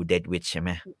เคยดู Dead Witch ใช่ไหม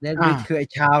Dead Witch คือไอ้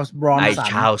ชาร์ลส์บ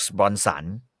รอนสัน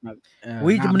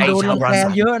มันโดนรังแก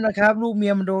เยอะนะครับลูกเมี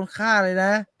ยมันโดนฆ่าเลยน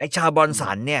ะไอ้ชาร์ลส์บรอน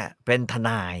สันเนี่ยเป็นทน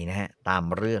ายนะฮะตาม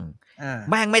เรื่อง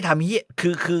แม่งไม่ทำเหี้ยคื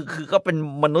อก็เป็น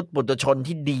มนุษย์ปุถุชน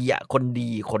ที่ดีอ่ะคนดี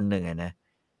คนหนึ่งอ่ะนะ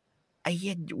ไอ้เ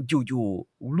หี้ยอยู่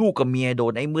ลูกกับเมียโด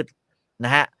นไอ้มืดน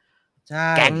ะฮะ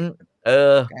แก๊ง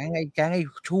แก๊งไอ้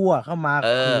ชั่วเข้ามา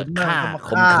ฆ่า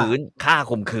ข่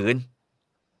มขืน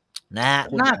นะ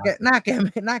หน้าแ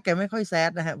กไม่ค่อยแซด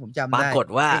นะฮะผมจำได้ปรากฏ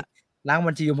ว่าล้าง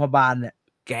บัญชียมบาลเนี่ย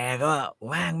แกก็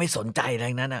ว่างไม่สนใจอะไร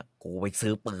นั้นน่ะกูไปซื้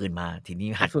อปืนมาทีนี้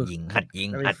หัดยิงใ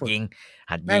ช่ป่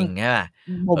ะ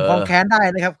ผมคองแค้นได้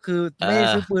นะครับคือไม่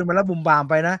ซื้อปืนมาแล้วบุ่มบาม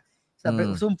ไปนะแต่ไป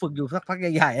ซุ่มฝึกอยู่สักพัก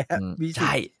ใหญ่ๆมีใ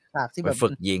ช่ที่แบบฝึ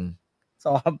กยิง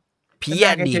ซ้อมพี่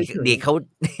ดีเขา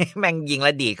แม่งยิงแ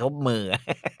ล้วดีเขามือ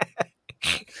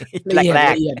แร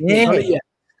กนี่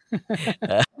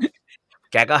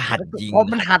แกก็หัดยิงพอ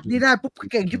มันหัดนี่ได้ปุ๊บ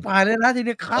เก่งชิบหายเลยนะที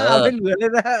นี้ฆ่าไม่เหลือเล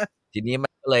ยนะทีนี้มั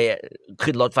นก็เลย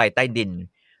ขึ้นรถไฟใต้ดิน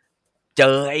เจ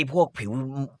อไอ้พวก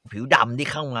ผิวดำที่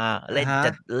เข้ามาจ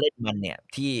ะเล่นมันเนี่ย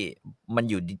ที่มัน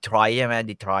อยู่ดีทรอยต์ใช่ไหม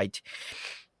ดีทรอยต์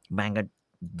แม่งก็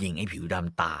ยิงไอ้ผิวด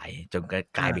ำตายจน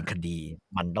กลายเป็นคดี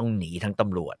มันต้องหนีทั้งต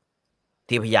ำรวจ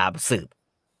ที่พยายามสืบ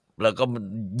แล้วก็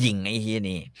ยิงไอ้เฮีย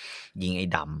นี่ยิงไอ้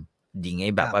ด ยิงไ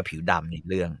อ้แบบว่าผิวดำใน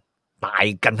เรื่องตาย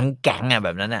กันทั้งแก๊งแบ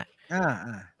บนั้นอ่ะ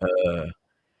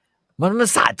มัน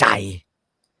สะใจ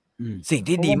สิ่ง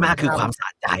ที่ดีมากคือความสะ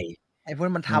ใจไอ้พวก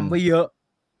มันทำไว้เยอะ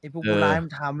ไอ้พวกผู้ร้ายมั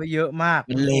นทำไว้เยอะมาก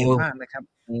มันเลวมากนะครับ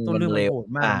ต้นเรื่องมันโหด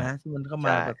มากนะที่มันเข้ามา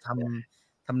แบบ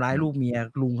ทำร้ายลูกเมีย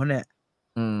ลุงเขาเนี่ย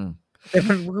แต่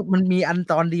มันมีอัน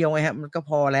ตอนเดียวไงฮะมันก็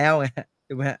พอแล้วไง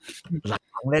ถูกไหมฮะหลัก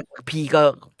ของแรกพี่ก็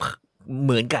เ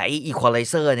หมือนกับไอ้อีควอไล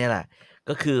เซอร์เนี่ยแหละ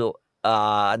ก็คือ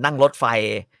นั่งรถไฟ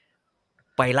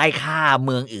ไปไล่ฆ่าเ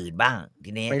มืองอื่นบ้าง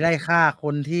ทีนี้ไปไล่ฆ่าค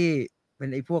นที่เป็น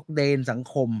ไอ้พวกเดนสัง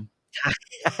คมใช่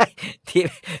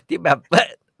ที่แบบ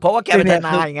เพราะว่าแกเป็นทน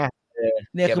ายไง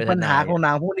เนี่ยคือปัญหาของห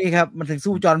นังพวกนี้ครับมันถึง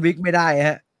สู้จอห์นวิกไม่ได้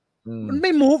ฮะมันไ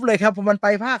ม่มูฟเลยครับพอมันไป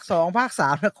ภาค2ภาค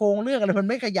3โครงเรื่องอะไรมัน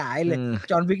ไม่ขยายเลย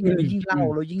จอห์นวิกเนี่ยยิ่งเล่า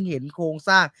เรายิ่งเห็นโครงส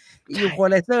ร้างอีควอ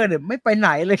ไลเซอร์เนี่ยไม่ไปไหน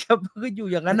เลยครับก็อยู่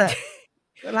อย่างนั้นน่ะ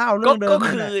เล่าเรื่องเดิมก็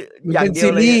คืออย่างเดีย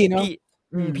วเลย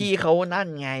พี่เขานั่น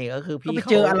ไงก็คือพี่ไป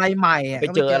เจออะไรใหม่ไป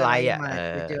เจออะไร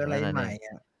ไปเจออะไรใหม่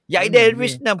ใหญ่เดวิ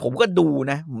ชเนี่ยผมก็ดู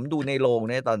นะผมดูในโรง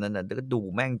เนี่ยตอนนั้นน่ะก็ดู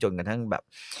แม่งจนกระทั่งแบบ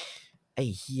ไอ้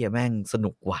เหี้ยแม่งส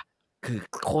นุกว่ะคือ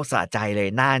โคตรสะใจเลย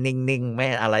หน้านิ่งๆไม่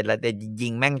อะไรแล้วแต่ยิ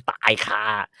งแม่งตายคา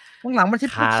ข้างหลังมันใช่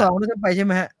พกซองด้วยซ้ำไปใช่ไห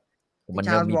มฮะมัน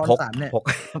ยังมีพ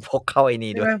กเข้าไอ้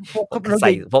นี่ด้วยพ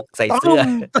กใส่เสื้อ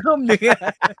เติมหนึ่ง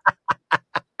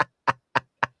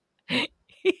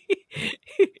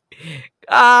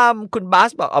คุณบาส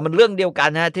บอกมันเรื่องเดียวกัน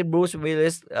นะที่บรูซวิลลิ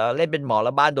สเล่นเป็นหมอแ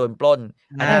ล้วบ้านโดนปล้น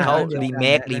อันนั้นเขารีเ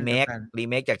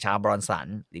มคจากชาบรอนสัน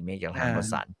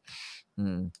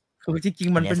คือจริง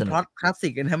ๆมันเป็นพล็อตคลาสสิ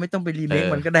กนะไม่ต้องไปรีเมค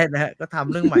มันก็ได้นะฮะก็ท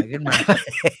ำเรื่องใหม่ขึ้นมา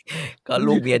ก็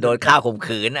ลูกเมียโดนฆ่าข่ม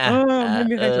ขืนไม่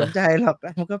มีใครสนใจหรอก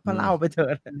มันก็เล่าไปเถอะ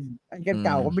อันเ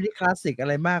ก่าก็ไม่ได้คลาสสิกอะ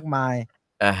ไรมากมาย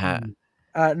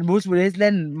บรูซวิลลิสเ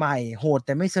ล่นใหม่โหดแ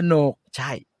ต่ไม่สนุกใ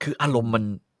ช่คืออารม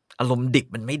ณ์ดิบ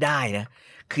มันไม่ได้นะ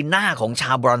คือหน้าของช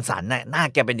าบรอนสันน่ะหน้า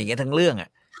แกเป็นอย่างเงี้ยทั้งเรื่อง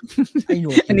ไอ้หน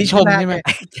วดอันนี้ชมใช่ไหม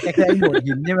แกคือไอ้หนวด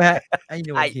หินใช่ไหมไอ้หน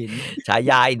วดหินฉา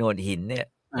ยาไอ้หนวดหินเนี่ย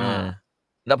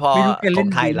แล้วพอของ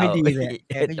ไทยเรา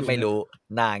ไม่รู้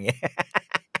หน้าเงี้ย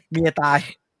เมียตาย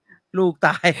ลูกต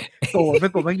ายโกรธไม่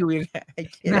โกรธไม่อยู่ยังไง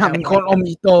หน้าเป็นคนอม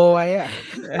โตไว้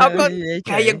เอาก็แ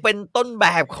กยังเป็นต้นแบ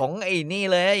บของไอ้นี่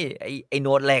เลยไอ้หน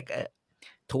วดเหล็ก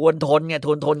ทนไง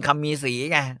ทนคำมีสี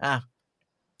ไง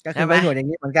ก็คือไว้หนวดอย่าง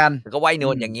นี้เหมือนกันก็ไว้หน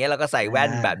วดอย่างเงี้ยแล้วก็ใส่แว่น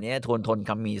แบบนี้ทน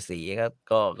คำมีสี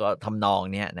ก็ทำนอง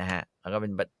เนี้ยนะฮะแล้วก็เป็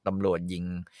นตำรวจยิง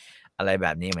อะไรแบ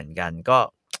บนี้เหมือนกันก็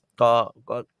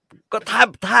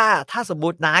ถ้าสมม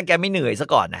ตินะแกไม่เหนื่อยซะ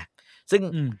ก่อนนะ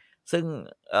ซึ่ง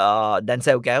แดนเซ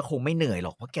ลแกก็คงไม่เหนื่อยหร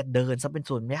อกเพราะแกเดินซะเป็น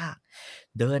ส่วนมาก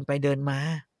เดินไปเดินมา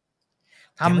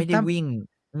ไม่ได้วิ่ง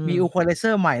มีอีควอไลเซอ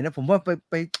ร์ใหม่นะผมว่า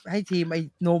ไปให้ทีมไอ้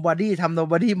Nobody ทำ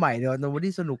Nobody ใหม่เดี๋ยว Nobody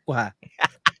สนุกกว่า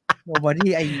Nobody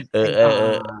ไ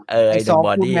อ้ซอง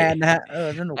คูแมนนะฮะ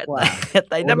สนุกกว่า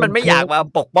แต่นั่นมันไม่อยากมา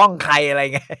ปกป้องใครอะไร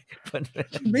ไง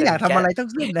ไม่อยากทำอะไรทั้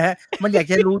งสิ้นนะฮะมันอยาก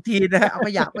จะรู้ทีนะฮะเอาข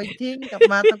ยะไปทิ้งกลับ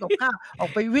มาทำกับข้าวออก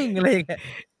ไปวิ่งอะไรอย่างเงี้ย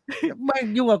ไม่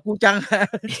ยุ่งกับกูจัง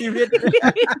ชีวิต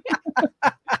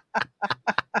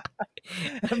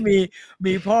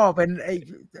มีพ่อเป็นไอ้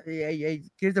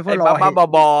คริสโตเฟอร์ลอย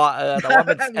บอแต่ว่าเ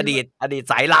ป็นอดีต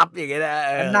สายลับอย่างเงี้ยนะ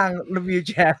นั่งรีวิว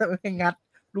แชร์ให้งัด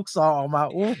ลูกซองออกมา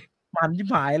มันชิบ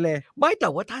หายเลยไม่แต่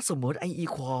ว่าถ้าสมมติไอ้อี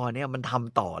ควอเนี่ยมันท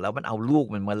ำต่อแล้วมันเอาลูก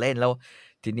มันมาเล่นแล้ว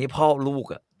ทีนี้พ่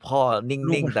อ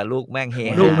นิ่งๆแต่ลูกแม่งเฮ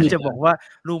ลูกมันจะบอกว่า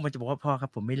พ่อครับ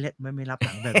ผมไม่เล่นไม่รับห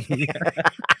นังแบบนี้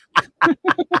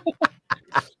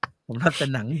ผมรับแต่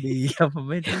หนังดีครับผม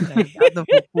ไม่ได้หนังต้อง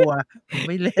กลัวผมไ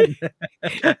ม่เล่น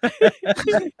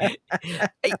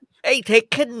ไอ้เทค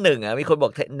เคน1มีคนบอ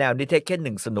กแนวนี้เทคเคน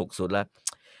1สนุกสุดแล้ว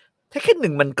เทคเคน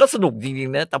1มันก็สนุกจริง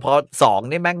ๆนะแต่พอ2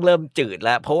นี่แม่งเริ่มจืดแ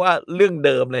ล้วเพราะว่าเรื่องเ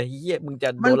ดิมเลยเหี้ยมึงจะ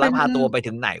โดนลักพาตัวไป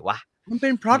ถึงไหนวะมันเป็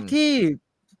นพล็อตที่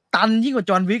ตันยิ่งกว่า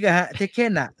จอห์นวิกฮะเทคเค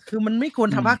นคือมันไม่ควร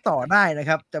ทำภาคต่อได้นะ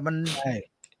ครับแต่มัน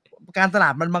การตลา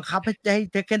ดมันบังคับให้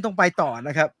เทคเคนต้องไปต่อน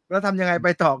ะครับแล้วทำยังไงไป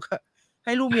ต่อใ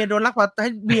ห้ลูกเมียโดนลักพาให้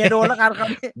เมียโดนแล้วกันครับ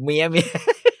เ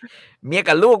มีย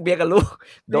กับลูก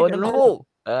โดนทั้งคู่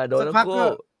โดนทั้งคู่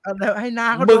ให้นา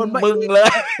เขาโดนมึงเลย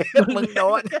มึงโด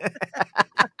น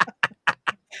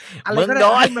อะไรก็ได้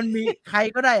ให้มันมีใคร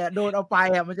ก็ได้โดนเอาไป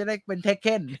มันจะได้เป็นเทคเค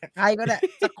นใครก็ได้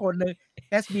สักคนนึงแ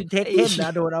คสบินเทคเคนน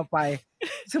ะโดนเอาไป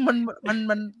ซึ่งมัน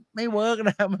ไม่เวิร์ก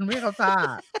นะมันไม่เข้าท่า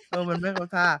มันไม่เข้า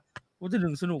ท่ากูจะ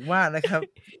สนุกมากนะครับ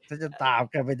จะตาม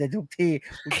กันไปในทุกที่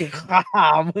กูจะฆ่า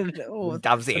มึงจ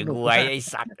ำเสียงกูไว้ไอ้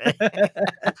สัตว์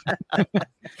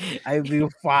I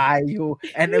will find you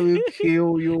and I will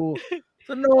kill you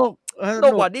สนุก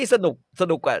กว่านี่ส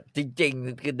นุกกว่าจริง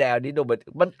ๆคือแนวนี้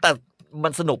มั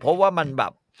นสนุกเพราะว่ามันแบ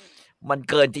บมัน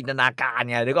เกินจินตนาการ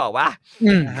ไงนึกออกปะ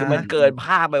คือมันเกินภ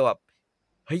าพไปแบบ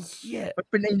ฮ้ยเหี้ย มัน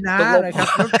เป็นไอ้น้า ตกลง นะครับ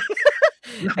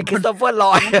ไอ้คริสโตเฟอร์ล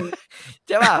อยใ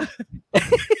ช่ป่ะ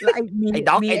แล้วมี ไอ้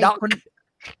ด็อก มี ไอ้ด็อก คน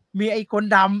มีไอ้คน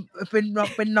ดำเป็น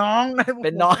น้อง เ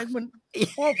ป็นน้อง มัน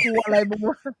ครอบครัวอะไรมึง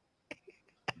วะ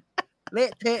เละ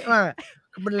เทะมาก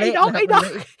มัน ไอ้ เละ ด็อก นะ ไอ้ด็อก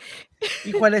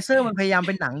อีควอไลเซอร์มันพยายามเ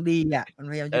ป็นหนังดีอ่ะมัน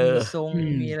พยายามจะมีทรง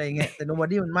มีอะไรเงี้ยแต่โนบอ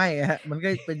ดี้มันไม่ฮะมันก็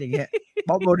เป็นอย่างเงี้ย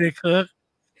บ๊อบโรเดนเคิร์ก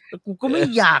แล้วกูก็ไม่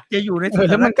อยากจะอยู่ในส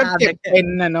แล้ ถาว น มันก็ การณ์ เจ็บเป็น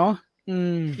นะเนาะ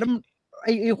แล้วไ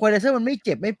อ้ควอไลเซอร์มันไม่เ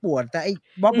จ็บไม่ปวดแต่ไอ้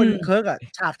บ๊อบโรเดนเคิร์กอ่ะ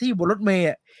ฉากที่อยู่บนรถเมล์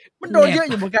มันโดนเยอะ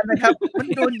อยู่เหมือนกันนะครับมัน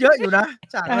โดนเยอะอยู่นะ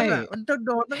ฉากนั้นอ่ะมันต้อง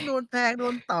โดนแทงโด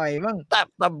นต่อยบ้าง แต่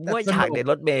เมื่อฉากใน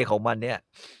รถเมล์ของมันเนี่ย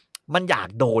มันอยาก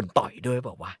โดนต่อยด้วย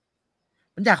บอกว่า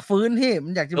มันอยากฟื้นที่มั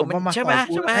นอยากจะบอกมา ใช่ไหม ต่อย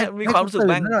กู ใช่ไหม ให้ มีความรู้สึก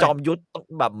แม่ง ให้ตื่นหน่อย จอมยุทธต้อง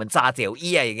แบบเหมือนซาเสียวเ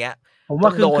อี้ยอย่างเงี้ย ผมว่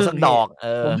า ต้องโดนสักดอก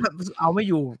ผมเอาไม่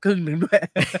อยู่ครึ่งหนึ่งด้วย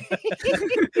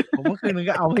ผมว่าครึ่งหนึ่ง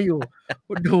ก็เอาไม่อยู่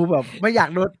ดูแบบไม่อยาก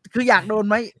โดนคืออยากโดน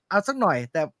ไหมเอาสักหน่อย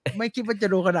แต่ไม่คิดว่าจะ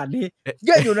โดนขนาดนี้ เย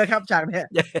อะอยู่นะครับฉากเนี้ย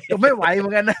เกือบไม่ไหวเหมื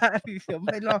อนกันนะเกือบไ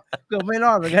ม่ร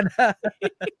อดเหมือนกันนะ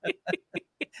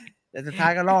แต่สุดท้า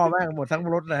ยก็รอดแม่งหมดทั้ง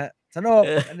รถนะฮะสนุก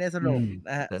อันนี้สนุกน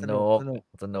ะฮะ ส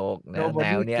นุกแน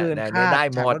วเนี้ยได้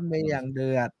หมด รถเมย์อย่างเดื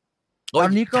อด โอ้ย ตอ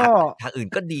นนี้ก็ ทางอื่น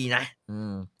ก็ดีนะ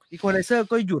อีควอไลเซอร์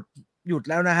ก็หยุด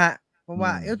แล้วนะฮะเพราะว่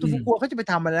าตูฟุกัวเขาจะไป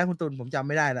ทำอะไรนะคุณตุลผมจำ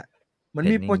ไม่ได้ละเหมือน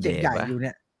มีโปรเจกต์ใหญ่อยู่เ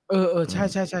นี่ยใช่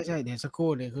เดี๋ยวสักครู่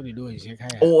เดี๋ยวด้วยใช่ใช่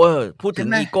โอ้พูดถึง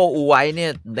อีโก้อูไว้เนี่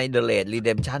ยใน The Late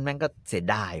Redemption แม่งก็เสีย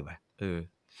ดายว่ะ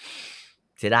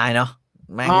เสียดายเนาะ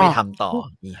แม่งไม่ทำต่อ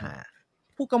นี่ฮะ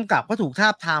ผู้กำกับก็ถูกทา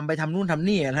บทามไปทำนู่นทำ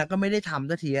นี่นะฮะก็ไม่ได้ทำ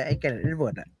สักทีไอ้แกเรต เอ็ดเวิ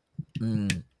ร์ดอ่ะ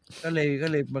ก็เลย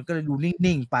มันก็เลยดู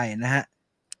นิ่งๆไปนะฮะ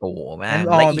โอ้แม่ง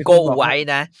แล้วอีโก้อูไว้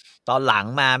นะตอนหลัง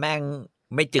มาแม่ง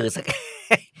ไม่เจอสัก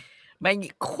แม่ง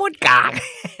โคตรกาก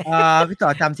พี่ต่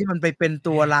อจำที่มันไปเป็น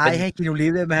ตัวร้ายให้คินูรี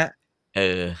ฟได้ไหมฮะ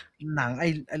หนังไอ้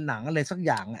หนังอะไรสักอ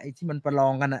ย่างไอ้ที่มันประลอ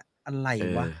งกันอะอะไร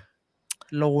วะ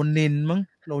โลนินมั้ง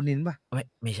โลนินป่ะ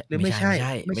ไม่ใช่หรือไม่ใ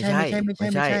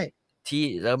ช่ที่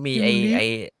แล้วมีไอ้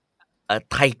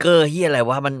ไทเกอร์ที่อะไร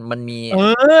วะมันมี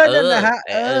นั่นแหละฮะ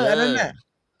อันนั้นน่ะ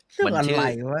เรื่องอะไร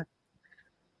วะ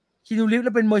คินูรีฟแ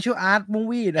ล้วเป็น martial art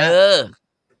movie นะ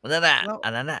นั่นแหละอั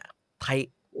นนั้นน่ะไทย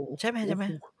ใช่ไหม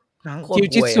จิว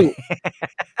จิตสุ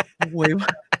หวยว่ะ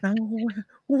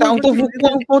แต่องตัว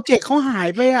โปรเจกต์เขาหาย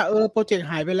ไปอ่ะโปรเจกต์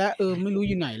หายไปแล้วไม่รู้อ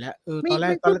ยู่ไหนแล้วตอนแร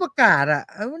กประกาศอ่ะ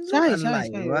ใช่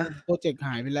วะโปรเจกต์ห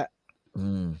ายไปแล้ว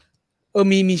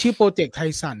มีชื่อโปรเจกต์ไท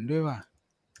สันด้วยว่ะ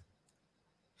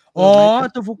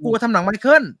ตัวฟุกุทำหนังไมเ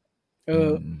คิล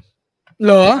เ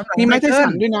หรอมีไมค์ไทสั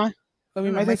นด้วยนะมี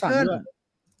ไมค์ไทสันด้วย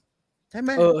ใช่ไหม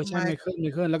ใช่ไม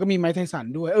เคิลแล้วก็มีไมค์ไทสัน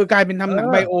ด้วยกลายเป็นทำหนัง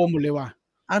ไบโอหมดเลยว่ะ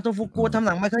ตัวฟุกุทำห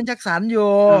นังไมเคิลแจ็คสันอยู่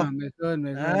ไมเคิล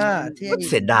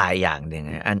เสียดายอย่างหนึ่ง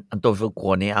อันตัวฟุกุ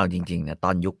นี่เอาจริงๆนะต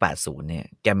อนยุค80เนี่ย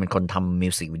แกเป็นคนทำมิ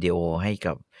วสิกวิดีโอให้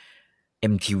กับ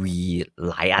MTV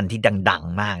หลายอันที่ดัง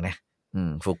ๆมากนะ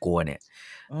ฟุกุเนี่ย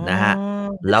นะฮะ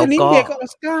แล้วก็เด็กก็ออ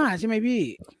สการ์ใช่ไหมพี่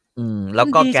แล้ว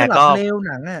ก็แกก็เลว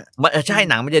หนังอ่ะใช่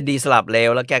หนังมันจะดีสลับเลว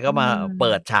แล้วแกก็มาเ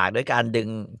ปิดฉากด้วยการดึง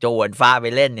โจหวนฟ้าไป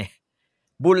เล่นเนี่ย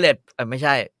บุลเลตไม่ใ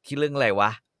ช่ที่เรื่องอะไรว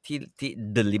ะที่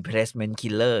The Replacement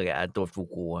Killer อ่ะตัวฟู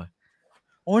กัว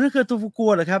นั่นคือตัวฟูกั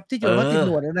วเหรอครับที่โจว่าติดห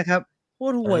นวดนะครับโค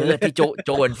ตรห่วยเลยที่โจ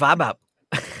หวนฟ้าแบบ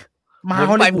มา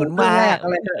ไปหมุนมาอะ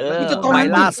ไรไม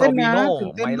ล่าโซมิ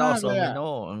โน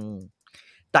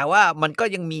แต่ว่ามันก็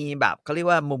ยังมีแบบเขาเรียก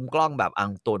ว่ามุมกล้องแบบอั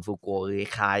งโตนฟูกัว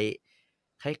ค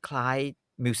ล้าย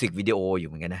มิวสิกวิดีโออยู่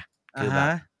เหมือนกันนะคือแบบ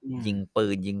ยิงปื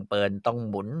นต้อง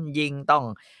หมุนยิงต้อง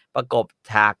ประกบ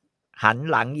ฉากหัน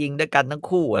หลังยิงด้วยกันทั้ง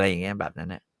คู่อะไรอย่างเงี้ยแบบนั้น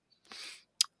นะ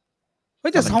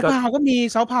แต่เซาพาวก็มี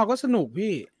เซาพาวก็สนุก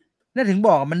พี่น่าถึงบ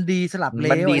อกมันดีสลับเล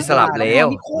วมันดีสลับเลว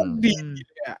โคตรดี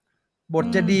บท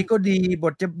จะดีก็ดีบ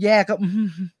ทจะแย่ก็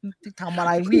ทำอะไ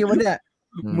รพี่วะเนี่ย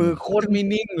มือโคตรไม่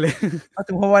นิ่งเลยเอา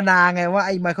ถึงภาวนาไงว่าไ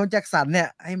อ้ไมเคิลแจ็คสันเนี่ย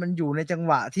ให้มันอยู่ในจังห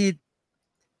วะที่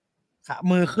ขา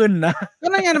มือขึ้นนะก็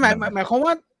นั่นไงหมายความ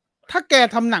ว่าถ้าแก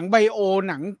ทำหนังไบโอ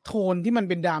หนังโทนที่มัน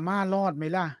เป็นดราม่ารอดไหม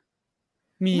ล่ะ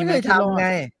ไม่เคยทำไง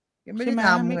ไม่ได้ท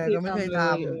ำไงก็ไม่เคยท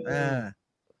ำ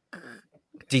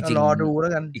จริงๆรอดูแล้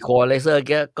วกันอีโคไลเซอร์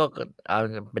ก็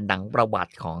เป็นหนังประวั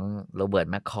ติของโรเบิร์ต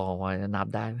แมคคอร์จะนับ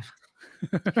ได้ไหม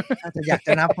ถ้าจะอยากจ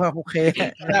ะนับก็โอเค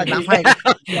นับให้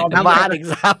นับมาถึง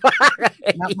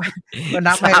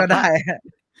นับให้ก็ได้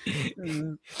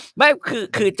ไม่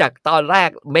คือจากตอนแรก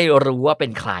ไม่รู้ว่าเป็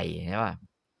นใครใช่ป่ะ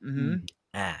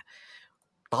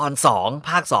ตอน2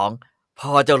ภาค2พ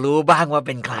อจะรู้บ้างว่าเ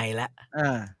ป็นใครแล้ว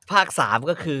ภาค3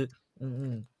ก็คือ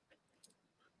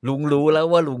ลุงรู้แล้ว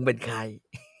ว่าลุงเป็นใคร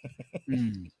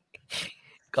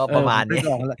ก็ประมาณนี้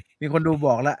มีคนดูบ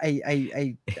อกแล้วไ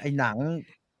อหนั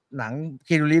ง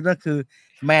คีนูรีฟนั่นคือ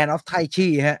Man of Tai Chi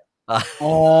ฮะ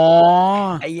อ๋อ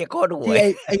ไอ้เหี้ยโคตรห่ว ที่ ย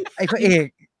ไอ้พระเอก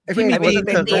ที่มี หัว ตี เ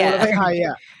ถิก เตี้ย แล้ว แล้วไทย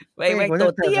อ่ะ แม่งตั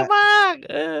วเตี้ยมาก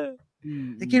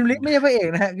แต่คิมลิฟไม่ใช่พระเอก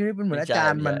นะฮะคิมลิฟเป็นเหมือนอาจา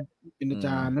รย์มัน เป็นอาจ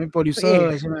ารย์เป็นโปรดิวเซอร์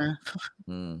ใช่ไหม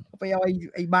ไปเอา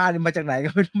ไอ้บ้านนี่มาจากไหนก็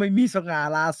ไม่มีสง่า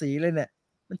ราศีเลยเนี่ย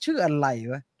มันชื่ออะไร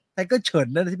วะไทเกอร์เฉิน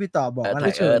นั่นที่พี่ต่อบอกอะไร ไท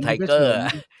เกอร์ ไทเกอร์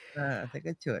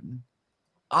เฉิน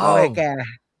อ๋อ เอาแก่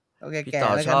พี่ต่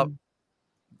อชอบ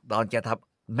ตอนแกท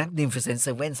ำ Magnificent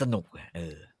Seven สนุก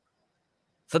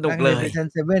สนุกเลย Magnificent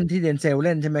Seven ที่เดนเซลเ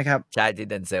ล่นใช่ไหมครับใช่ที่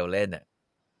เดนเซลเล่น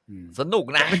สนุก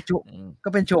นะก็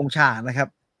เป็นโฉงฉากนะครับ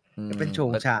ก็เป็นโฉ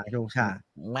งฉาก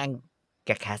แม่งแก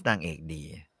แคสนางเอกดี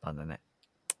ตอนนั้นน่ะ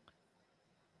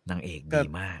นางเอกดี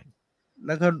มากแ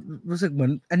ล้วก็รู้สึกเหมือ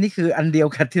นอันนี้คืออันเดียว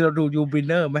กันที่เราดูยูบิน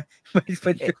เนอร์ไหมไม่เ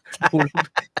ป็นดู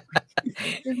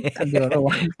อันเดียวกัน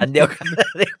อันเดียวกัน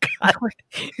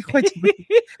ค่อยจะ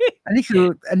อัน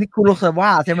นี้คูโรซาวะ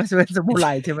ใช่ไหมเป็นซามูไร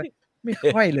ใช่ไหมไม่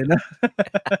ค่อยเลยนะ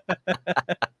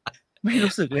ไม่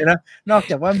รู้สึกเลยนะนอก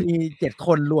จากว่ามี7 ค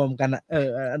นรวมกันอ่ะ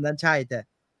อันนั้นใช่แต่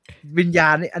วิญญา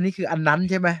ณนี่อันนี้คืออันนั้น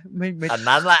ใช่ไหมไม่อัน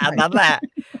นั้นแหละ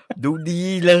ดูดี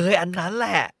เลยอันนั้นแหล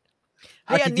ะ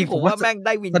อันนี้ผมว่าแม่งไ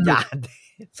ด้วิญญาณ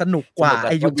สนุกกว่า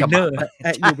ไอยูบินเนอร์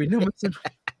ยูบินเนอร์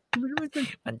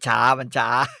มันช้า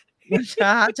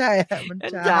ใช่มัน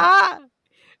ช้า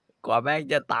กว่าแม่ง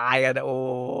จะตายกันโอ้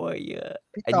ย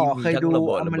พี่ต่อเคยดู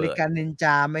อเมริกันนินจ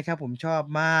าไหมครับผมชอบ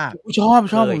มากผมชอ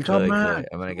บมาก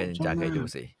อเมริกันนินจาเคยดู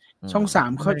สิช่อง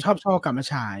3เขาชอบกลับมา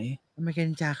ฉายอเมริกัน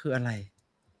นินจาคืออะไร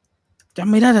จำ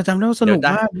ไม่ได้แต่จำได้ว่าสนุก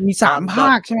มากมี3 ภ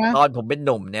าคใช่ไหมตอนผมเป็นห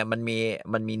นุ่มเนี่ยมัน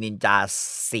มีนินจา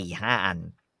 4-5 อัน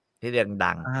ที่เรื่อง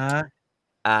ดัง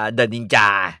เดอะนินจา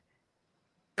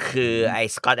คือไอ้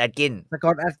สกอตแอดกิ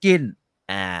น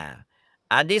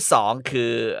อันที่2คื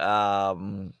อ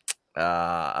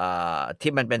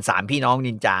ที่มันเป็น3 พี่น้อง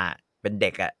นินจาเป็นเด็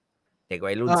ก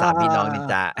วัยรุ่น3 พี่น้องนิน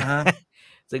จา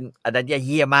ซึ่งอันนั้นเ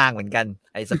หี้ยมากเหมือนกัน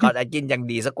ไอ้สกอตแอดกินยัง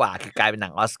ดีสักกว่าคือกลายเป็นหนั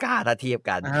งออสการ์ถ้าเทียบ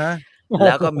กันแ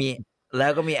ล้วก็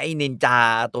มีไอ้นินจา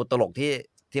ตัวตลก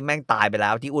ที่แม่งตายไปแล้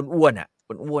วที่อ้วน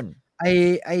ไ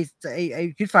อ้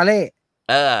คริสฟาเล่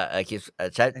คิด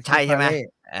ใช่ไหม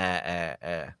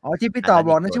อ๋อที่พี่ต่อบ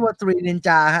อกนั่นชื่อว่า3 นินจ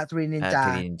าฮะ3 นินจา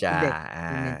เด็ก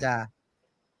นินจา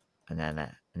อันนั้นน่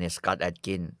ะอันนี้สกอตแอด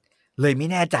กินเลยไม่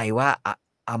แน่ใจว่า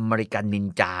อเมริกันนิน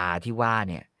จาที่ว่า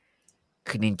เนี่ย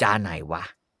คือนินจาไหนวะ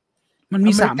มัน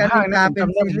มี3 ภาคนะเป็น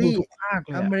ซีรีส์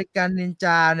อเมริกันนินจ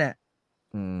าเนี่ย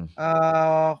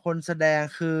คนแสดง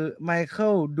คือไมเคิ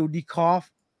ลดูดิคอฟ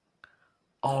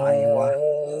อะไรวะ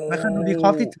ไมเคิลดูดิคอ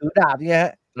ฟที่ถือดาบเนี่ยฮ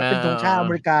ะเป็นธงชาติอเ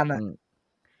มริกันอ่ะ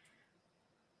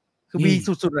คือบี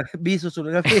สุดๆเลยบีสุดๆเล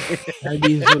ยครับพี่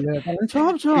บีสุดเลยตอนนั้นชอ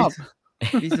บ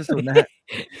บีสุดๆนะฮะ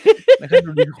ไมเคิล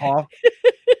ดูดิคอฟ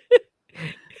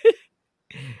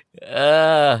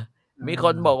มีค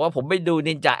นบอกว่าผมไปดู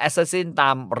นินจาแอสซัสซินตา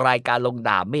มรายการลงด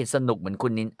าบไม่สนุกเหมือนคุ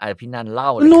ณพี่นันเล่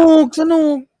าเลยส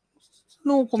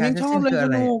นุกผมยังชอบเลยส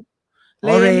นุกเร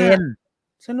น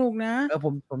สนุกนะ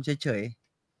ผมเฉย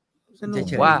สนุก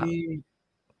ว่า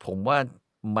ผมว่า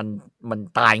มัน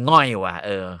ตายง่อยว่ะ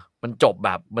มันจบแบ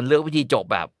บมันเลือกวิธีจบ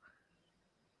แบบ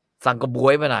สังกระบว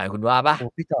ยไปหน่อยคุณว่าปะ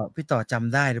พี่ต่อจ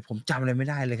ำได้แต่ผมจำอะไรไม่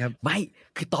ได้เลยครับไม่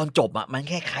คือตอนจบอ่ะมัน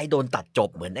แค่คล้ายโดนตัดจบ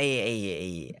เหมือนไ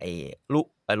อ้ลูก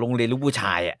โรงเรียนลูกผู้ช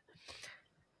ายอ่ะ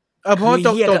เพราะจ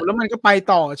บแล้วมันก็ไป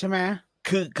ต่อใช่ไหม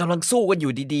คือกำลังสู้กันอ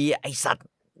ยู่ดีๆไอสัตว์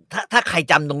ถ้าใคร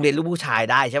จำโรงเรียนลูกผู้ชาย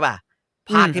ได้ใช่ป่ะ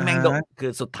ภาคที่แม่งโดนคื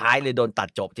อสุดท้ายเลยโดนตัด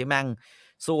จบที่แม่ง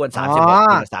สู้กัน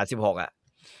36 อ่ะ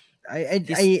ไ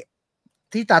อ้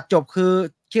ที่ตัดจบคือ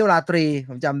เขี้ยวราตรี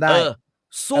ผมจำได้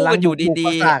สู้กันอยู่ดี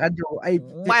ๆปะกันอยู่ไอ้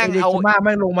แม่งเอาแ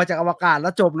ม่งลงมาจากอวกาศแล้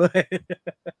วจบเลย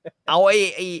เอาไ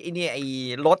อ้นี่ไอ้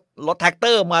รถแท็กเต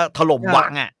อร์มาถล่มวั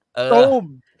งอ่ะตุ้ม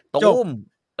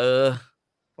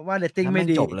เพราะว่าเรตติ้งไม่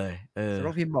ดีจบเลยสำ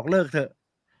นักพิมพ์บอกเลิกเถอะ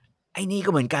ไอ้นี่ก็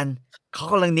เหมือนกันเขา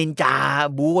กำลังนินจา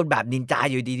บู๊กันแบบนินจา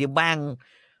อยู่ดีๆบ้าง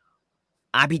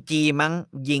RPG มั้ง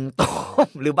ยิงต้ม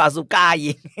หรือบาซูก้า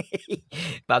ยิง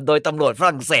แบบโดยตำรวจฝ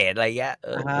รั่งเศสอะไรเงี้ย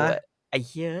ไอ้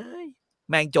เฮ้ย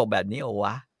แม่งจบแบบนี้โอ้ว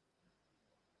ะ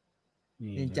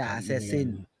นินจาเซซิน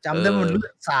จำได้มันเลือ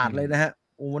ดสาดเลยนะฮะ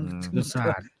โอ้มันเลือดสา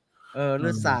ดเลื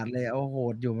อดสาดเลยโอ้โห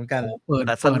ดอยู่เหมือนกันเปิ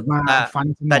ดมาฟัน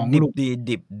สมองดิบดี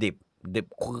ดิบ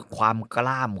คือความก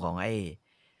ล้ามของไอ้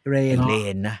เร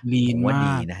นนะว่า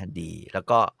ดีนะดีแล้ว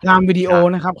ก็ตามวิดีโอ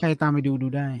นะครับใครตามไปดู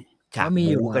ได้ฉาก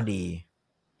บู๊ก็ดี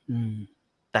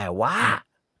แต่ว่า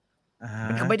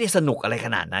มันก็ไม่ได้สนุกอะไรข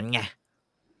นาดนั้นไง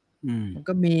มัน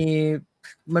ก็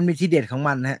มันมีทีเด็ดของ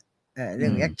มันฮะเรื่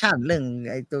องแอคชั่นเรื่อง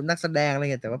ไอ้ตัวนักแสดงอะไรเ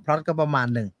งี้ยแต่ว่าพล็อตก็ประมาณ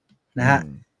หนึ่งนะฮะ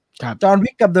จอห์นวิ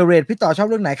กกับเดอะเรดพี่ต่อชอบ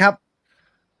เรื่องไหนครับ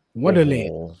ผมว่าเดอะเรด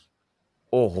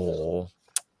โอ้โห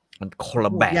มันคนล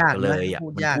ะแบบกันเลยอ่ะ พู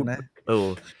ด มัน ยาก พูด นะ เ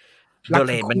ดอะเ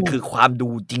ลดมันคือความดู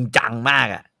จริงจังมาก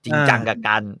อ่ะจริงจังกับ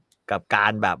กา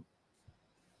รแบบ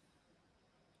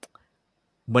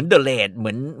เหมือนเดอะเลดเหมื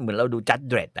อนเราดูจัด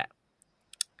เดรดอ่ะ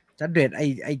จัดเดรดไ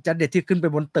อ้จัดเดรดที่ขึ้นไป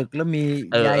บนตึกแล้วมี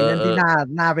ใยนั่น เออ ที่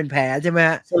หน้าเป็นแผลใช่ไหม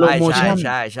ฮะ สโลโมชั่น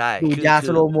ใช่ ดูดยาส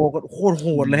โลโมก็โคตรโห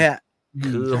ดเลยฮะ คื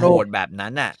อโหดแบบนั้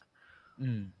นน่ะ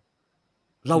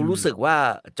เรารู้สึกว่า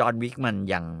จอห์นวิกมัน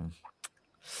ยัง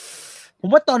ผม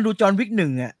ว่าตอนดูจอห์นวิก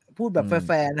1อ่ะพูดแบบแ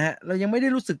ฟร์ๆนะฮะเรายังไม่ได้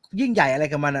รู้สึกยิ่งใหญ่อะไร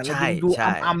กับมันอ่ะเราดู ใ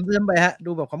ช่ อ้ำๆเลื่อนไปฮะ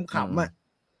ดูแบบขำๆอ่ะ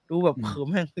ดูแบบเขิม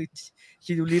แม่ง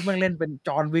คิดูรีฟแม่งเล่นเป็นจ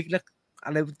อห์นวิกแล้วอ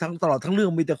ะไรตลอดทั้งเรื่อง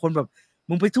มีแต่คนแบบ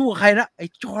มึงไปสู้ใครนะไอ้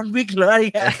จอห์นวิกเหรออะไร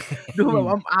เงี้ย ดูแบบ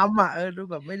อ้ำๆอ่ะดู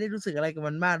แบบไม่ได้รู้สึกอะไรกับ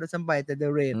มันมากด้วยซ้ำไปแต่เดอ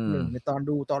ะเรด1ในตอน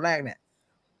ดูตอนแรกเนี่ย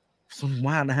สนุก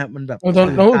มากนะฮะมันแบบตอน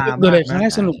เดอะเลดครั้งแร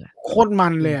กสนุกโคตรมั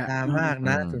นเลยอ่ะ ตามาก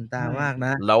นะตื่นตามากน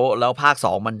ะแล้วภาค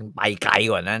2มันไปไกล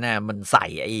กว่านั้นนะมันใส่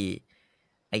ไอ้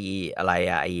อะไร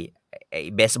อะไอ้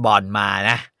เบสบอลมา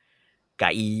นะกั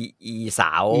บอีส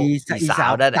าว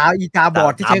นั่น อีตาบอ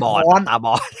ดที่ใช้ค้อนตาบ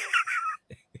อด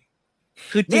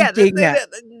คือจริงๆเนี่ย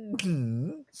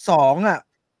2อ่ะ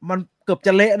มันเกือบจ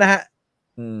ะเละนะฮะ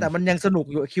แต่มันยังสนุก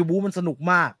อยู่คิวบูมันสนุก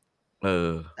มาก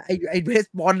ไอ้เบส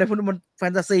บอลเนี่ยพวกนี้มันแฟ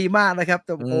นตาซีมากนะครับแ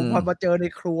ต่ผมพอมาเจอใน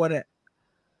ครัวเนี่ย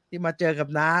ที่มาเจอกับ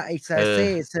น้าไอ้เ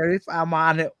ซริฟอาร์มา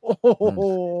นเนี่ยโอ้โห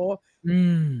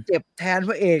เจ็บแทนพ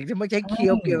ระเอกที่ไม่ใช่เกี่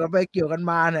ยวกันไปเกี่ยวกัน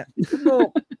มาเนี่ยสนุก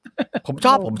ผม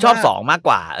ชอบ2มากก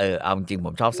ว่าเอาจริงผ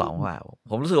มชอบ2มากกว่า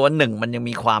ผมรู้สึกว่า1มันยัง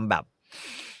มีความแบบ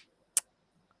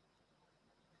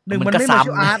1มันไม่มาร์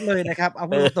ชัลอาร์ตเลยนะครับเอา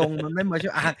พูดตรงมันไม่มาร์ชั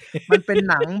ลอาร์ตมันเป็น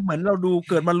หนังเหมือนเราดู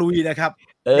เกิดมาลุยนะครับ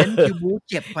เน้นคิวบู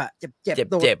เจ็บอะเจ็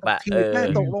บอะทีแม่ง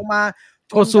ตกลงมา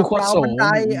โคตรสู้โคตรส่งไ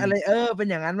ด้อะไรเป็น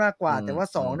อย่างนั้นมากกว่าแต่ว่า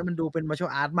2เนี่ยมันดูเป็นมาร์ชัล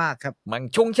อาร์ตมากครับมัน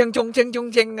ชงเชง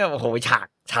โอ้โหฉ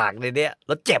ากเลยเนี่ยแ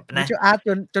ล้วเจ็บนะมาร์ชัลอาร์ต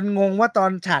จนงงว่าตอ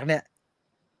นฉากเนี่ย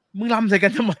มึงรำใส่กั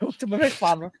นทำไมไม่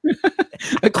ฟันวะ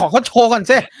ขอเขาโชว์ก่อน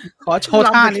สิขอโชว์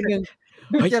ท่านิดนึง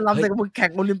จะรำใส่กับมึงแข่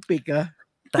งโอลิมปิกเหรอ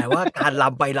แต่ว่าการร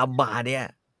ำไปรำมาเนี่ย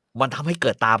มันทำให้เกิ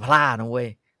ดตาพร่านะเว้ย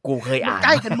กูเคยอ่านใก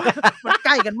ล้กันมากมันใก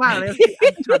ล้กันมากเลย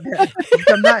ช็อตเนี่ยผม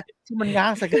จำได้ที่มันง้า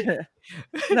งใส่กัน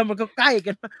แล้วมันก็ใกล้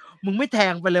กันมึงไม่แท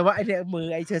งไปเลยว่าไอ้เนี่ยมือ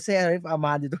ไอ้เชอร์เซ่อะไรประม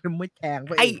าณอยู่ตรงนี้ไม่แทงไ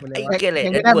ปไอ้เกเรต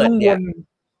เดเวิร์ดเนี่ย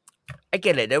ไอ้เก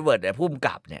เรตเดเวิร์ดเนี่ยผู้กำ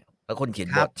กับเนี่ยแล้วคนเขียน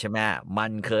บทใช่ไหมมั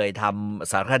นเคยท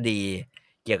ำสารคดี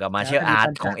เกี่ยวกับมาร์เชียลอาร์ต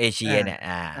ของเอเชียเนี่ย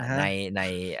ใน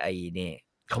ไอ้นี่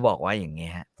เขาบอกว่าอย่างเงี้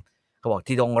ยฮะเขาบอก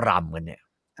ที่ต้องรำกันเนี่ย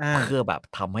เพื่อแบบ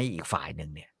ทำให้อีกฝ่ายหนึ่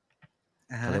งเนี่ย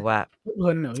เขาเรียกว่าเ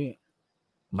งินเหรอพี่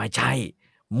ไม่ใช่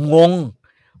งง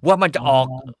ว่ามันจะออ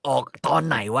กตอน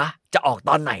ไหนวะจะออก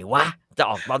ตอนไหน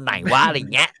วะอะไร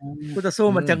เงี้ยกูจะสู้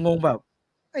มันจะงงแบบ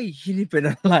ไอ้ที่นี่เป็น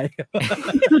อะไร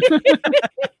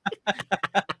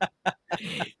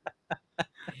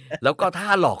แล้วก็ท่า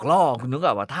หลอกล่อคุณนึกอ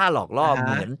อกว่าท่าหลอกล่อเ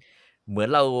หมือน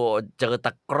เราเจอต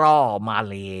ะกร้อมา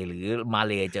เลหรือมา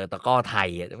เลเจอตะกร้อไทย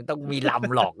มันต้องมีล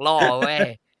ำหลอกล่อเว้ย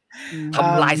ท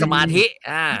ำลายสมาธิ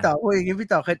พี่ต่อพูดอย่างนี้พี่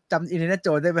ต่อเคยจำอินเดียนาโจ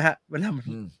นส์ได้ไหมฮะเวลา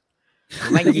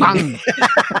ไม่ยิง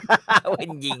ไม่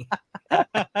ยิง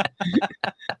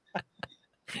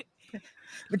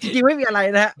มันจริงๆไม่มีอะไร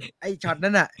นะฮะไอช็อต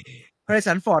นั้นน่ะแฮร์ริ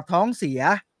สันฟอร์ดท้องเสีย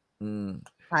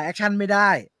ถ่ายแอคชั่นไม่ได้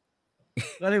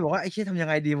ก็เลยบอกว่าไอ้เชี่ยทำยัง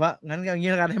ไงดีวะงั้นอย่างนี้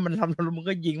แล้วกันให้มันทำแล้วมึง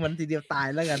ก็ยิงมันทีเดียวตาย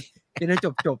แล้วกันจะได้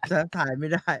จบซะถ่ายไม่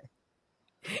ได้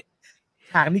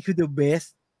ฉากนี้คือ the best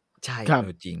ใช่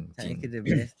จริงคือ the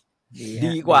best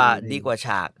ดีกว่าฉ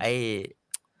ากไ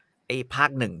อ้ภาค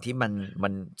1ที่มั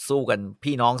นสู้กัน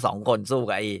พี่น้อง2คนสู้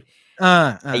กับไ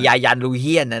อ้ยายันลูเ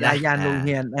ฮียนนะยายันลูเ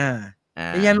ฮียน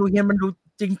ยายันลูเฮียนมันดู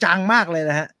จริงจังมากเลย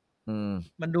นะฮะ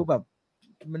มันดูแบบ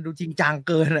มันดูจริงจัง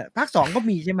เกินอ่ะภาค2ก็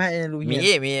มีใช่ไหมลูเฮียน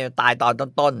มีตายตอน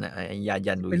ต้นๆยา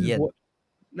ยันลูเฮียน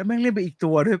แล้วแม่งเล่นไปอีก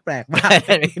ตัวด้วยแปลกมาก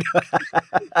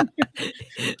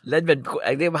เล่นเป็นไ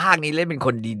อ้ภาคนี้เล่นเป็นค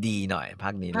นดีๆหน่อยภา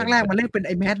คนี้ภาคแรกมันเล่นเป็นไ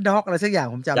อ้แมดด็อกอะไรสักอย่าง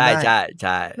ผมจำได้ใ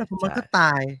ช่แล้วมันก็ต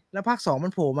ายแล้วภาค2มั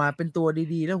นโผล่มาเป็นตัว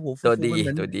ดีๆแล้วหัวฟูตัว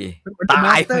ดีต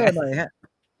ายเตอร์หน่อยฮะ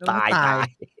ตาย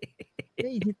ไ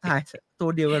อ้ที่ตายตัว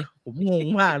เดียวกันผมงง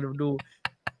มากดู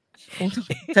ผม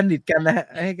สนิทกันนะ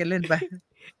ให้กันเล่นไป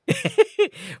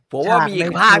ผมว่ามี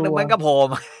ภาคนึงมันก็โผล่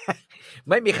มา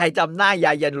ไม่มีใครจำหน้าย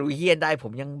ายันลูเฮียนได้ผ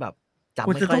มยังแบบจำไ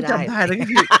ม่ค่อยได้จำได้แล้วก็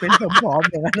คือเป็นผอมๆ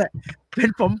อย่างนั้นแหละเป็น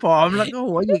ผอมๆแล้วก็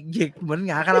หัวหยิกๆเหมือนห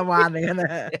งาคาราวานอย่างนั้นน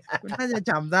ะมันน่าจะ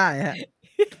จำได้ฮะ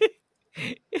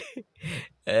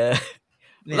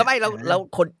แล้วไม่เรา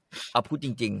คนเอาพูดจ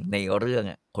ริงๆในเรื่อง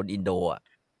อ่ะคนอินโดอ่ะ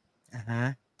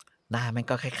หน้ามัน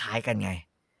ก็คล้ายๆกันไง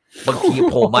บางที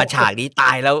โผล่มาฉากนี้ต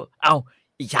ายแล้วเอ้า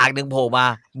อีกฉากหนึ่งโผล่มา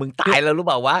มึงตายแล้วรู้เ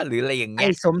ปล่าวะหรืออะไรอย่างเงี้ ไอ้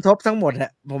ย สมทบทั้งหมดอ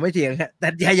ะผมไม่เถียงฮะแต่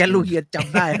ยาลูเฮียจ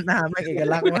ำได้หน้าไม่เอก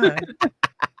ลักษณ์มาก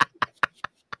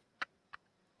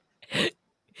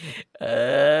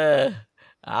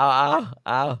เอา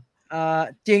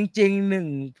จริงๆหนึ่ง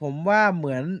ผมว่าเห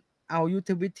มือนเอายุทธ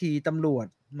วิธีตำรวจ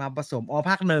มาผสม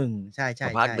ภาคหนึ่งใช่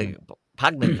ภาคหนึ่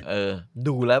ง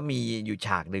ดูแล้วมีอยู่ฉ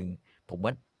ากหนึ่งผมว่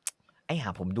า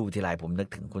ผมดูทีไรผมนึก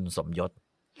ถึงคุณสมยศ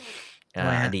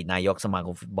อดีตนายกสมาค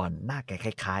มฟุตบอลหน้าแกค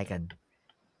ล้ายๆกัน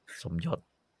สมยศ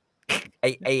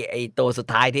ไอตัวสุด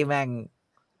ท้ายที่แม่ง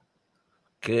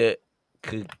คือ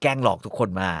แกล้งหลอกทุกคน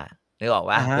มานึกออก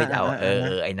ว่าเพื่อจะเอา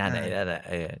ไอ้นั่น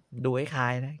ดูคล้า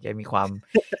ยๆนะแกมีควา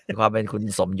มเป็นคุณ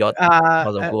สมยศพ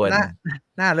อสมควร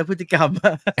หน้าและพฤติกรรม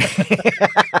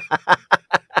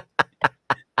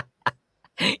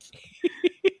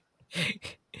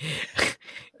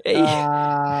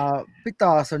พี่ต่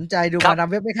อสนใจดูมาดา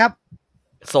มเว็บไหมครับ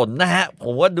สนนะฮะผ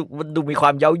มว่ามันดูมีคว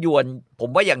ามเย้ายวนผม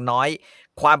ว่าอย่างน้อย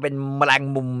ความเป็นแมง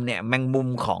มุม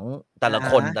ของแต่ละ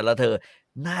คนแต่ละเธอ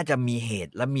น่าจะมีเห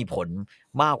ตุและมีผล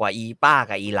มากกว่าอีป้า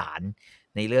กับอีหลาน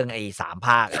ในเรื่องไอ้3 ภ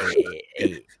าคไอ้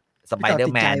สไปเดอ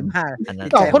ร์แมน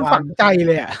พี่ต่อคนฝังใจเ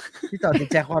ลยอ่ะพี่ต่อติด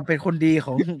ใจความเป็นคนดีข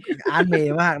องอาร์ตเม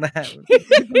ย์มากนะ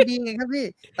คนดีไงครับพี่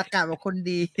ตะกาบอกคน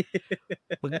ดี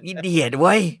มึงอีเดียดเ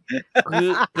ว้ยคือ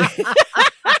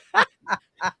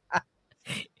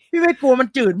พี่ไม่กลัวมัน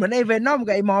จืดเหมือนไอ้เวนอม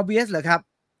กับไอ้มอร์เบียสเหรอครับ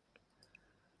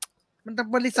มัน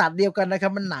บริษัทเดียวกันนะครั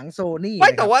บมันหนังโซนี่ไ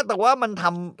ม่แต่ว่ามันท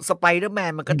ำสไปเดอร์แม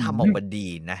นมันก็ทำออกมาดี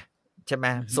นะใช่ไหม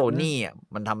โซนี่อ่ะ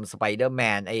มันทำสไปเดอร์แม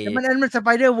นแต่มันสไป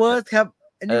เดอร์เวิร์สครับ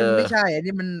อันนี้มันไม่ใช่อัน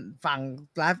นี้มันฝั่ง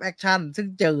ไลฟ์แอคชั่นซึ่ง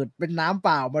จืดเป็นน้ำเป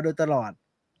ล่ามาโดยตลอด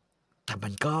แต่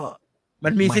มั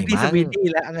นมีซิดนีย์สวีนี่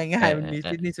แล้วง่ายๆมันมี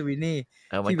ซิดนีย์สวีนี่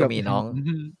มันก็มี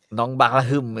น้องบาร์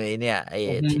ฮึมเลยเนี่ยไ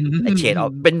อ้เฉดออ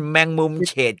กเป็นแมงมุม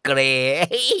เฉดเกรย์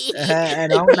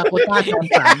น้องนาโคต้าจอน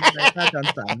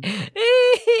สัน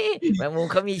แมงมุม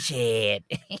เขามีเฉด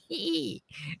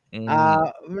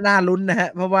น่าลุ้นนะฮะ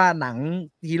เพราะว่าหนัง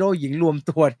ฮีโร่หญิงรวม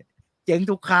ตัวเจ๊ง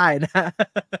ทุกค่ายนะ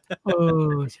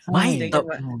ไม่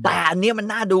แต่อันนี้มัน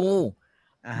น่าดู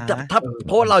ถ้าเ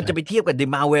พราะเราจะไปเทียบกับเดอะ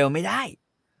มาร์เวลไม่ได้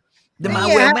เดอะมาร์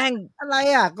เวลแม่งอะไร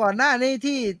ก่อนหน้านี้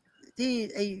ที่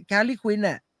ไอ้แคลรี่ควิน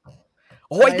น่ะ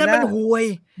โอ้ยนั่นมันห่วย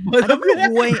อันนั้นมัน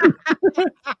ห่วย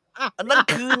อันนั้น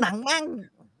คือหนังแม่ง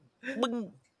มึง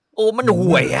โอ้มัน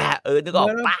ห่วยนึกออก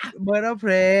ปะเบอร์เพ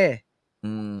ลย์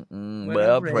เบอ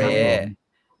ร์เพลย์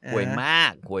ห่วยมา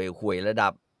กห่วยระดั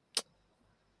บ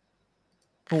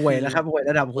ห่วยแล้วครับห่วย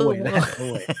ระดับห่วยแล้ว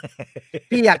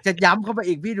พี่อยากจะย้ำเข้าไป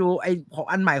อีกพี่ดูไอ้ของ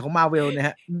อันใหม่ของมาเวลเนี่ยฮ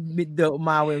ะมีเดอะม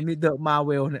าเวลเ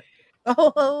นี่ย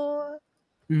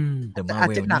อาจ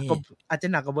จะหนั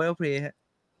กกว่าเบอร์เพลย์ฮะ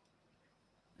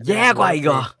แย่กว่าอีกเ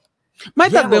หรอไม่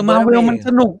แต่เดอะมาเวลมันส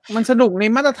นุกใน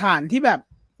มาตรฐานที่แบบ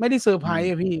ไม่ได้เซอร์ไพรส์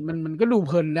อะพี่มันก็ดู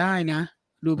เพลินได้นะ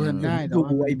ดูเพลินได้ดู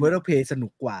ไอ้เบอร์เพลย์สนุ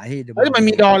กกว่าที่มัน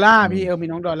มีดอลล่าพี่มี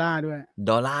น้องดอลล่าด้วย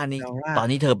ดอลล่านี่ตอน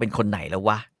นี้เธอเป็นคนไหนแล้ว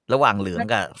วะระหว่างเหลือง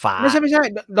กับฟ้าไม่ใช่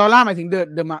ดอลล่าหมายถึงเ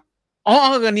ดอะมา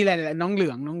นี่แหละน้องเหลื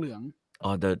องโ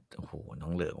อ้โหน้อ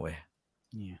งเหลืองเว้ย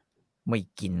ไม่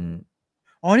กิน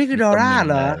นี่คือดอลล่าเ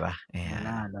หรอ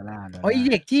ดอลล่าไอ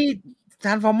เด็กที่ทร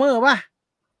านส์ฟอร์เมอร์ป่ะ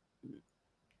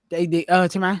ไอเด็ก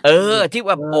ใช่ไหมที่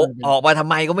แบบออกมาทำ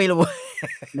ไมก็ไม่รู้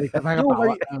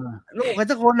ลูกใคร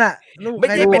สักคนอ่ะลูกไม่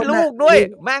ใช่เป็นลูกด้วย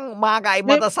แม่งมาไก่ม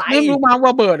อเตอร์ไซค์ไม่รู้มาว่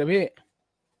าเบิร์ดเหรอพี่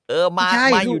ม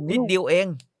าอยู่นิดเดียวเอง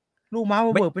ลูกมาว่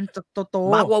าเบิร์ดเป็นโต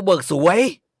มาว่าเบิร์ดสวย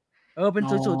เป็น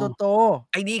สวยๆโต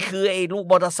ไอ้นี่คือไอ้ลูก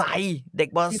มอเตอร์ไซค์เด็ก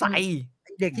มอเตอร์ไซค์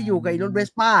เด็กที่อยู่กับรถเวส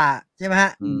ป้าใช่ไหมฮ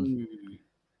ะ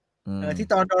ที่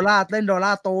ตอนดอลล่าเล่นดอลล่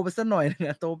าโตไปสักหน่อยนึง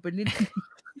โตไปนิด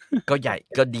ก็ใหญ่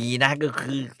ก็ดีนะก็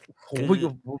คือโ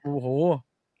อ้โห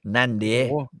นั่นดิ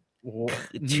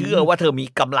เชื่อว่าเธอมี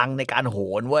กำลังในการโห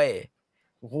นเว้ย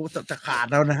โอ้โหจะขาด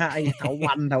แล้วนะฮะไอ้เถา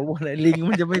วันอะไรลิง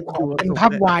มันจะไม่ดูเป็นภา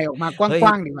พวายออกมาก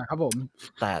ว้างๆดีกว่าครับผม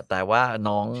แต่ว่า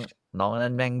น้องนั่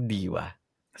นแม่งดีว่ะ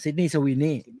ซิดนีย์สวี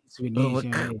นี่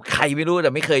ใครไม่รู้แ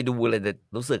ต่ไม่เคยดูเลยแต่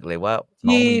รู้สึกเลยว่า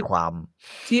น้องมีความ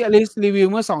ที่อลิสรีวิว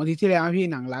เมื่อ2 อาทิตย์ที่แล้วพี่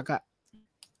หนังรัก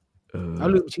เขา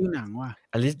ลืมชื่อหนังว่า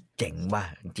อลิสเจ๋งว่ะ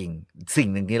จริงสิ่ง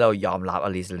หนึ่งที่เรายอมรับอ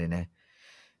ลิสเลยนะ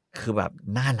คือแบบ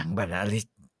หน้าหนังแบบนั้นอลิส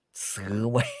ซื้อ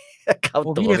ไว้เข้า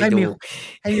ตัวไปดู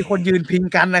ให้มีคนยืนพิง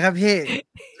กันนะครับพี่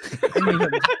ให้มีค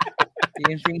น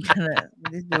ยืนพิงกัน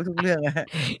ดูทุกเรื่อง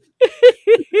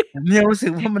เนี่ยรู้สึ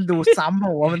กว่ามันดูซ้ำ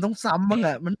หัวมันต้องซ้ำบ้าง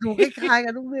มันดูคล้ายๆกั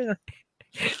นทุกเรื่อง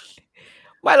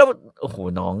ไม่แล้วโอ้โห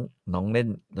น้องเล่น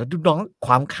แล้วดูน้องค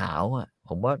วามขาวผ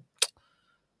มว่า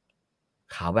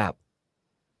ขาวแบบ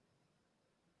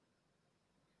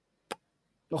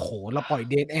โอ้โหเราปล่อย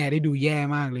เดทแอร์ได้ดูแย่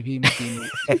มากเลยพี่เมื่อกี้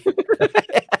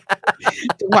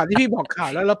จังหวะที่พี่บอกข่าว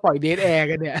แล้วเราปล่อยเดทแอร์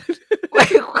กันเนี่ย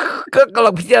ก็กำ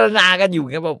ลังพิจารณากันอยู่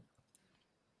ไงแบบ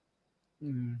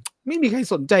ไม่มีใคร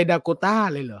สนใจดาโกต้า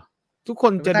เลยเหรอทุกค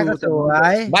นจะดู สว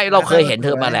ย ไม่เราเคยเห็นเธ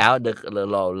อมาแล้ว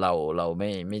เราไ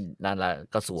ม่นั่นละ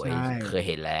ก็สวยเคยเ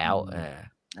ห็นแล้ว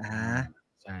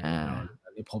ใช่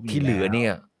ที่เหลือเนี่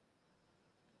ย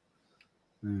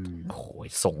โอ้ย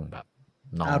ทรงแบบ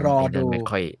น้องนั่นไม่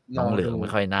ค่อยน้องเหลืองไม่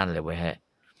ค่อยนั่นเลยเว้ยฮะ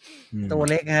ตัว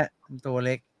เล็กฮะตัวเ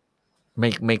ล็ก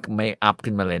ไม่อัพ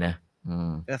ขึ้นมาเลยนะ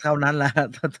ก็เท่านั้นแหละ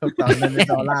ตอนนั้น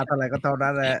ดอลลาร์เท่าไหร่ก็เท่า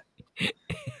นั้นแหละ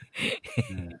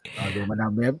ดูมาดา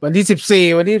มเว็บวันที่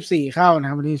14เข้านะ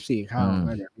ครับวันที่14เข้า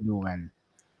ก็เดี๋ยวไปดูกัน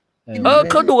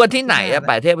เขาดูกันที่ไหนอะ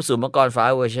8 เทพอสูรมังกรฟ้า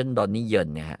เวอร์ชันดอนนี่เยิน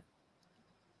เนี่ยฮะ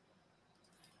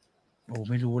โอ้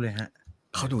ไม่รู้เลยฮะ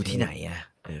เขาดูที่ไหนอะ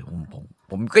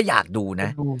ผมก็อยากดูนะ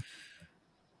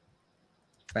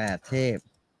8 เทพ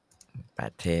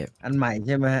อันใหม่ใ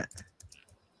ช่ไหมฮะ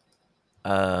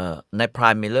ในพรา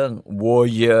ยมีเรื่อง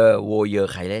Warrior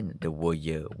ใครเล่น The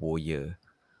Warrior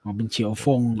เป็นเฉียวฟ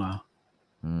งเหรอ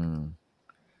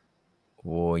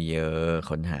Warrior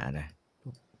ค้นหานะ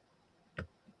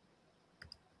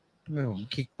ไม่ผม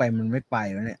คลิกไปมันไม่ไป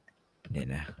วะเนี่ย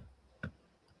นะ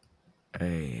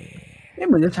เ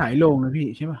หมือนจะฉายโรงนะพี่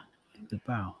ใช่ป่ะหรือเ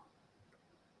ปล่า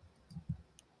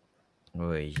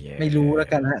ไม่รู้แล้ว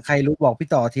กันฮะใครรู้บอกพี่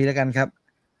ต่อทีแล้วกันครับ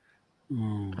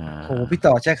โหพี่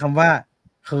ต่อใช้คำว่า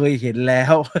เคยเห็นแล้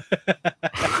ว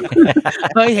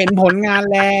เคยเห็นผลงาน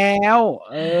แล้ว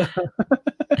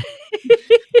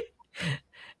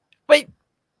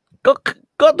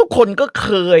ก็ทุกคนก็เค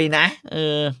ยนะ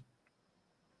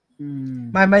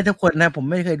ไม่ทุกคนนะผม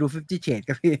ไม่เคยดู50 Shades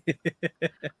กับพี่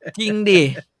จริงดิ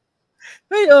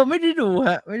ไม่ได้ดูฮ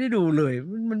ะไม่ได้ดูเลย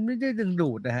มันไม่ได้ดึง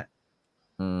ดูดนะฮะ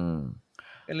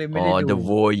ก็เลยไม่ได้ดู The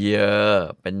Warrior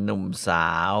เป็นหนุ่มสา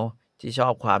วที่ชอ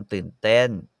บความตื่นเต้น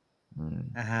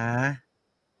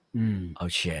เอา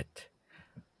เช็ด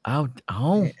เอา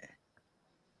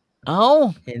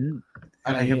เห็นอ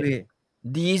ะไรครับพี่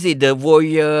ดีสิ The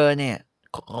Warrior เนี่ย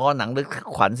หนังลึก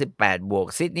ขวัญ18 บวก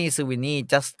ซิดนีย์สวินนี่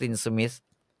จัสตินสมิธ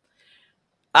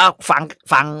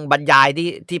ฟังบรรยาย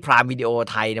ที่พรามวิดีโอ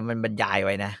ไทยเนี่ยมันบรรยายไ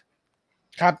ว้นะ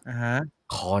ครับ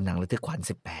หนังลึกขวัญ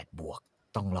18 บวก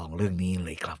ต้องลองเรื่องนี้เล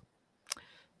ยครับ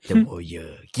The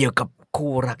Warrior เกี่ยวกับ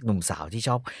คู่รักหนุ่มสาวที่ช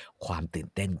อบความตื่น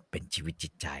เต้นเป็นชีวิตจิ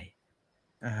ตใจ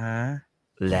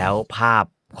แล้วภาพ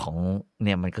ของเ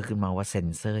นี่ยมันก็ขึ้นมาว่าเซ็น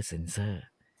เซอร์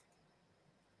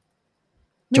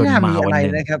จนมาวันนึ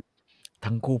งนะครับ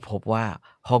ทั้งคู่พบว่า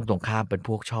ห้องตรงข้ามเป็นพ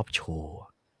วกชอบโชว์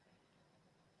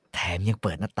แถมยังเ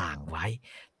ปิดหน้าต่างไว้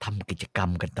ทำกิจกรรม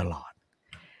กันตลอด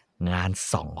งาน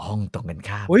2 ห้องตรงกัน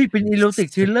ข้ามเป็นอีโรติก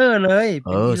ทริลเลอร์เลย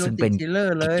ซึ่งเป็นกิ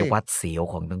จวัตรเสียว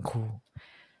ของทั้งคู่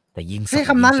แต่ยิ่งใช่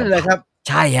คำนั้นเลยครับ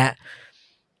ใช่ฮะ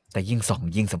แต่ยิ่งส่อง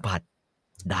ยิ่งสัมผัส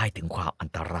ได้ถึงความอัน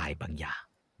ตรายบางอย่าง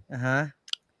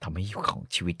ทำให้ของ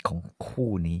ชีวิตของคู่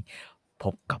นี้พ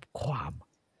บกับความ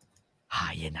หา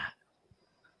ยนะ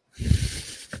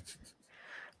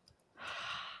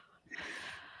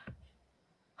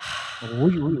โอ้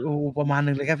ยประมาณ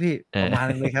นึงเลยครับพี่ประมาณ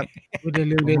นึงเลยครับได้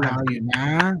เรื่องได้ราวอยู่นะ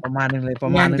ประมาณนึงเลยปร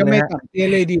ะมาณนึงก็ไม่ต่ำเตี้ย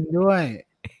เลยดินด้วย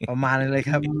ประมาณนึงเลย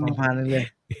ครับประมาณนึงเลย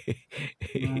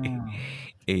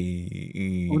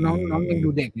น้องยังดู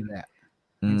เด็กอยู่แหละ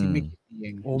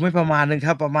ไม่ประมาณนึงค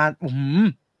รับประมาณ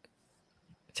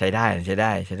ใช้ได้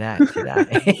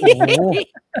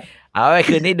เอาไว้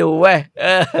คืนนี้ดูเว้ย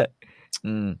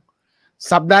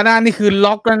สัปดาห์หน้านี่คือ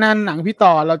ล็อกแล้วนั่นหนังพี่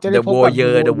ต่อเราจะได้พบกับ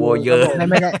The Warrior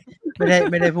ไ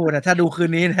ม่ได้พูดนะถ้าดูคื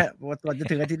นนี้นะก่อนจะ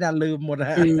ถึงอาทิตย์หน้าลืมหมดนะ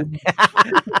ฮะ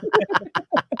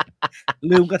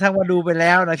ลืมกระทั่งว่าดูไปแ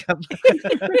ล้วนะครับ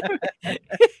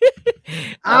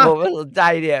ผมไม่สนใจ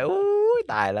เนี่ย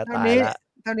ตายแล้วเท่า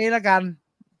นี้แล้วกัน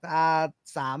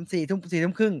4 ทุ่ม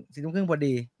ครึ่งพอ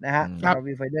ดีนะฮะครับ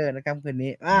Viewfinderนะครับคืน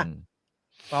นี้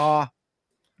ต่อ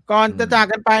ก่อนจะจาก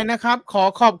กันไปนะครับขอ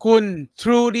ขอบคุณ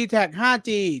True D-Tag 5G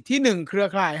ที่1เครือ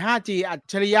ข่าย 5G อัจ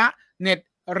ฉริยะเน็ต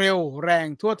เร็วแรง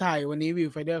ทั่วไทยวันนี้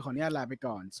Viewfinder ขออนุญาตลาไป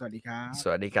ก่อนสวัสดีครับส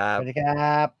วัสดีครับสวัสดีค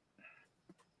รับ